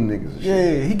killing them niggas? and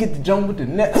shit? Yeah, he get the jump with the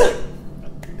neck.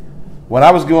 When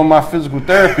I was doing my physical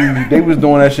therapy, they was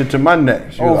doing that shit to my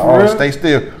neck. She was Oh, like, for real? stay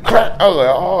still. I was like,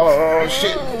 oh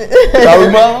shit. I was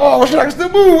like, oh shit, I can still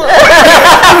move.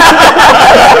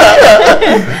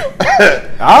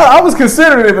 I was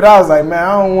considering it, but I was like, man,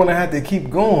 I don't want to have to keep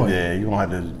going. Yeah, you gonna have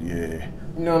to. Yeah.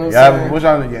 You know what I'm Yeah. saying? What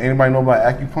y'all? Anybody know about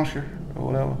acupuncture or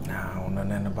whatever? Nah, I don't know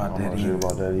nothing I about don't that know shit either.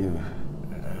 about that either.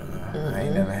 I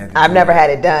ain't never had. To I've do never that. had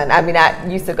it done. I mean, I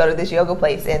used to go to this yoga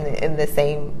place, and in the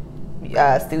same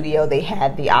studio, they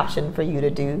had the option for you to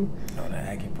do. Oh, the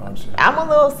acupuncture. I'm a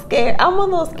little scared. I'm a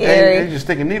little They scary. just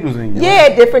sticking needles in you.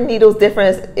 Yeah, different needles,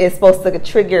 different. It's supposed to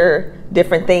trigger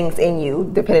different things in you,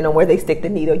 depending on where they stick the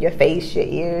needle. Your face, your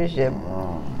ears, your.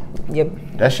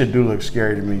 That shit do look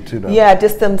scary to me too, though. Yeah,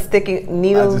 just them sticking I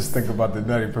needles. just think about the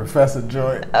Nutty Professor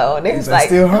joint. Oh, and they He's was like, like,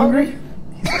 still hungry?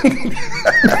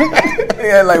 They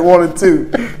had like 1 or 2.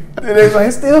 Then they was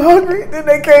like, still hungry? Then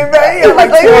they came back. He had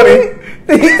like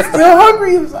 20. He's still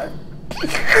hungry. He was like,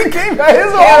 he came back.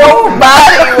 His whole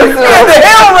body was He had the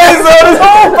hell raised on his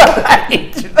whole body.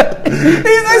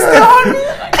 He's like, still hungry?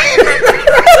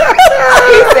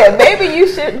 He said, maybe you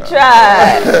should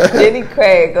try Jenny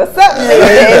Craig or something. They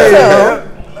said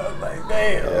I was like,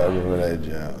 damn. Yeah, I remember that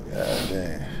job. God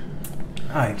damn.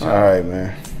 All right, y'all. All right,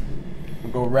 man.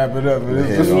 We're going to wrap it up.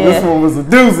 This Yeah. one was a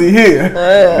doozy here.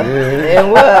 It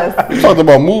was. We talked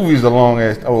about movies along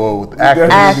as with actors.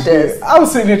 Actors. I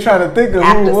was sitting here trying to think of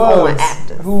Actors who going was.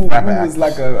 actors. Who Rap was actors.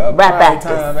 like a Rap prime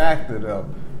actors. time actor, though.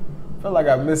 I feel like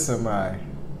I missed somebody.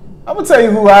 I'm going to tell you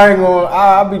who I ain't going to.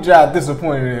 I'll be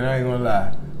disappointed in. I ain't going to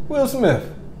lie. Will Smith.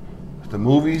 The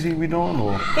movies he be doing,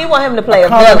 or He want him to play a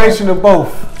villain. Combination of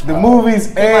both. The movies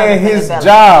wanted and to be his a villain.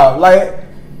 job. Like,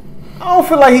 I don't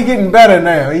feel like he getting better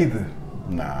now either.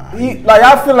 nah.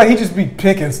 I feel like he just be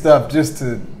picking stuff just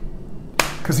to,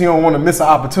 because he don't want to miss an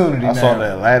opportunity I now. saw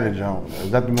that Atlanta joint.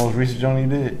 Is that the most recent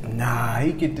joint he did? Nah,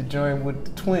 he get the joint with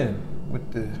the twin.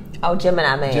 With the, Oh,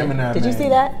 Gemini Man. Gemini Did you Man. see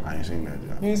that? I ain't seen that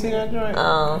joint. you ain't see that joint?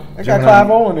 Oh. It got Gemini- Clive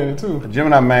Owen in it too.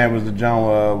 Gemini Man was the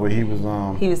joint where he was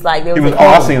He was like, there He was was. a- Oh,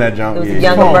 I seen that joint. It was Yeah, a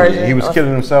younger yeah. version. He was or-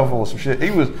 killing himself or some shit.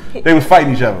 They was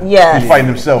fighting each other. Yeah. He was fighting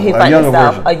himself. He A fighting younger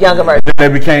himself. version. A younger version. They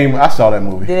became. I saw that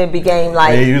movie. Then it became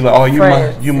like, Yeah, he was like, oh,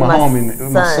 friends. you my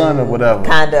homie, my son or whatever.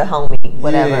 Kind of homie,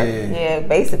 whatever. Yeah. Yeah,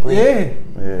 basically. Yeah.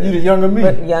 Yeah. You the younger me.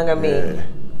 But younger me. Yeah.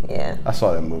 Yeah. I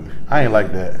saw that movie. I ain't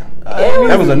like that. It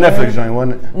That was a Netflix joint,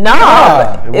 wasn't it? No,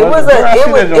 Nah, it was Where I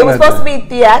see that it on was that supposed to be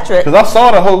theatric. Cause I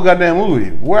saw the whole goddamn movie.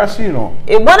 Where I see it on? One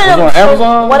of Was them, it on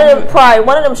Amazon?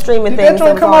 one of them streaming Did things. that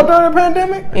joint was come on- out during the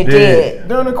pandemic? It did. did.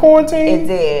 During the quarantine? It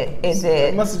did. It It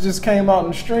did. must have just came out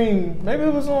and streamed. Maybe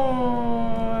it was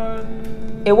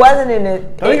on. It wasn't in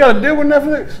it. Don't he got a deal with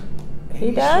Netflix?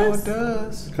 He does. Sure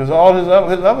does. Cause all his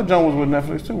other joint was with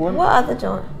Netflix too, wasn't it? What other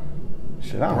joint?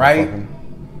 Shit, I don't Right. fucking.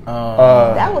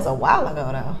 That was a while ago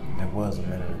though. That was a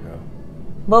minute ago.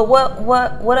 But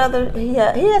what other he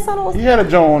had something was. He had a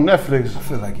joint on Netflix. I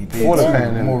feel like he did. Before the something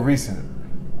pandemic. more recent.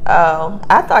 Oh,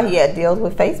 I thought he had deals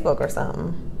with Facebook or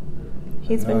something.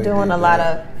 He's been he doing did a lot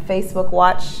that. of Facebook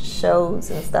Watch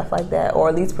shows and stuff like that, or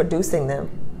at least producing them.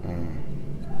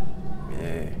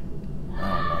 Yeah. I don't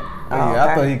know. Oh, Yeah, I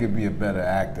okay. thought he could be a better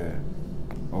actor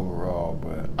overall,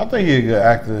 but I think he's a good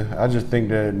actor. I just think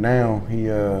that now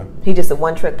He just a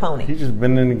one-trick pony. he just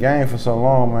been in the game for so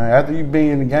long, man. After you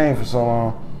been in the game for so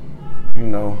long, you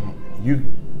know,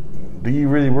 do you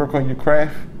really work on your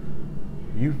craft?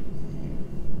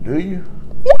 Do you?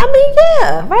 Yeah, I mean,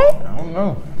 yeah, right? I don't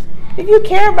know. If you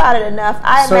care about it enough,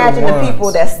 I Certain imagine the ones.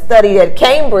 people that studied at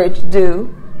Cambridge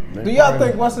do. Do y'all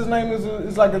think what's his name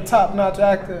is like a top-notch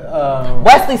actor?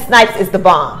 Wesley Snipes is the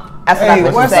bomb. That's what Hey,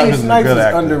 I'm Wesley saying. Snipes is good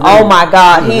actor. underrated. Oh my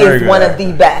God, He's a he very is good one of actor.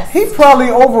 the best. He probably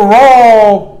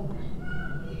overall,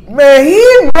 man,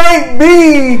 he might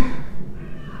be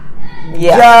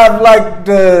job like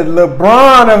the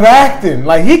LeBron of acting.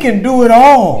 Like he can do it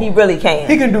all. He really can.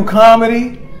 He can do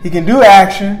comedy. He can do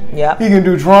action. Yep. He can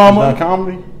do Is drama. that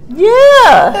comedy?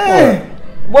 Yeah. Hey,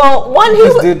 Well, one he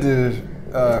just was did the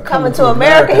Coming to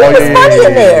America. He Oh, was yeah, funny yeah,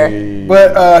 in there. yeah, yeah.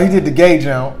 But he did the gay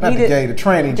jump, not He the did- gay, the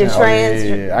tranny the jump. trans-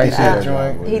 Yeah, I see that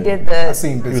joint. He did I the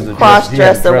seen bits was of a it. cross He had a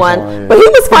dresser dress one, on, yeah. but he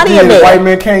was He funny did in the white there.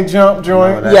 man can't jump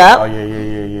joint. Remember that? Yep. Oh yeah.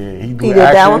 He He do did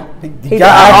that action. one. He He got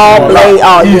got action all on blade. lock.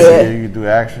 Oh Yeah, yeah. you can do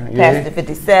action. Past Yeah. the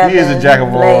 57. He is a jack of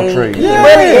all Blade. trades. He Yeah.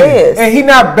 really is. And he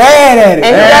not bad at it.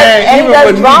 And he does- and he even does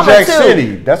with New drama, Jack too.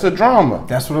 City, that's a drama.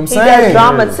 That's what I'm He saying. does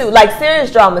drama too, like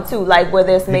serious drama too, like where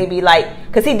there's maybe like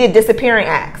because he did disappearing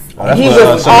acts. Oh, that's He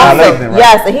what, was Samuel awesome. Lathan, right?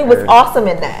 Yes, and he was Yeah. awesome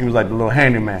in that. He was like the little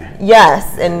handyman. Yes,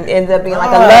 and ended up being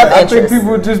like a Ah, love I interest. think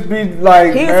people would just be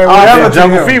like, He's man, awesome. whatever Yeah, to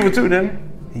Jungle him. Fever too, didn't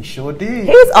He sure did.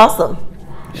 He's awesome.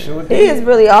 He sure did. He is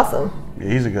really awesome. he?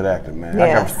 Yeah, he's a good actor, man. I got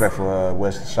Yes. respect for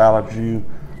Wesley. Shout out to you,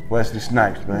 Wesley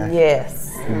Snipes, man. Yes.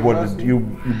 You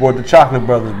brought the Chocolate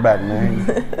Brothers back, man.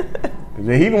 'Cause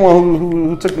he the one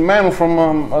who took the mantle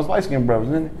from us light skinned brothers,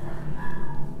 didn't he?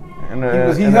 In the,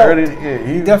 He in the helped. early, yeah,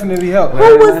 He definitely helped.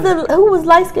 Who was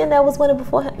light skinned that was winning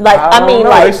before him? Like I don't mean know.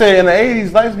 like They say in the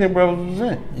 '80s, light skinned brothers was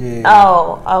in. Yeah.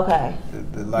 oh okay.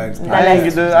 The lights. Nah, I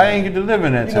ain't that's- get to live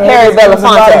in that time. Harry There was a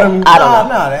lot of Belafonte. them- I don't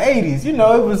know. Nah, the '80s. You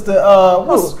know, it was the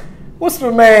what's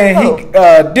the man? Who? He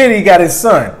Diddy got his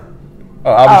son.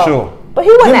 Oh, I'll be Oh. sure. But he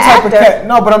wasn't Them an type of actor. cat-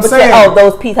 no, but I'm But saying oh,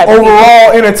 those P type of people.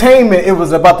 overall entertainment, it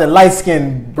was about the light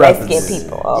skinned brothers. Light-skinned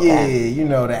people, okay. Yeah, you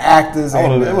know the actors. It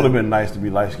And would have been nice to be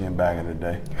light skinned back in the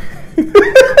day. What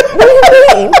do you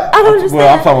mean? I don't understand.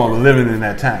 Well, I'm talking about living in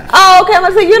that time. Oh, okay. I'm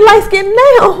gonna say you're light skinned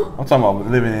now. I'm talking about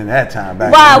living in that time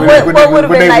back. Why? then. What when would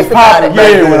have they been was nice about popping it?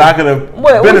 back Yeah, when I could have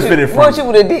What benefited you, from. what you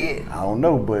would have did? I don't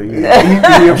know, but the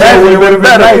Imagine it would've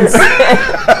been nice.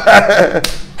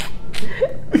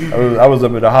 I was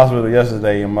up at the hospital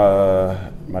yesterday, and my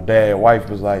dad, wife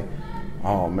was like,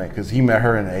 "Oh man," because he met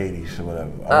her in the '80s or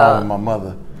whatever, along with my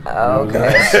mother. Oh, You know, okay.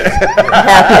 It be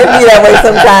that way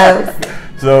sometimes.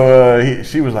 So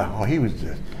she was like, "Oh, he was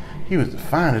the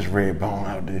finest red bone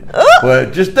out there."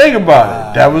 But just think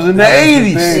about it. That was in the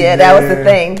 '80s. Yeah, that was the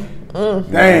thing. You know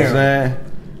what I'm saying?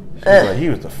 She was like, he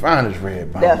was the finest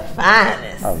red bone. The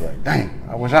finest. I was like, dang,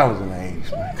 I wish I was in the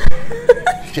 '80s, man.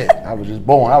 Shit, I was just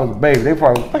born. I was a baby. They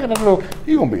probably look at that little.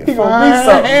 He gonna be a He gonna fine be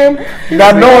something. ham.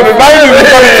 Not knowing the '90s was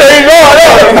gonna change all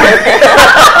that.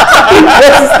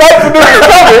 That's the stuff to do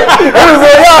recovery. It was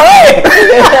like, yo, hey.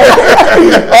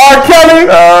 R. Kelly,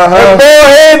 the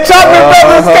Bullhead Chocolate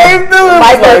Brothers came through.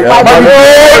 Michael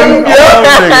Jordan.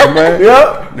 Yep.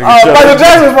 Yep. Nigga, Michael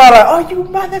Jackson was probably like, oh, you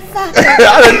motherfucker.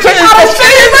 I done changed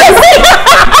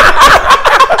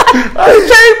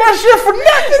my shit for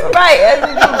nothing. Right,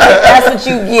 that's what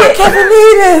you get. Can't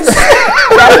believe this.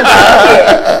 That's what you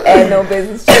get. And no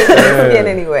business changing your skin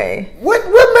anyway. What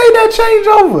made that change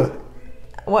over?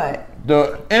 What?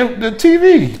 The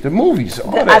TV, the movies,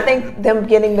 all that. I think them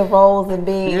getting the roles and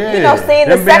being, Yeah, seeing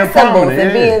the them being sex symbols prominent,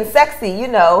 and yeah. being sexy,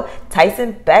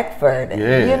 Tyson Beckford, and,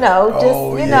 Yeah.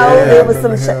 there was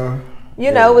some, him.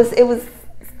 it was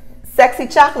sexy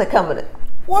chocolate coming.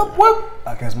 What?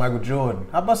 I guess Michael Jordan.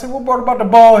 How about what brought about the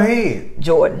bald head?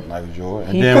 Jordan. Michael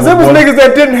Jordan. Because there was niggas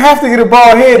that didn't have to get a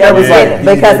bald head. That was like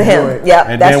because of him. Yep,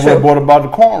 And that's then true. what brought about the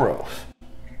cornrows?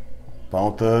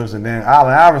 Bone Thugs, and then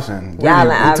Allen Iverson.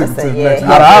 Allen He took it to Iverson, the yeah. next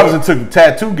Allen Iverson took the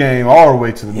tattoo game all the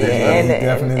way to the next Yeah, level. and He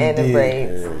definitely the did.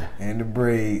 braids. And the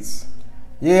braids.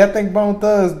 Yeah, I think Bone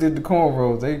Thugs did the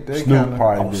cornrows. They Snoop kinda,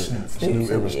 probably did.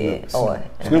 Snoop. It was Yeah. Snoop. Oh,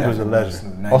 Snoop is a legend.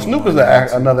 Snoop, Oh, Snoop is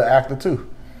 91, another actor too.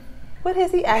 What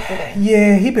has he acted in?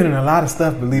 Yeah, he been in a lot of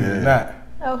stuff, believe it or not.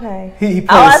 Okay. He played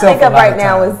All I himself think a of lot right of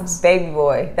now times. is Baby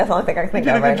Boy. That's the only thing I can He think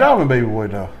did a of good right job now. in Baby Boy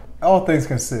though. All things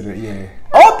considered, yeah.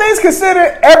 All things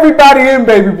considered, everybody in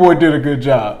Baby Boy did a good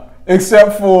job.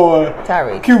 Except for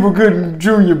Tyreek. Cuba Gooding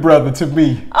Jr. brother to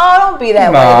me. Oh, don't be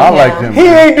that way. Nah, I with like him. him. He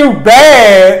ain't do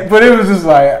bad, but it was just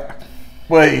like,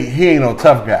 But he ain't no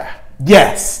tough guy.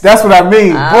 yes, that's what I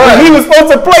mean. But he was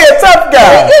supposed to play a tough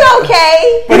guy. He did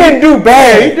okay. He didn't do He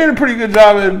bad. did a pretty good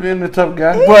job at being the tough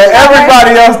guy. But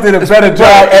everybody else did a better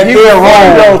job at he their was funny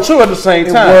role. though too at the same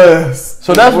time. It was.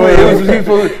 So that's what he was. But it wasn't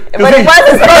supposed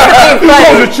to be He funny.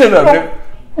 holds your chin up, nigga.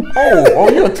 Oh,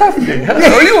 you a tough nigga.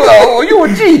 Oh, you a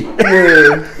G.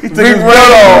 Yeah. He took his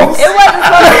belt off. It wasn't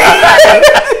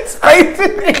supposed to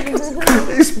be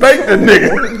funny. He spanked the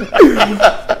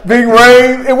nigga. Big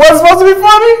Rain. It wasn't supposed to be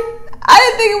funny? I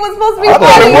didn't think it was supposed to be I thought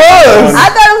funny. it was. I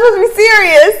thought it was supposed to be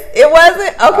serious. It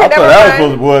wasn't? Okay, I never thought that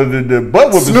was mind. supposed to be the butt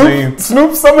whipping scene.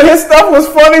 Snoop, some of his stuff was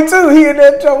funny too. He in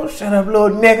that joke, shut up,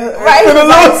 little nigga. Right, To the little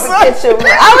like, son. get your-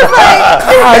 I was like,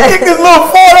 I kicked his little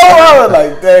photo. I was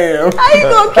like, damn. how you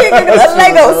gonna kick a That shit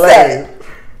Lego was set? hilarious.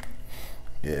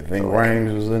 Yeah, Ving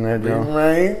Rhames was in that Big joint.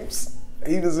 Rames.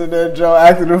 He was in that joke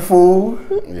acting a fool.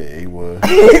 Yeah, he was. My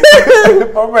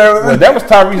man was Well, that was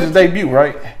Tyrese's debut,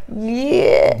 right?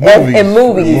 Yeah, Movies. in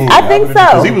movies. I think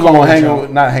Because so. he was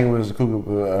on not hanging with his cougar,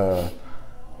 but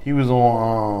he was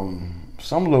on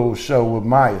some little show with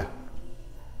Maya.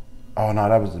 Oh no,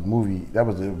 that was the movie. That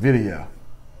was the video.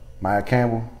 Maya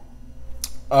Campbell.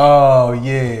 Oh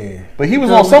yeah. But he was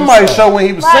on somebody's show when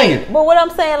he was singing. Right, but what I'm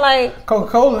saying, like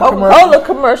Coca-Cola Coca-Cola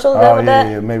commercials. Oh and yeah,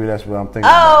 that. yeah, maybe that's what I'm thinking.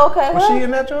 Oh, okay. Was she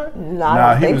in that joint? No, I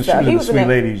Nah, don't think so. she was in the Sweet in it.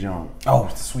 Ladies joint. Oh,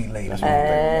 the sweet lady. That's what I'm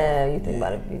thinking. You think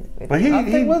about it. But he I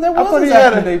think, well, that I was thought his he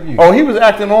had acting a debut. Oh, he was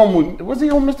acting on. Was he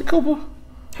on Mr. Cooper?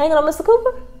 Hanging on Mr.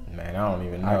 Cooper? Man, I don't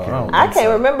even know. I can't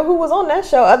remember who was on that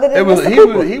show other than It was Mr.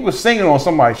 Cooper. he was singing on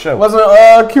somebody's show.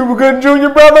 Wasn't Cuba Gooding Jr.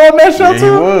 brother on that show Yeah,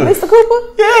 too? he was. Mr.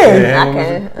 Cooper? Yeah. I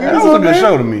can't. That was a good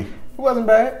show to me. It wasn't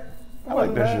bad. I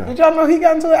like that show. Did y'all know he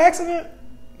got into an accident?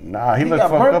 Nah, he He looked got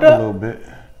fucked burnt up up? a little bit.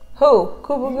 Who?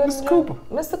 Cooper Gooding? Mr. Cooper.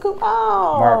 Mr. Cooper?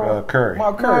 Oh. Mark Curry.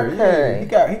 Mark Curry. Mark Curry.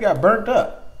 Yeah, he got burnt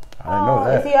up. I didn't know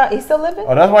Is that. he still living?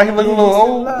 Oh, that's why he looked a little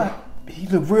old. He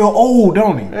look real old,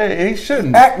 don't he? Hey, he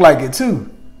shouldn't. Act like it too,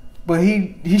 but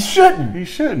he shouldn't. He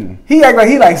shouldn't. He act like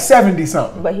he like 70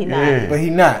 something, But he not. Yeah. but he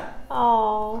not.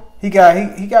 Oh. He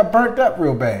got burnt up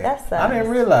real bad. That sucks. I didn't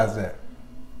realize that.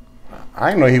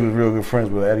 I didn't know he was real good friends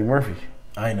with Eddie Murphy.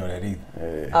 I didn't know that either.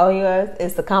 Yeah. Oh, he was?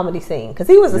 It's the comedy scene. Because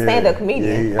he was a stand-up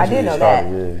comedian. Yeah, I did know that.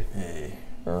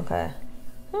 Yeah. Okay.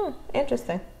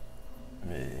 Interesting.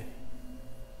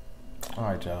 All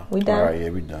right, y'all. We done? All right, yeah,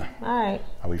 we done. All right.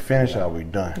 Are we finished or are we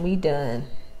done? We done.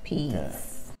 Peace. Yeah.